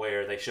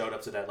where they showed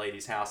up to that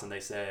lady's house and they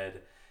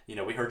said,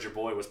 we heard your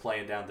boy was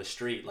playing down the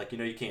street. Like,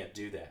 you can't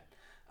do that.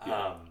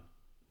 Yeah.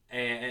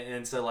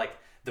 And so, like,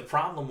 the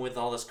problem with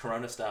all this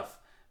corona stuff,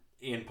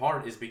 in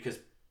part, is because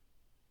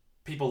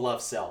people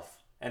love self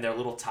and they're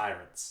little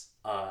tyrants,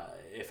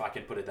 if I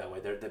can put it that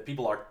way.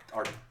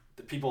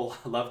 People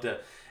love to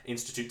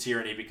institute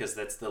tyranny because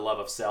that's the love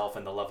of self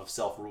and the love of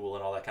self-rule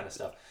and all that kind of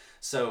stuff.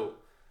 So,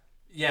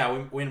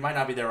 we might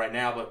not be there right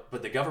now,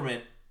 but the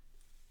government,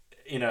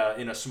 in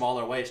a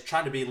smaller way, is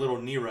trying to be little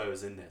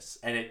Neros in this,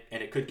 and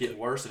it could get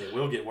worse, and it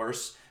will get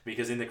worse,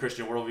 because in the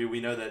Christian worldview,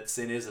 we know that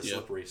sin is a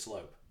slippery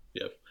slope.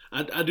 Yep.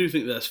 I do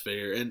think that's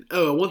fair. And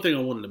one thing I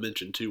wanted to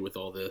mention too with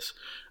all this,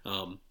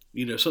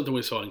 something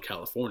we saw in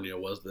California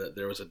was that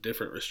there was a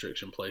different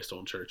restriction placed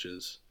on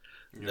churches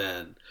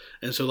then.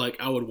 And so, like,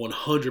 I would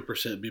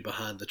 100% be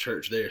behind the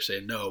church there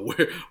saying, no,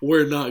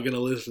 we're not going to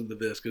listen to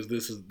this because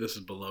this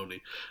is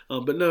baloney.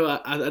 But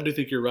no, I do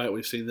think you're right.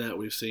 We've seen that.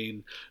 We've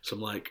seen some,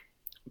 like,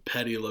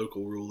 petty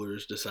local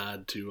rulers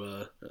decide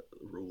to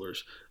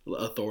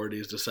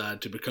authorities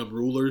decide to become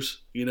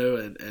rulers,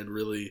 and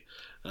really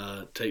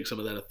take some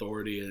of that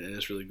authority, and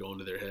it's really going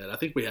to their head. I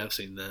think we have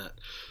seen that.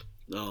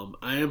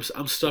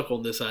 I'm stuck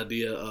on this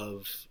idea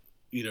of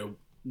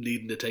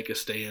needing to take a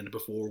stand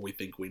before we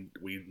think we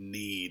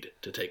need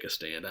to take a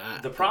stand.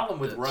 The problem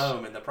with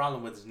Rome and the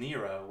problem with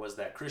Nero was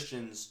that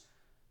Christians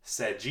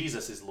said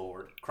Jesus is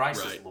Lord,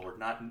 Christ is Lord,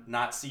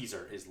 not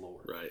Caesar is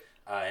Lord. Right.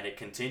 And it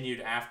continued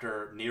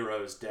after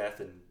Nero's death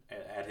and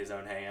at his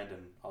own hand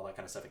and all that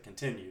kind of stuff. It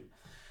continued.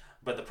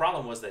 But the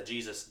problem was that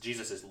Jesus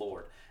is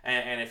Lord.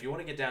 And if you want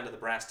to get down to the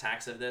brass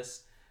tacks of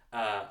this,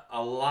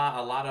 a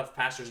lot of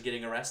pastors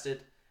getting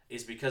arrested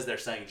is because they're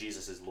saying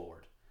Jesus is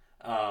Lord.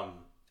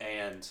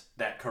 And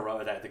that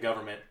the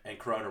government and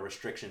corona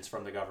restrictions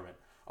from the government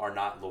are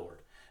not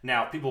Lord.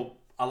 Now,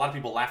 a lot of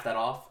people laugh that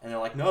off, and they're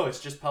like, no, it's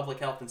just public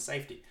health and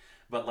safety.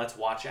 But let's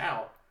watch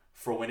out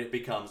for when it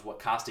becomes what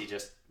Costi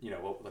just,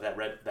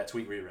 that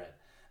tweet we read,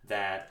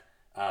 that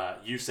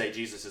you say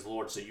Jesus is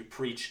Lord, so you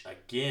preach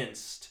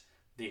against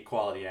the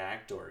Equality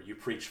Act, or you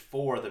preach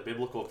for the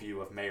biblical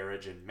view of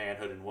marriage and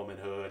manhood and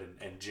womanhood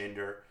and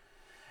gender,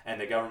 and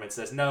the government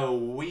says, no,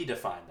 we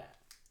define that.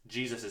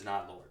 Jesus is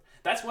not Lord.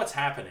 That's what's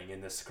happening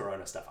in this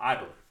corona stuff, I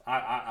believe.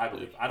 I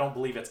believe. I don't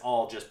believe it's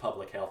all just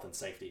public health and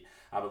safety.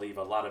 I believe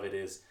a lot of it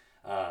is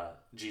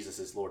Jesus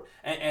is Lord.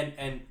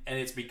 And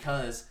it's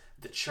because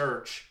the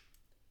church,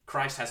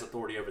 Christ has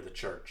authority over the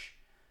church.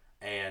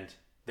 And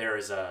there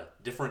is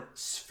different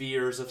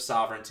spheres of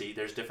sovereignty.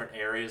 There's different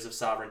areas of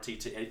sovereignty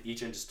to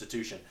each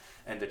institution,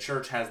 and the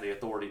church has the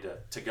authority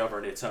to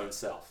govern its own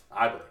self.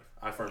 I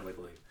firmly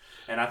believe.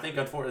 And I think,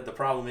 unfortunately, the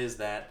problem is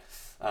that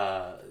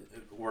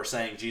we're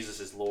saying Jesus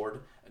is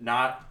Lord,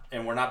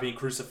 and we're not being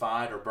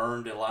crucified or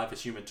burned alive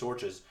as human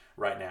torches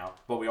right now,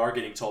 but we are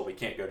getting told we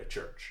can't go to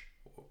church.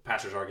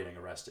 Pastors are getting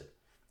arrested.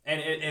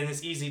 And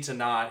it's easy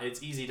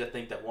to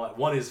think that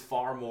one is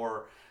far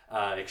more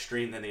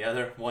extreme than the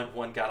other.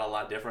 One got a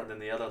lot different than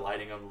the other.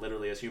 Lighting them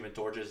literally as human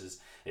torches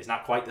is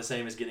not quite the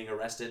same as getting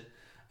arrested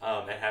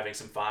and having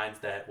some fines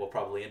that will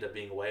probably end up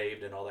being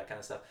waived and all that kind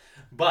of stuff.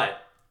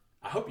 But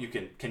I hope you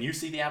can you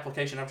see the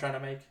application I'm trying to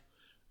make?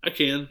 I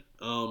can.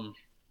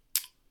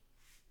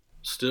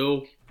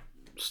 Still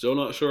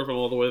not sure if I'm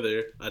all the way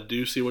there. I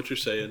do see what you're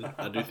saying.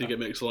 I do think it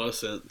makes a lot of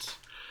sense.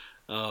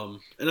 And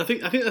I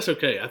think that's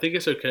okay. I think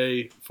it's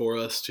okay for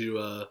us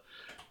to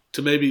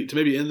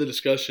maybe end the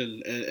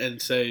discussion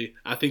and say,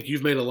 I think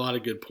you've made a lot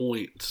of good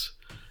points.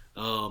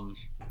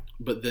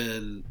 But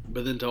then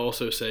to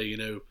also say,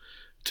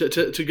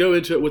 to go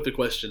into it with the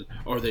question,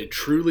 are they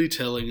truly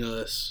telling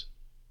us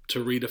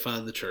to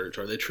redefine the church?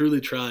 Are they truly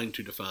trying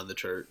to define the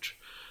church?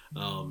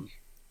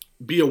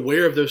 Be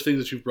aware of those things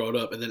that you've brought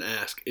up, and then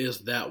ask,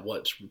 is that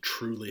what's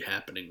truly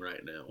happening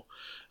right now?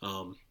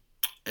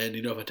 And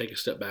if I take a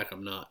step back,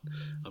 I'm not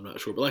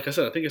sure. But like I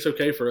said, I think it's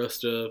okay for us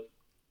to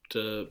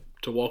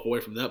walk away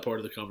from that part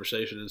of the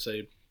conversation and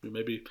say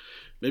maybe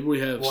we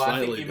have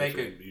slightly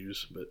different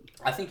views. But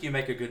I think you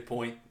make a good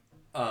point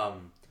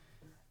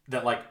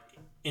that like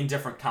in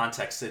different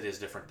contexts it is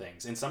different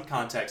things. In some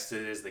contexts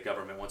it is the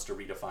government wants to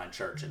redefine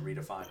church and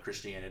redefine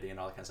Christianity and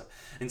all that kind of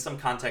stuff. In some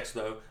contexts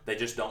though, they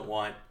just don't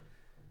want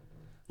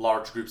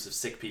large groups of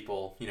sick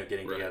people,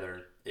 getting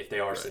together if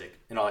they are sick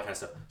and all that kind of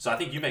stuff. So I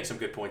think you make some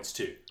good points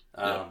too.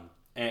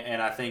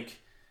 And I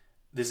think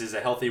this is a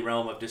healthy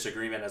realm of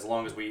disagreement as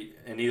long as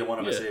and neither one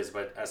of us is,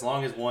 but as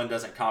long as one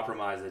doesn't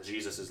compromise that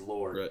Jesus is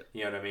Lord,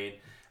 you know what I mean?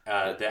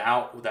 The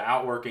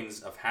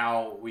outworkings of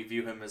how we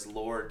view him as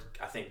Lord,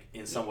 I think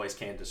in some ways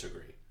can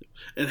disagree.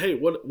 And hey,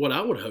 what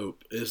I would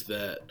hope is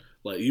that,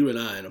 like you and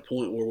I, at a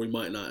point where we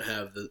might not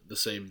have the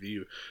same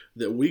view,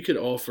 that we could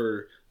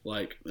offer,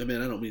 like, I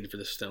mean, I don't mean for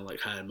this to sound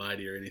like high and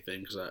mighty or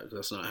anything, because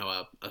that's not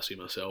how I see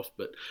myself,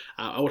 but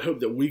I would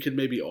hope that we could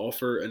maybe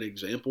offer an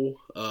example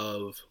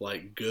of,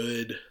 like,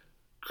 good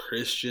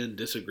Christian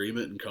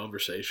disagreement and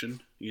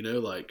conversation, I mean,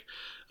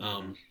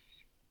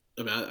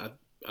 I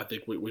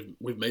think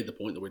we've made the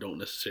point that we don't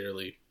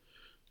necessarily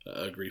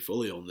agree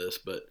fully on this,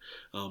 but,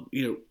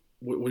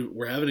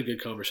 we're having a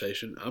good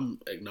conversation. I'm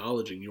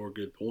acknowledging your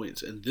good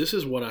points, and this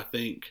is what I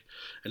think,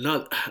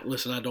 and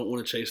listen, I don't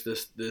want to chase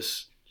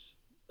this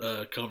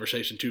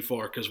conversation too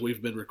far because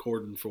we've been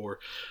recording for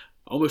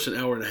almost an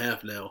hour and a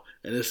half now,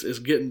 and it's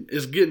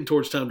getting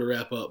towards time to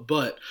wrap up.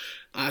 But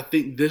I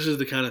think this is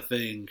the kind of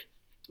thing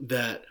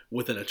that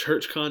within a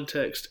church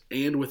context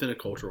and within a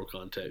cultural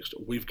context,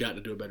 we've got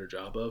to do a better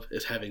job of,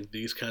 is having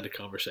these kind of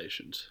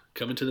conversations,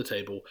 coming to the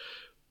table,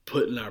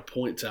 putting our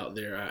points out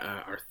there,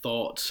 our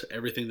thoughts,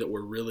 everything that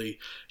we're really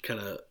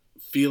kind of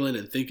feeling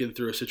and thinking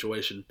through a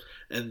situation,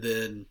 and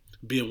then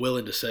being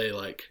willing to say,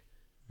 like,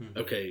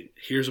 okay,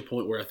 here's a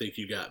point where I think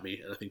you got me,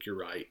 and I think you're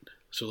right.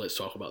 So let's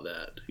talk about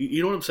that.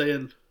 You know what I'm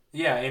saying?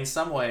 Yeah, in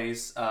some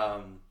ways,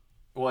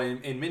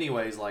 in many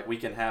ways, like we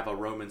can have a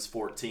Romans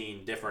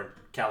 14 different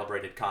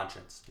calibrated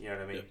conscience. You know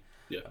what I mean?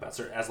 Yeah. About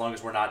as long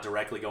as we're not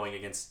directly going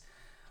against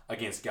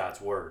God's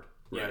word.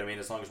 You know what I mean?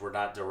 As long as we're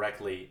not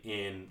directly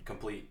in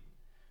complete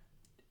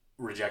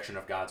rejection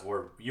of God's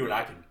word. You and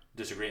I can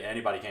disagree.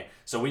 Anybody can.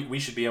 So we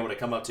should be able to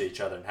come up to each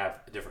other and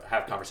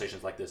have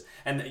conversations like this.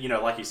 And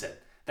like you said,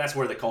 that's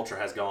where the culture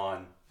has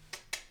gone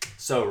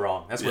so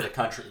wrong. That's where the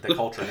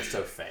culture has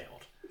so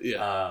failed.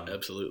 Yeah,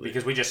 absolutely.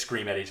 Because we just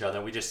scream at each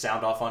other. We just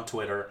sound off on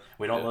Twitter.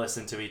 We don't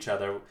listen to each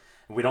other.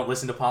 We don't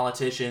listen to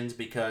politicians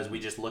because we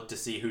just look to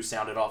see who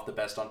sounded off the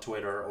best on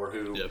Twitter or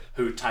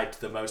who typed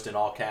the most in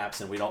all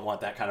caps, and we don't want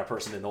that kind of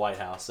person in the White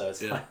House. So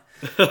it's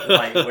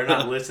like we're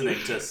not listening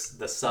to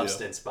the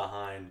substance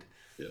behind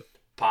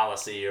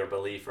policy or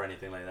belief or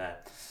anything like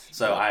that.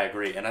 So I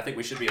agree, and I think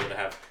we should be able to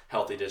have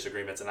healthy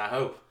disagreements, and I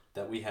hope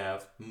that we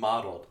have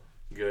modeled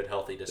good,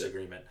 healthy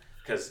disagreement.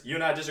 Because you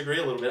and I disagree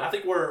a little bit. I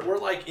think we're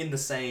like in the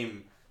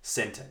same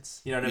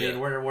sentence. You know what I mean?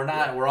 We're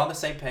not. We're on the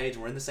same page.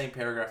 We're in the same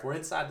paragraph. We're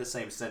inside the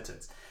same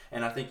sentence.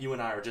 And I think you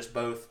and I are just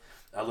both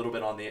a little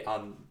bit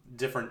on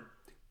different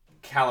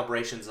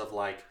calibrations of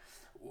like,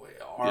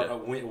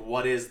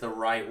 what is the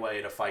right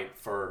way to fight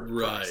for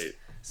Christ? Right.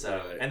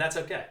 So, and that's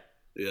okay.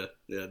 Yeah,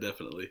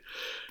 definitely.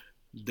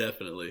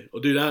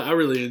 Well, dude, I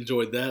really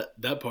enjoyed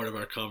that part of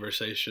our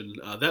conversation.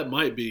 That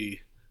might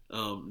be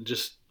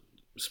just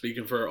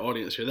speaking for our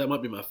audience here, that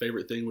might be my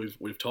favorite thing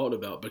we've talked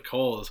about,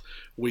 because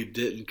we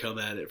didn't come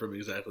at it from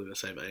exactly the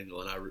same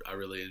angle, and I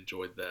really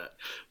enjoyed that.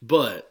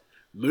 But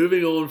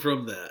moving on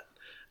from that,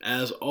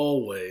 as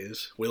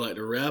always, we like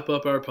to wrap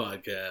up our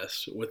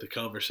podcast with the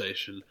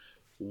conversation,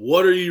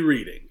 what are you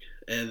reading?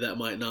 And that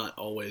might not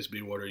always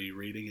be what are you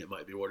reading, it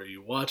might be what are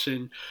you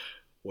watching.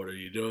 what are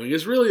you doing?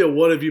 It's really a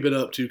what have you been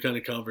up to kind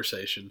of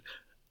conversation.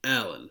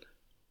 Alan,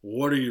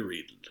 what are you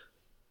reading?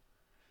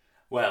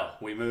 Well,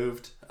 we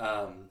moved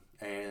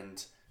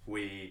and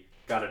we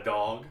got a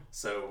dog,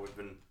 so we've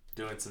been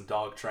doing some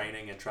dog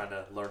training and trying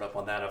to learn up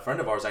on that. A friend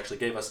of ours actually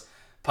gave us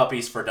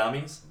Puppies for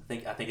Dummies.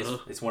 I think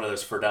it's one of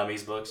those for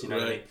dummies books, you know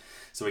what I mean?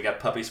 So we got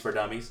Puppies for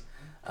Dummies.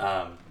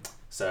 I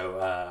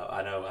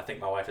think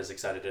my wife is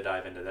excited to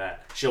dive into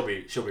that. She'll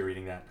be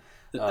reading that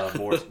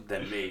more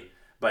than me.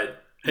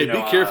 But hey,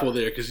 be careful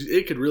there, because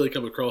it could really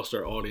come across to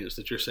our audience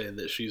that you're saying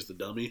that she's the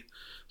dummy.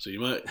 So you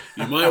might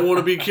want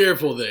to be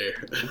careful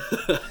there.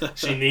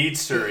 She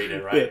needs to read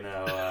it, right?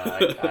 No,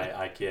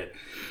 I kid.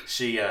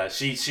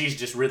 She's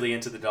just really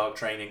into the dog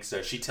training,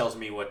 so she tells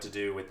me what to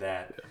do with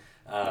that.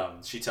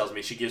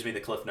 She gives me the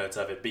cliff notes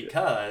of it,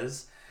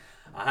 because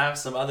I have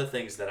some other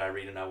things that I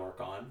read and I work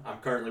on. I'm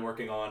currently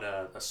working on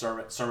a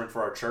sermon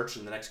for our church.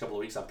 In the next couple of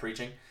weeks, I'm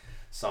preaching.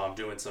 So I'm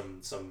doing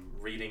some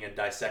reading and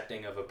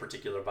dissecting of a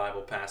particular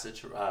Bible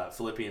passage,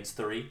 Philippians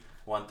 3,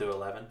 1 through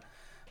 11.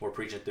 We're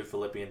preaching through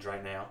Philippians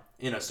right now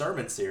in a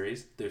sermon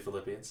series through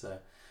Philippians.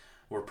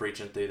 We're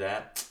preaching through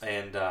that,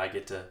 and I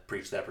get to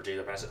preach that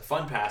particular passage.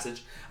 Fun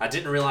passage. I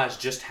didn't realize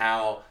just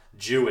how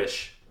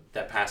Jewish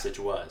that passage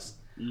was.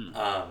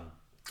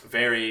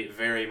 Very,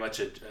 very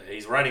much.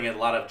 He's writing in a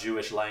lot of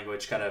Jewish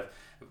language, kind of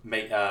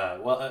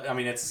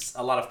it's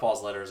a lot of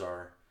Paul's letters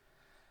are.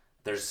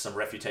 There's some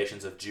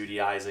refutations of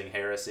Judaizing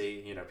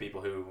heresy,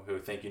 people who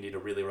think you need to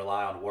really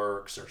rely on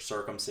works or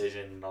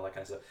circumcision and all that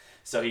kind of stuff.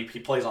 So he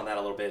plays on that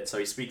a little bit. So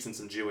he speaks in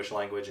some Jewish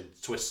language and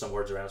twists some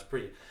words around. It's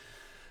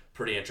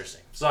pretty interesting.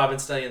 So I've been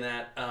studying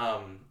that.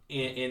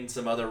 In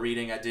some other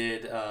reading I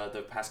did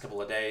the past couple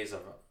of days,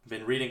 I've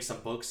been reading some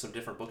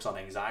different books on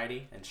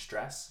anxiety and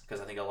stress, because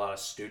I think a lot of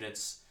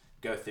students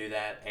go through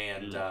that,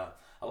 and a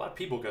lot of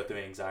people go through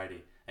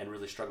anxiety and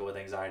really struggle with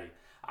anxiety.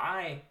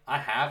 I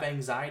have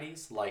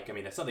anxieties.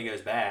 If something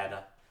goes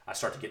bad, I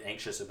start to get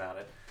anxious about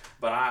it.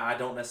 But I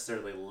don't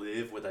necessarily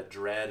live with a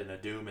dread and a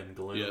doom and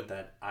gloom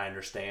that I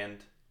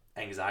understand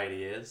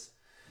anxiety is.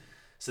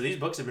 So these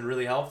books have been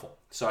really helpful.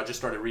 So I just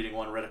started reading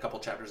one, read a couple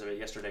chapters of it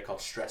yesterday, called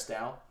Stressed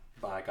Out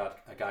by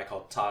a guy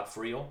called Todd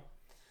Friel.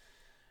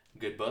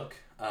 Good book.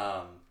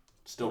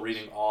 Still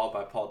reading Awe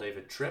by Paul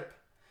David Tripp.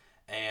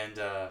 And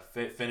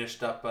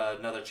finished up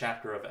another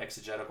chapter of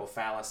Exegetical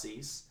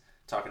Fallacies,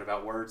 talking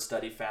about word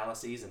study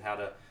fallacies and how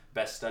to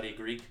best study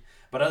Greek.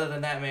 But other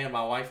than that, man,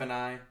 my wife and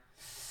I,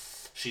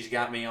 she's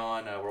got me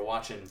on, we're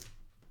watching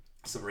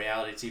some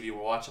reality TV.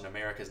 We're watching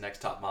America's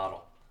Next Top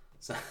Model.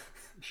 So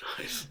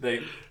nice. They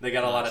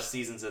got a lot of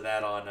seasons of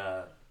that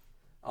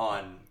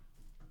on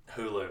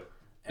Hulu.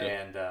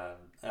 And I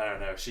don't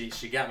know, she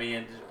got me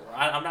in.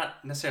 I'm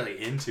not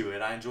necessarily into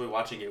it. I enjoy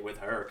watching it with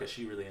her because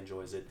she really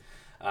enjoys it.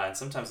 And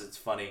sometimes it's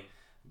funny.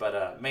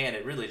 But man,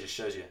 it really just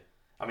shows you.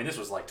 This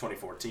was like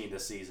 2014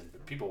 this season,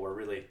 but people were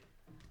really,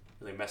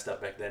 really messed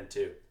up back then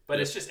too. But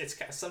it's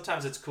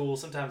sometimes it's cool,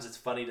 sometimes it's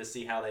funny to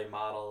see how they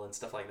model and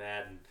stuff like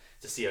that, and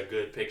to see a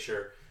good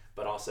picture.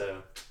 But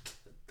also,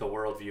 the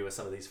worldview of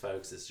some of these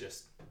folks is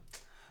just,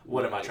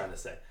 what am I trying to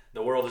say?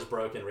 The world is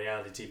broken.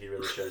 Reality TV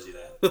really shows you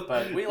that.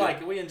 But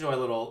we enjoy a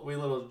little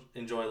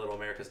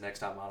America's Next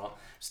Top Model.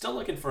 Still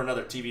looking for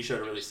another TV show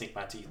to really sink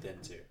my teeth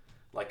into,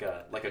 like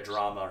a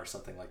drama or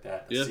something like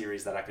that. A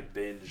series that I could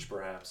binge,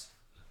 perhaps.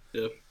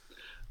 Yep.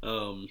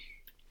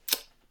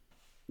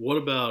 What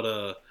about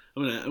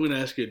I'm gonna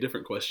ask you a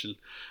different question.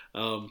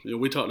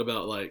 We talked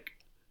about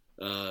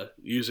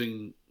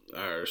using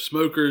our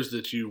smokers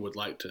that you would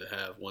like to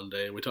have one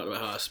day. We talked about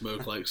how I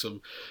smoke like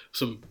some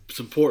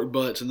pork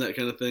butts and that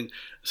kind of thing.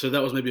 So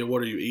that was maybe a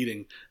what are you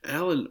eating,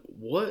 Alan?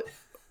 What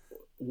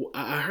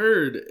I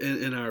heard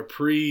in our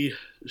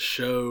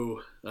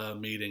pre-show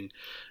meeting,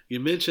 you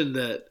mentioned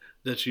that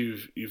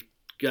you've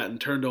gotten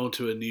turned on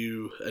to a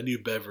new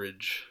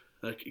beverage.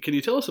 Can you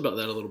tell us about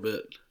that a little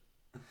bit?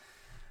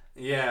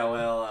 Yeah,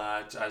 well,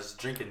 I was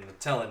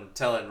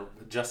telling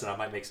Justin I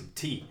might make some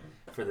tea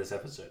for this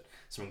episode.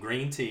 Some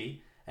green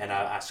tea, and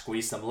I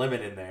squeezed some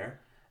lemon in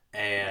there,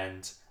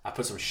 and I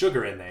put some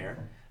sugar in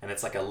there, and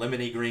it's like a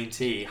lemony green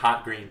tea,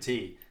 hot green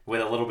tea,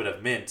 with a little bit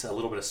of mint, a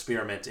little bit of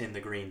spearmint in the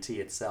green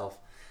tea itself,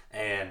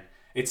 and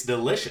it's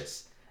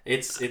delicious.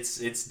 It's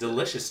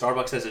delicious.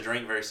 Starbucks has a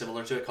drink very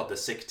similar to it called the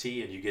sick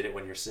tea, and you get it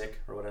when you're sick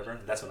or whatever.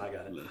 That's when I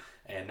got it.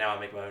 And now I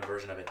make my own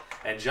version of it.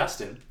 And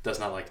Justin does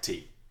not like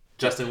tea.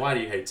 Justin, why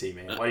do you hate tea,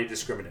 man? Why do you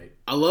discriminate?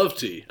 I love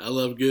tea. I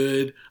love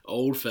good,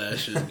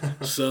 old-fashioned,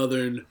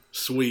 southern,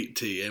 sweet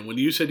tea. And when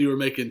you said you were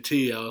making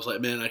tea, I was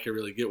like, man, I can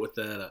really get with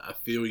that. I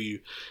feel you.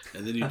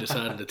 And then you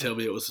decided to tell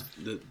me it was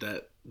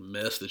that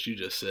mess that you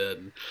just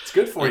said. It's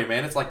good for you,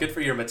 man. It's good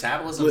for your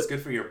metabolism. It's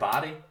good for your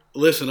body.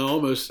 Listen, I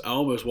almost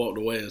walked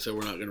away and said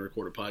we're not going to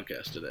record a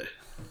podcast today.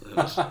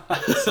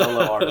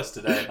 Solo artist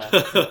today,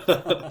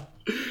 huh?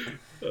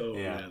 Oh,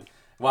 yeah. Man.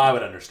 Well, I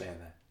would understand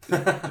that.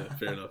 Yeah,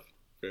 fair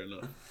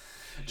enough.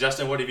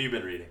 Justin, what have you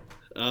been reading?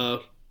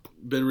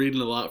 Been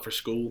reading a lot for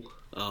school.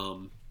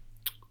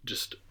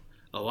 Just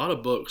a lot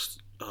of books,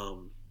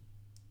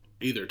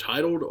 either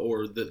titled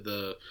or that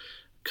the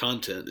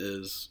content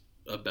is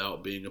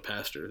about being a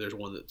pastor. There's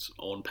one that's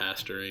on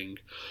pastoring.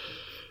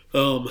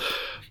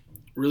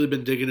 Really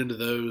been digging into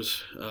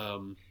those.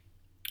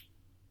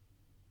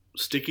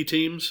 Sticky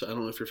Teams. I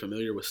don't know if you're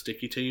familiar with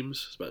Sticky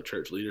Teams. It's about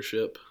church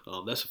leadership.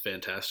 That's a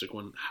fantastic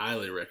one.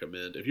 Highly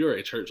recommend. If you're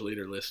a church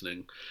leader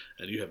listening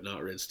and you have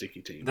not read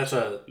Sticky Teams, that's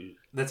a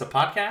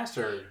podcast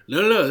or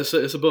no.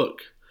 It's a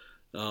book.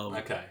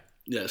 Okay.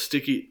 Yeah,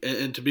 Sticky,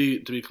 and to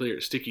be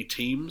clear, Sticky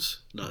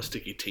Teams, not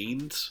Sticky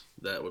Teens.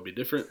 That would be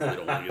different. We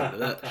don't want to get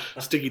into that.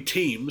 Sticky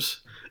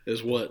Teams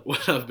is what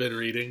I've been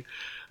reading.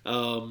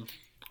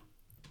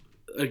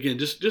 Again,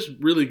 just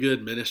really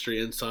good ministry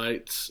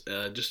insights,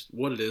 just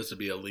what it is to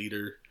be a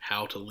leader,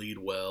 how to lead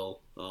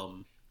well.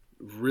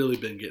 Really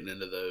been getting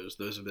into those.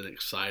 Those have been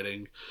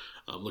exciting.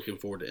 I'm looking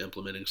forward to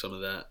implementing some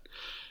of that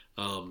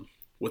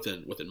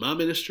within my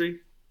ministry.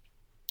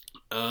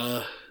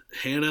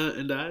 Hannah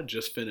and I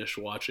just finished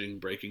watching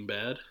Breaking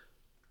Bad.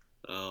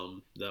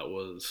 That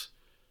was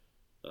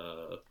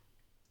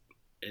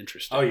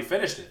interesting. Oh, you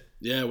finished it?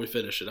 Yeah, we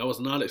finished it. I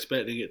was not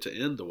expecting it to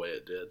end the way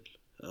it did.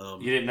 You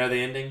didn't know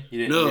the ending?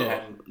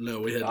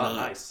 No, we had not.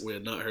 Nice. We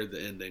had not heard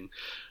the ending.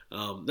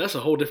 That's a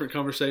whole different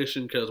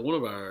conversation because one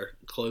of our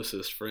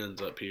closest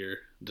friends up here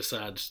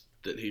decides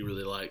that he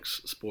really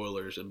likes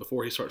spoilers, and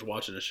before he starts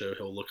watching a show,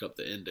 he'll look up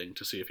the ending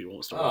to see if he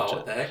wants to watch it.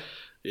 What the heck?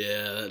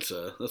 Yeah, that's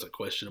a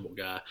questionable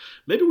guy.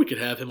 Maybe we could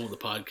have him on the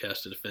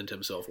podcast to defend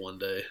himself one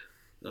day,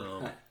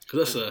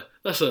 because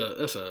that's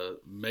a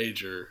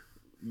major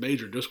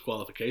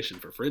disqualification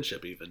for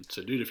friendship even.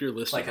 So dude, if you're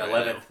listening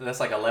that's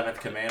like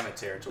 11th commandment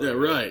territory. Yeah,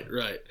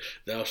 right.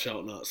 Thou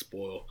shalt not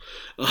spoil.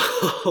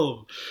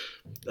 So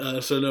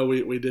no,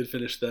 we did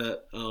finish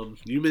that.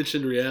 You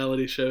mentioned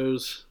reality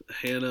shows.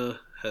 Hannah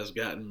has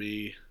gotten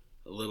me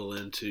a little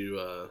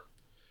into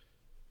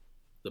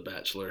The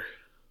Bachelor.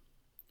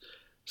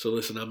 So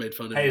listen, I made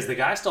fun of Hey, is the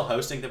guy still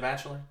hosting The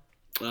Bachelor?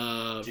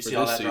 Did you see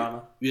all that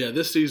drama? Yeah,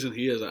 this season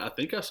he is. I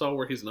think I saw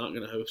where he's not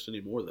going to host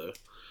anymore though.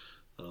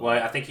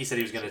 Well, I think he said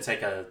he was going to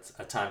take a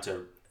time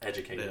to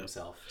educate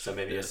himself. So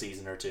maybe a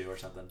season or two or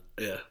something.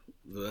 Yeah,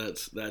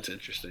 that's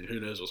interesting. Who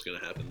knows what's going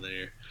to happen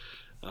there?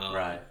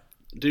 Right,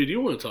 dude.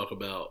 You want to talk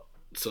about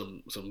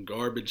some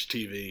garbage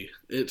TV?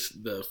 It's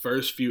the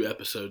first few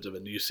episodes of a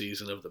new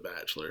season of The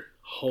Bachelor.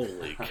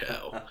 Holy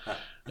cow!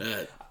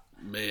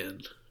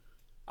 Man.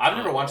 I've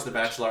never watched The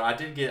Bachelor. I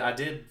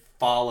did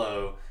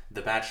follow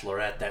The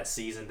Bachelorette that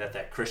season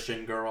that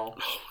Christian girl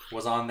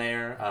was on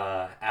there,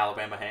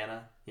 Alabama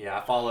Hannah. Yeah,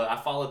 I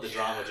followed the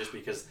drama just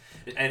because,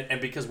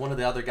 and because one of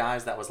the other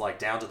guys that was like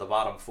down to the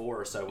bottom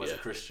 4 or so was a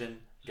Christian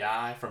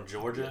guy from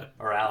Georgia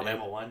or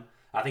Alabama one.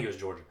 I think it was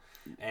Georgia,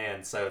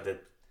 and so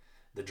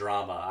the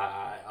drama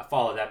I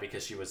followed that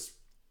because she was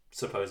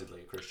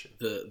supposedly a Christian.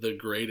 The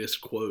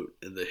greatest quote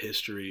in the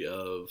history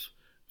of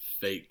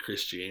fake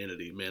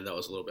Christianity. Man, that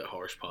was a little bit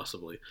harsh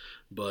possibly,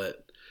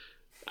 but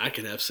I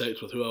can have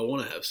sex with who I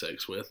want to have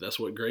sex with. That's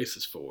what grace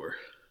is for.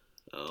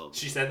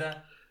 She said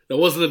that? That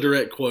wasn't a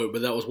direct quote,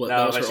 but that was what. No,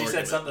 that was but her she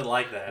argument. said something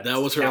like that.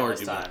 That was her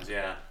countless argument.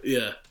 Times,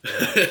 yeah.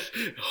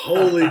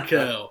 Holy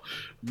cow,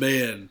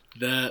 man!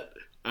 That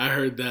I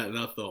heard that and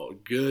I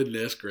thought,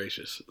 goodness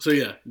gracious. So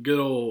yeah, good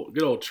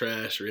old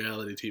trash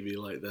reality TV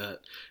like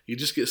that. You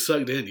just get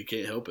sucked in. You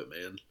can't help it,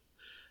 man.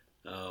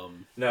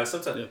 No,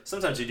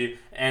 sometimes you do,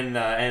 and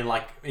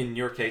like in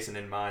your case and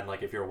in mine,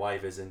 like if your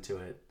wife is into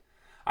it,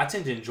 I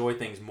tend to enjoy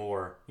things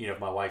more. You know, if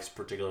my wife's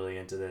particularly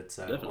into it,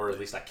 so, or at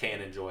least I can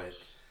enjoy it.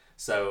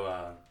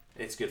 So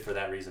it's good for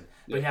that reason.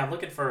 But yeah, I'm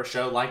looking for a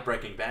show like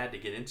Breaking Bad to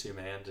get into,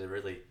 man, to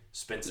really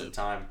spend some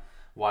time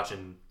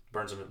watching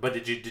Burns. But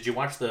did you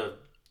watch the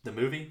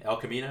movie El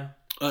Camino?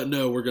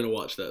 No, we're gonna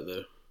watch that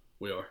though.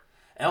 We are.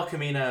 El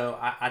Camino.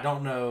 I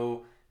don't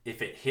know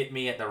if it hit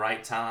me at the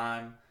right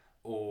time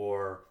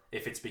or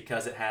if it's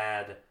because it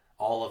had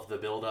all of the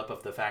buildup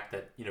of the fact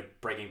that, you know,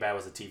 Breaking Bad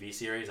was a TV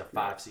series of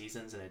 5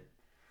 seasons, and it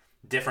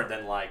different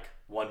than like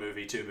 1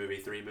 movie, 2 movie,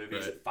 3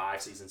 movies,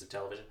 5 seasons of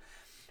television.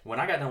 When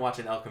I got done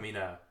watching El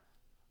Camino,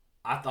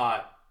 I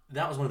thought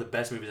that was one of the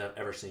best movies I've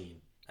ever seen,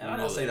 and I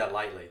don't say that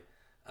lightly.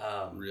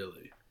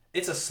 Really,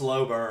 it's a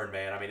slow burn,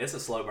 man. I mean, it's a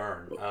slow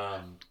burn.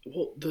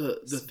 Well,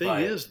 the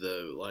thing is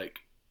though, like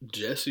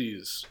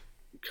Jesse's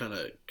kind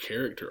of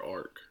character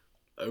arc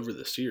over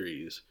the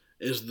series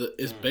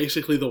is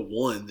basically the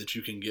one that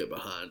you can get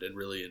behind and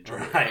really enjoy.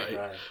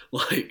 Right.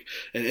 Like,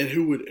 and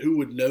who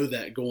would know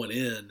that going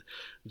in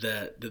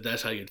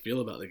that's how you'd feel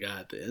about the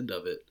guy at the end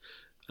of it.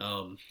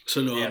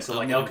 So no, so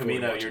like El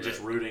Camino, you're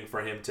just rooting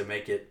for him to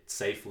make it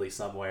safely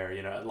somewhere.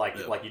 You know,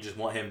 like you just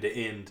want him to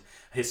end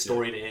his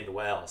story to end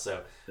well.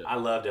 So I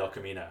loved El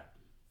Camino.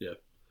 Yeah,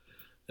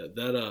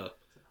 that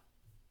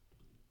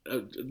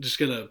I'm just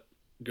gonna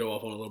go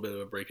off on a little bit of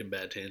a Breaking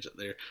Bad tangent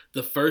there.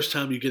 The first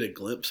time you get a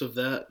glimpse of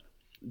that.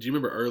 Do you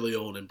remember early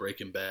on in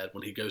Breaking Bad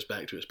when he goes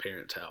back to his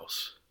parents'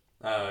 house?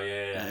 Oh,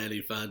 yeah. And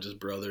he finds his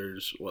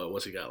brothers,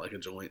 what's he got, like a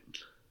joint?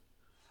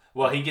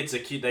 Well, he gets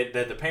accused,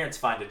 the parents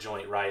find a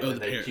joint, right? Oh,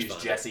 and they accuse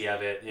Jesse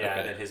of it, and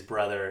then it's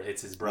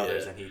his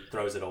brothers, and he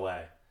throws it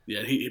away.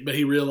 Yeah, but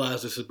he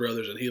realizes his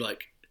brothers, and he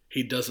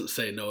he doesn't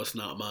say, no, it's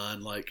not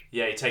mine. Like,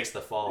 Yeah, he takes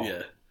the fall.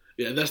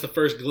 yeah, that's the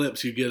first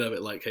glimpse you get of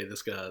it. Like, hey,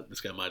 this guy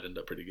might end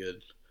up pretty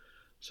good.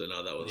 So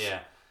no,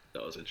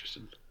 that was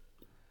interesting.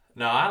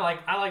 No, I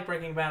like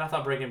Breaking Bad. I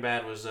thought Breaking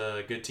Bad was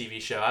a good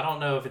TV show. I don't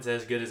know if it's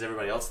as good as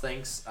everybody else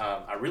thinks.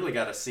 I really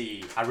got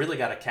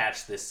to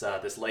catch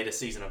this latest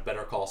season of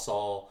Better Call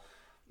Saul,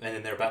 and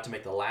then they're about to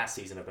make the last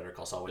season of Better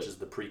Call Saul, which is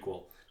the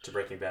prequel to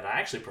Breaking Bad. I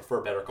actually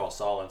prefer Better Call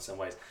Saul in some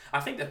ways. I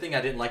think the thing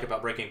I didn't like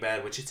about Breaking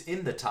Bad, which it's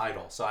in the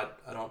title, so I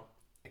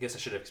guess I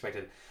should have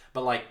expected,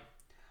 but like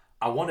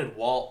I wanted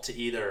Walt to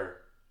end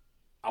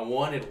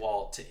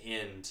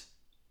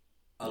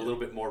a little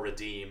bit more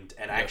redeemed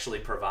and actually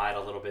provide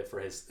a little bit for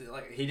his,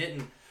 like, he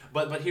didn't,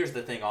 but here's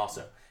the thing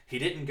also, he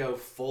didn't go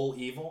full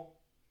evil,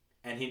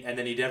 and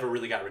then he never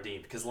really got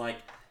redeemed, because like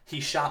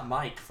he shot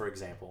Mike, for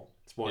example,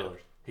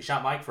 spoilers, he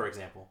shot Mike, for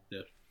example,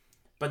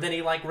 but then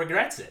he like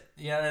regrets it,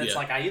 and it's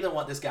like, I either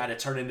want this guy to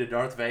turn into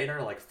Darth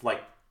Vader, like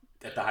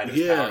at the height of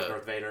his powers,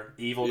 Darth Vader,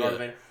 evil Darth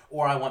Vader,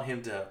 or I want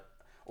him to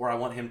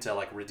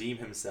like redeem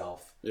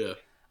himself.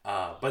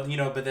 But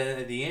then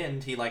at the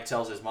end, he like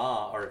tells his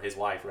mom, or his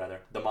wife rather,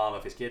 the mom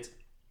of his kids,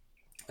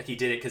 like he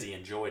did it because he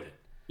enjoyed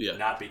it,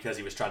 not because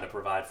he was trying to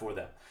provide for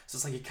them. So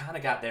it's like he kind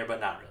of got there, but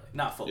not really,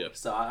 not fully.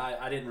 So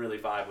I didn't really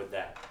vibe with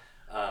that.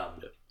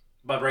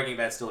 But Breaking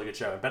Bad's still a good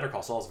show, and Better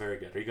Call Saul is very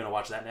good. Are you going to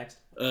watch that next?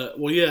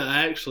 Well, yeah,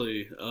 I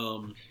actually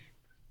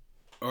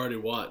already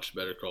watched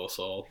Better Call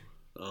Saul.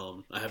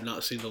 I have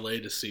not seen the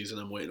latest season.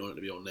 I'm waiting on it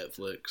to be on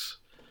Netflix.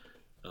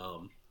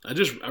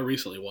 I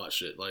recently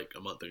watched it like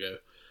a month ago.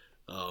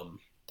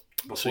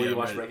 Before you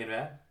watched Breaking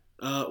Bad?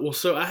 Well,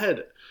 so I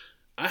had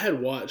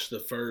watched the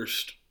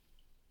first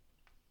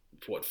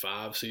 4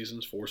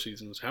 seasons,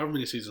 however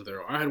many seasons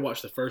there are. I had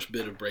watched the first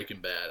bit of Breaking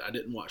Bad. I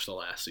didn't watch the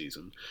last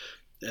season.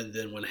 And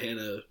then when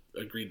Hannah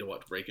agreed to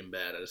watch Breaking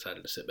Bad, I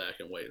decided to sit back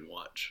and wait and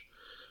watch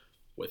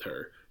with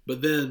her.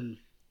 But then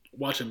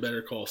watching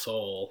Better Call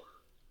Saul,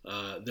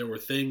 there were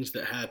things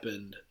that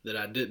happened that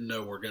I didn't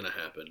know were going to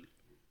happen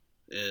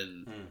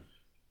in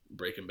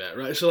Breaking Bad,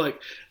 right? So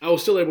like I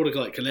was still able to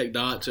like connect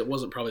dots. It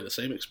wasn't probably the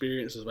same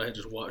experience as if I had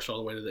just watched all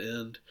the way to the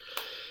end.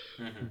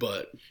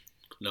 But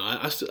no,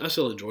 I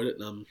still enjoyed it,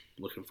 and I'm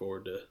looking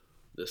forward to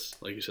this,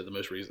 like you said, the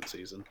most recent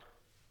season.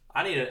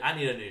 I need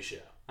a new show.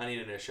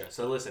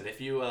 So listen,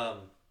 if you're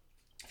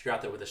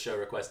out there with a show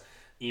request,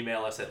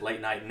 email us at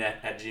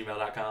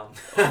latenightnet@gmail.com.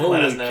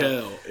 Let us know.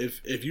 Holy cow.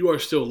 If you are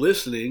still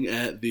listening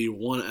at the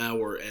 1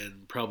 hour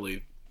and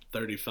probably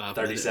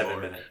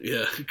 37 minute.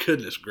 Yeah,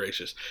 goodness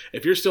gracious.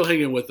 If you're still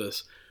hanging with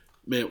us,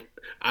 man,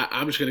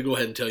 I'm just going to go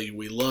ahead and tell you,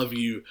 we love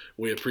you.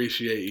 We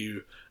appreciate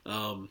you.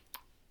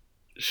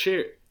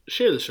 Share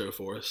the show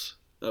for us.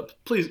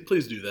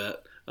 Please do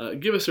that.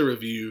 Give us a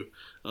review.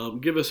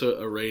 Give us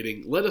a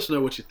rating. Let us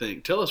know what you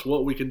think. Tell us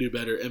what we can do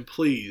better. And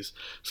please,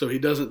 so he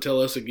doesn't tell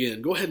us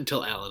again, go ahead and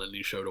tell Alan a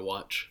new show to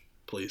watch,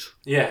 please.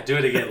 Yeah, do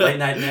it again.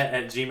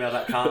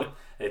 latenightnet@gmail.com.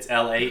 It's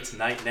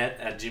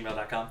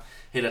L8nightnet@gmail.com.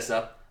 Hit us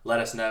up. Let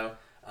us know.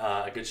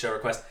 A good show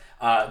request.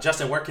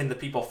 Justin, where can the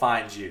people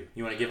find you?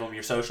 You want to give them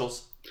your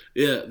socials?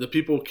 Yeah, the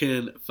people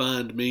can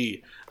find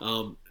me.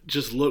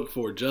 Just look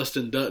for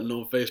Justin Dutton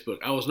on Facebook.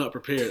 I was not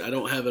prepared. I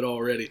don't have it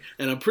already.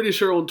 And I'm pretty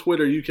sure on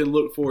Twitter you can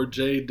look for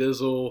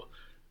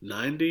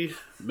JDizzle90,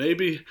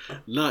 maybe?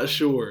 Not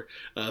sure.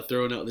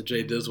 Throwing out the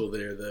J Dizzle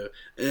there, though.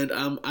 And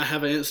I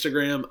have an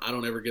Instagram. I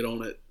don't ever get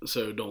on it,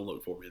 so don't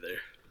look for me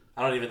there.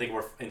 I don't even think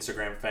we're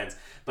Instagram fans.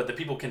 But the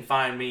people can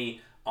find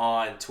me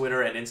on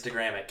Twitter and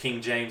Instagram at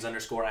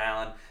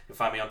KingJames_Allen. You can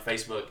find me on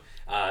Facebook.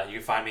 You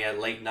can find me at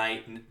Late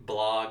Night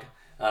Blog.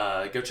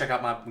 Go check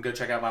out my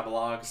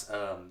blogs.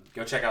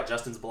 Go check out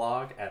Justin's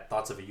blog at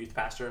Thoughts of a Youth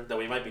Pastor. Though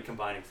we might be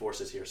combining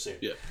forces here soon.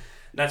 Yeah,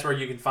 that's where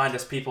you can find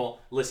us.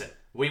 People, listen.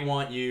 We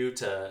want you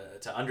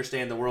to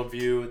understand the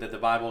worldview that the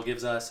Bible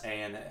gives us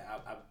and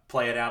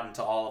play it out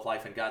into all of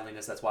life and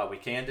godliness. That's why we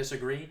can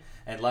disagree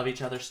and love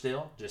each other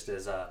still. Just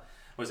as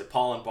was it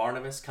Paul and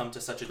Barnabas come to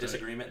such a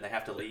disagreement and they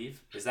have to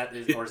leave?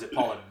 Or is it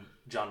Paul and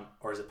John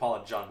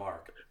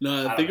Mark?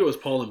 No, I think it was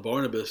Paul and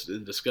Barnabas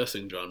in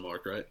discussing John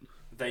Mark, right?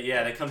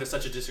 They come to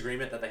such a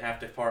disagreement that they have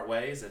to part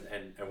ways, and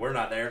we're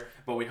not there.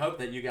 But we hope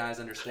that you guys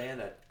understand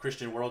that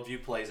Christian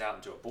worldview plays out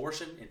into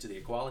abortion, into the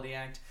Equality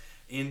Act,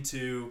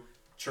 into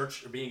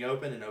church being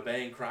open and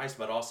obeying Christ,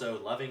 but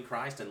also loving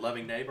Christ and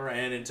loving neighbor,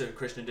 and into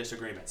Christian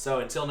disagreement. So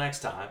until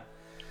next time,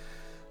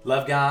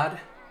 love God,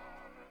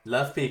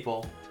 love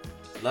people,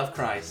 love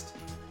Christ,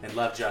 and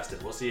love Justin.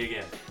 We'll see you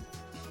again.